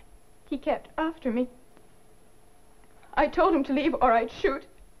 He kept after me. I told him to leave or I'd shoot.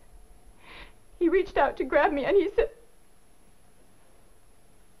 He reached out to grab me and he said...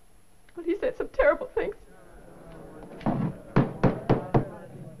 Well, he said some terrible things.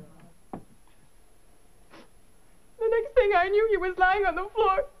 The next thing I knew, he was lying on the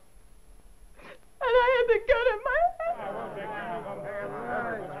floor. And I had the gun in my hand.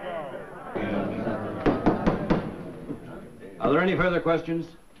 Are there any further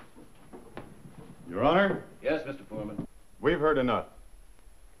questions? Your Honor? Yes, Mr. Foreman. We've heard enough.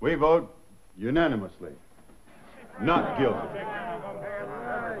 We vote unanimously. Not guilty.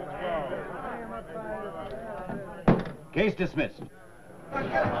 Case dismissed.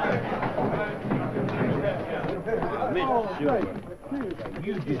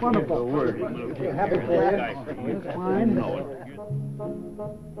 You just wonderful. The word.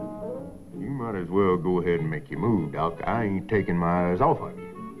 You might as well go ahead and make your move, Doc. I ain't taking my eyes off of you.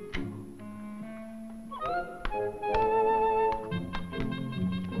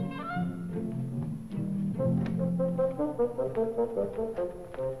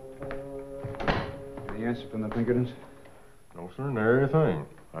 Any answer from the Pinkertons? No, sir, nary a thing.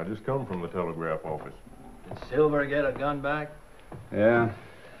 I just come from the telegraph office. Did Silver get a gun back? Yeah.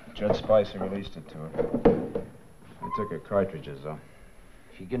 Judge Spicer released it to her. I took her cartridges, though.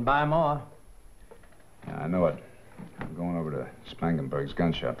 She can buy more. Yeah, I know it. I'm going over to Spangenberg's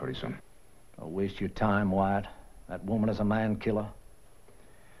gun shop pretty soon. Don't waste your time, Wyatt. That woman is a man killer.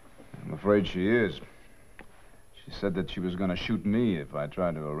 I'm afraid she is. She said that she was going to shoot me if I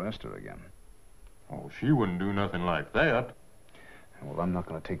tried to arrest her again. Oh, she wouldn't do nothing like that. Well, I'm not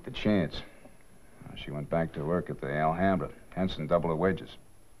going to take the chance. She went back to work at the Alhambra. Henson doubled her wages.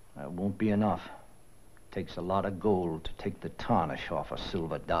 That won't be enough. Takes a lot of gold to take the tarnish off a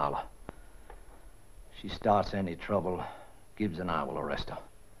silver dollar. If she starts any trouble, Gibbs and I will arrest her.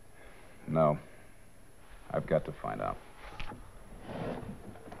 No. I've got to find out.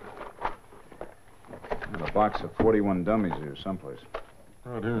 There's a box of 41 dummies here someplace.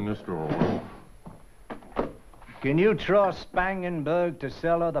 Right here in this drawer, Will. Can you trust Spangenberg to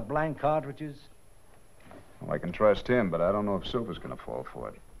sell her the blank cartridges? Well, I can trust him, but I don't know if Silver's going to fall for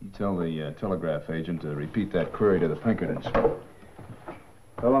it. You tell the telegraph agent to repeat that query to the Pinkertons.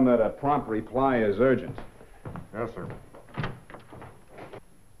 Tell them that a prompt reply is urgent. Yes, sir.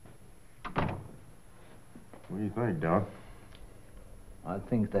 What do you think, Doc? I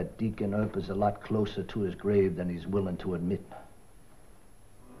think that Deacon Earp is a lot closer to his grave than he's willing to admit.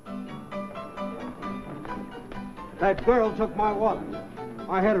 That girl took my wallet.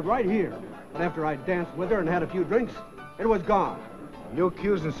 I had it right here. And after I danced with her and had a few drinks, it was gone. You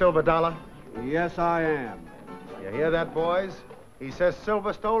accusing Silver Dollar? Yes, I am. You hear that, boys? He says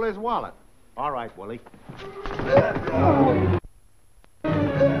Silver stole his wallet. All right, Willie.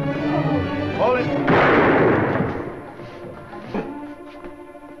 Hold it.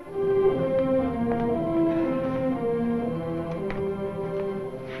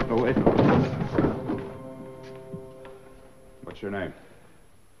 Oh, wait. What's your name?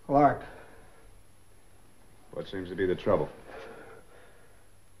 Clark. What seems to be the trouble?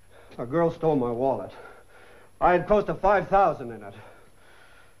 A girl stole my wallet. I had close to $5,000 in it.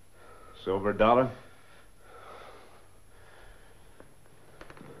 Silver Dollar?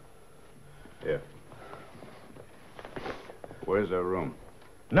 Here. Where's her room?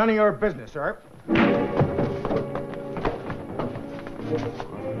 None of your business, sir. I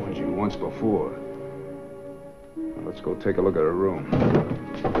warned you once before. Now let's go take a look at her room.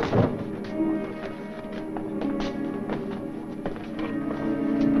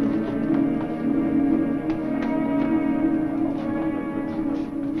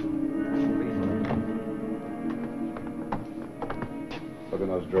 Look in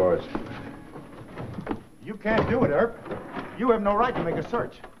those drawers. You can't do it, Earp. You have no right to make a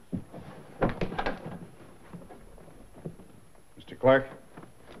search. Mr. Clark?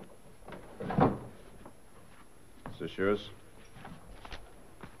 Is this yours?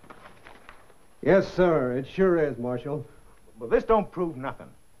 Yes, sir. It sure is, Marshal. Well, this don't prove nothing.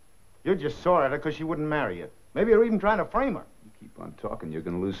 You just saw at her because she wouldn't marry you. Maybe you're even trying to frame her. You keep on talking, you're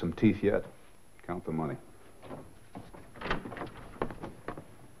going to lose some teeth yet. Count the money.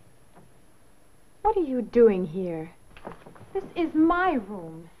 What are you doing here? This is my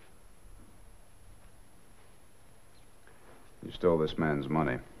room. You stole this man's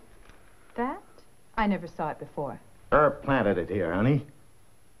money. That? I never saw it before. Herb planted it here, honey.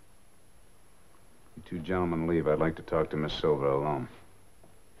 You two gentlemen leave. I'd like to talk to Miss Silver alone.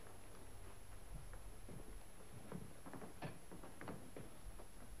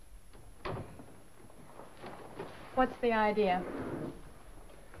 What's the idea?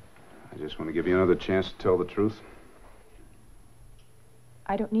 I just want to give you another chance to tell the truth.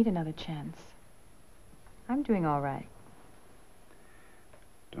 I don't need another chance. I'm doing all right.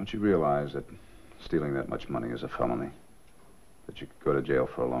 Don't you realize that stealing that much money is a felony? That you could go to jail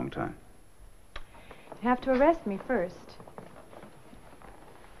for a long time? You have to arrest me first.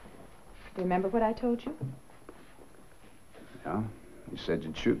 Remember what I told you? Yeah? You said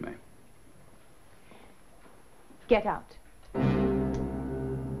you'd shoot me. Get out.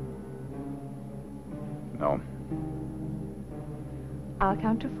 No. I'll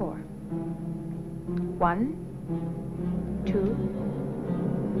count to 4. 1,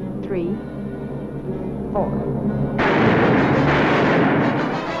 2, 3, 4.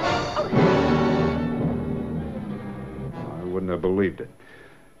 I wouldn't have believed it.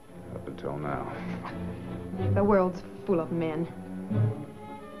 Up until now. The world's full of men.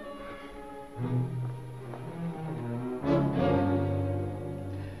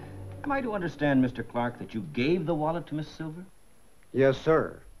 Am I to understand, Mr. Clark, that you gave the wallet to Miss Silver? Yes,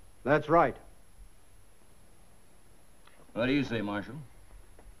 sir. That's right. What do you say, Marshal?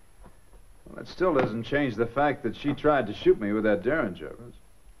 Well, that still doesn't change the fact that she tried to shoot me with that Derringer.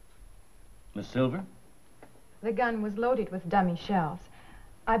 Miss Silver? The gun was loaded with dummy shells.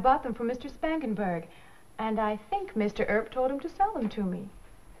 I bought them from Mr. Spangenberg, and I think Mr. Earp told him to sell them to me.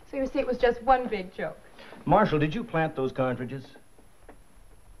 So you see, it was just one big joke. Marshal, did you plant those cartridges?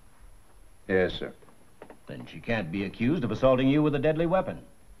 Yes, sir. Then she can't be accused of assaulting you with a deadly weapon.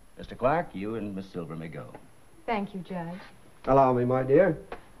 Mr. Clark, you and Miss Silver may go. Thank you, Judge. Allow me, my dear.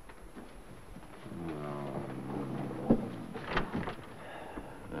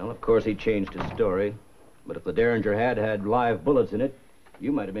 Well, of course, he changed his story. But if the Derringer had live bullets in it,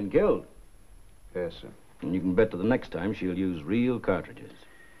 you might have been killed. Yes, sir. And you can bet to the next time she'll use real cartridges.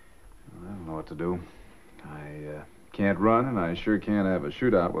 I don't know what to do. I can't run, and I sure can't have a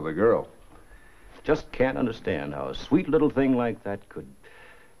shootout with a girl. Just can't understand how a sweet little thing like that could...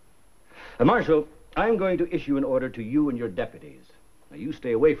 Marshal, I'm going to issue an order to you and your deputies. Now, you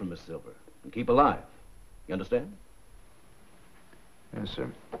stay away from Miss Silver and keep alive. You understand? Yes, sir.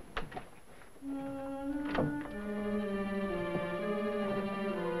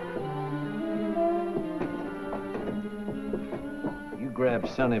 You grab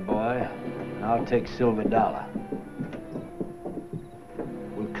Sonny Boy, and I'll take Silver Dollar.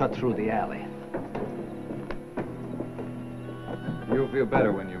 We'll cut through the alley. You'll feel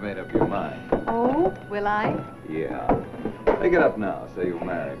better when you've made up your mind. Oh, will I? Yeah. Take it up now. Say you'll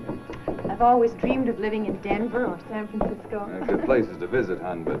marry me. I've always dreamed of living in Denver or San Francisco. Good places to visit,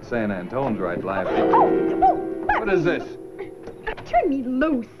 hon, but San Antonio's right lively. Oh, What is this? turn me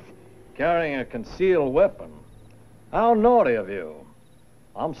loose. Carrying a concealed weapon. How naughty of you.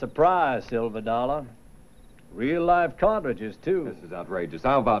 I'm surprised, Silver Dollar. Real live cartridges, too. This is outrageous.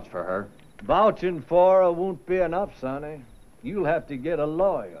 I'll vouch for her. Vouching for her won't be enough, Sonny. You'll have to get a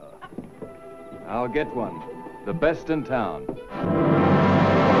lawyer. I'll get one. The best in town.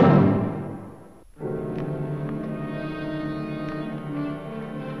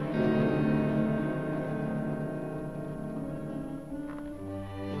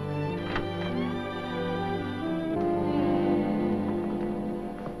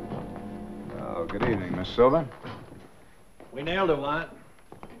 Oh, good evening, Miss Silver. We nailed her, Wyatt.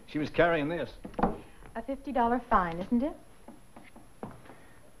 She was carrying this. A $50 fine, isn't it?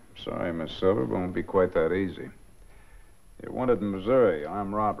 Sorry, Miss Silver, but it won't be quite that easy. You're wanted in Missouri,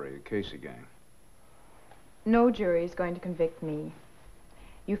 armed robbery, a Casey gang. No jury is going to convict me.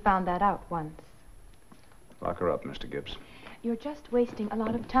 You found that out once. Lock her up, Mr. Gibbs. You're just wasting a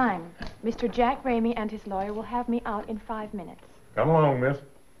lot of time. Mr. Jack Ramey and his lawyer will have me out in 5 minutes. Come along, miss.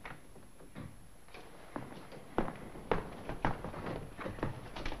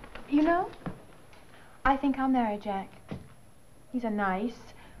 You know, I think I'll marry Jack. He's a nice,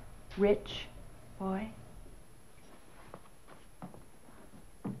 rich boy.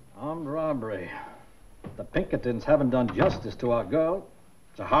 Armed robbery. The Pinkertons haven't done justice to our girl.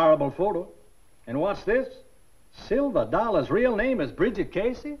 It's a horrible photo. And what's this? Silver Dollar's real name is Bridget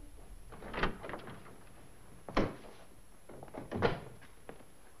Casey?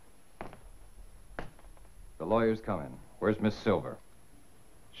 The lawyer's coming. Where's Miss Silver?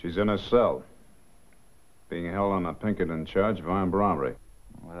 She's in her cell. Being held on a Pinkerton charge of armed robbery.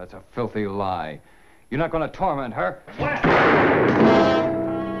 Well, that's a filthy lie. You're not going to torment her. No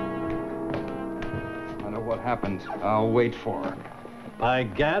matter what happens, I'll wait for her. By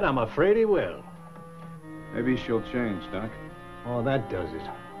gad, I'm afraid he will. Maybe she'll change, Doc. Oh, that does it.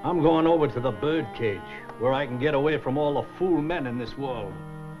 I'm going over to the birdcage, where I can get away from all the fool men in this world.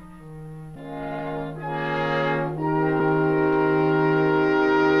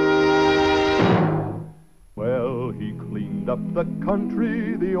 Well, he cleaned up the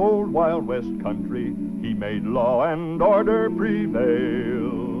country, the old Wild West country. He made law and order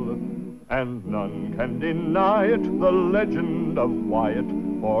prevail. And none can deny it, the legend of Wyatt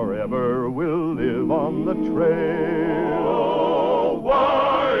forever will live on the trail. Oh,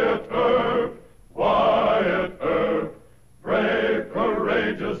 Wyatt Earp, brave,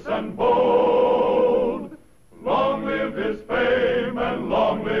 courageous, and bold. Long live his fame, and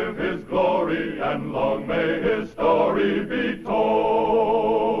long live his glory, and long may his story be told.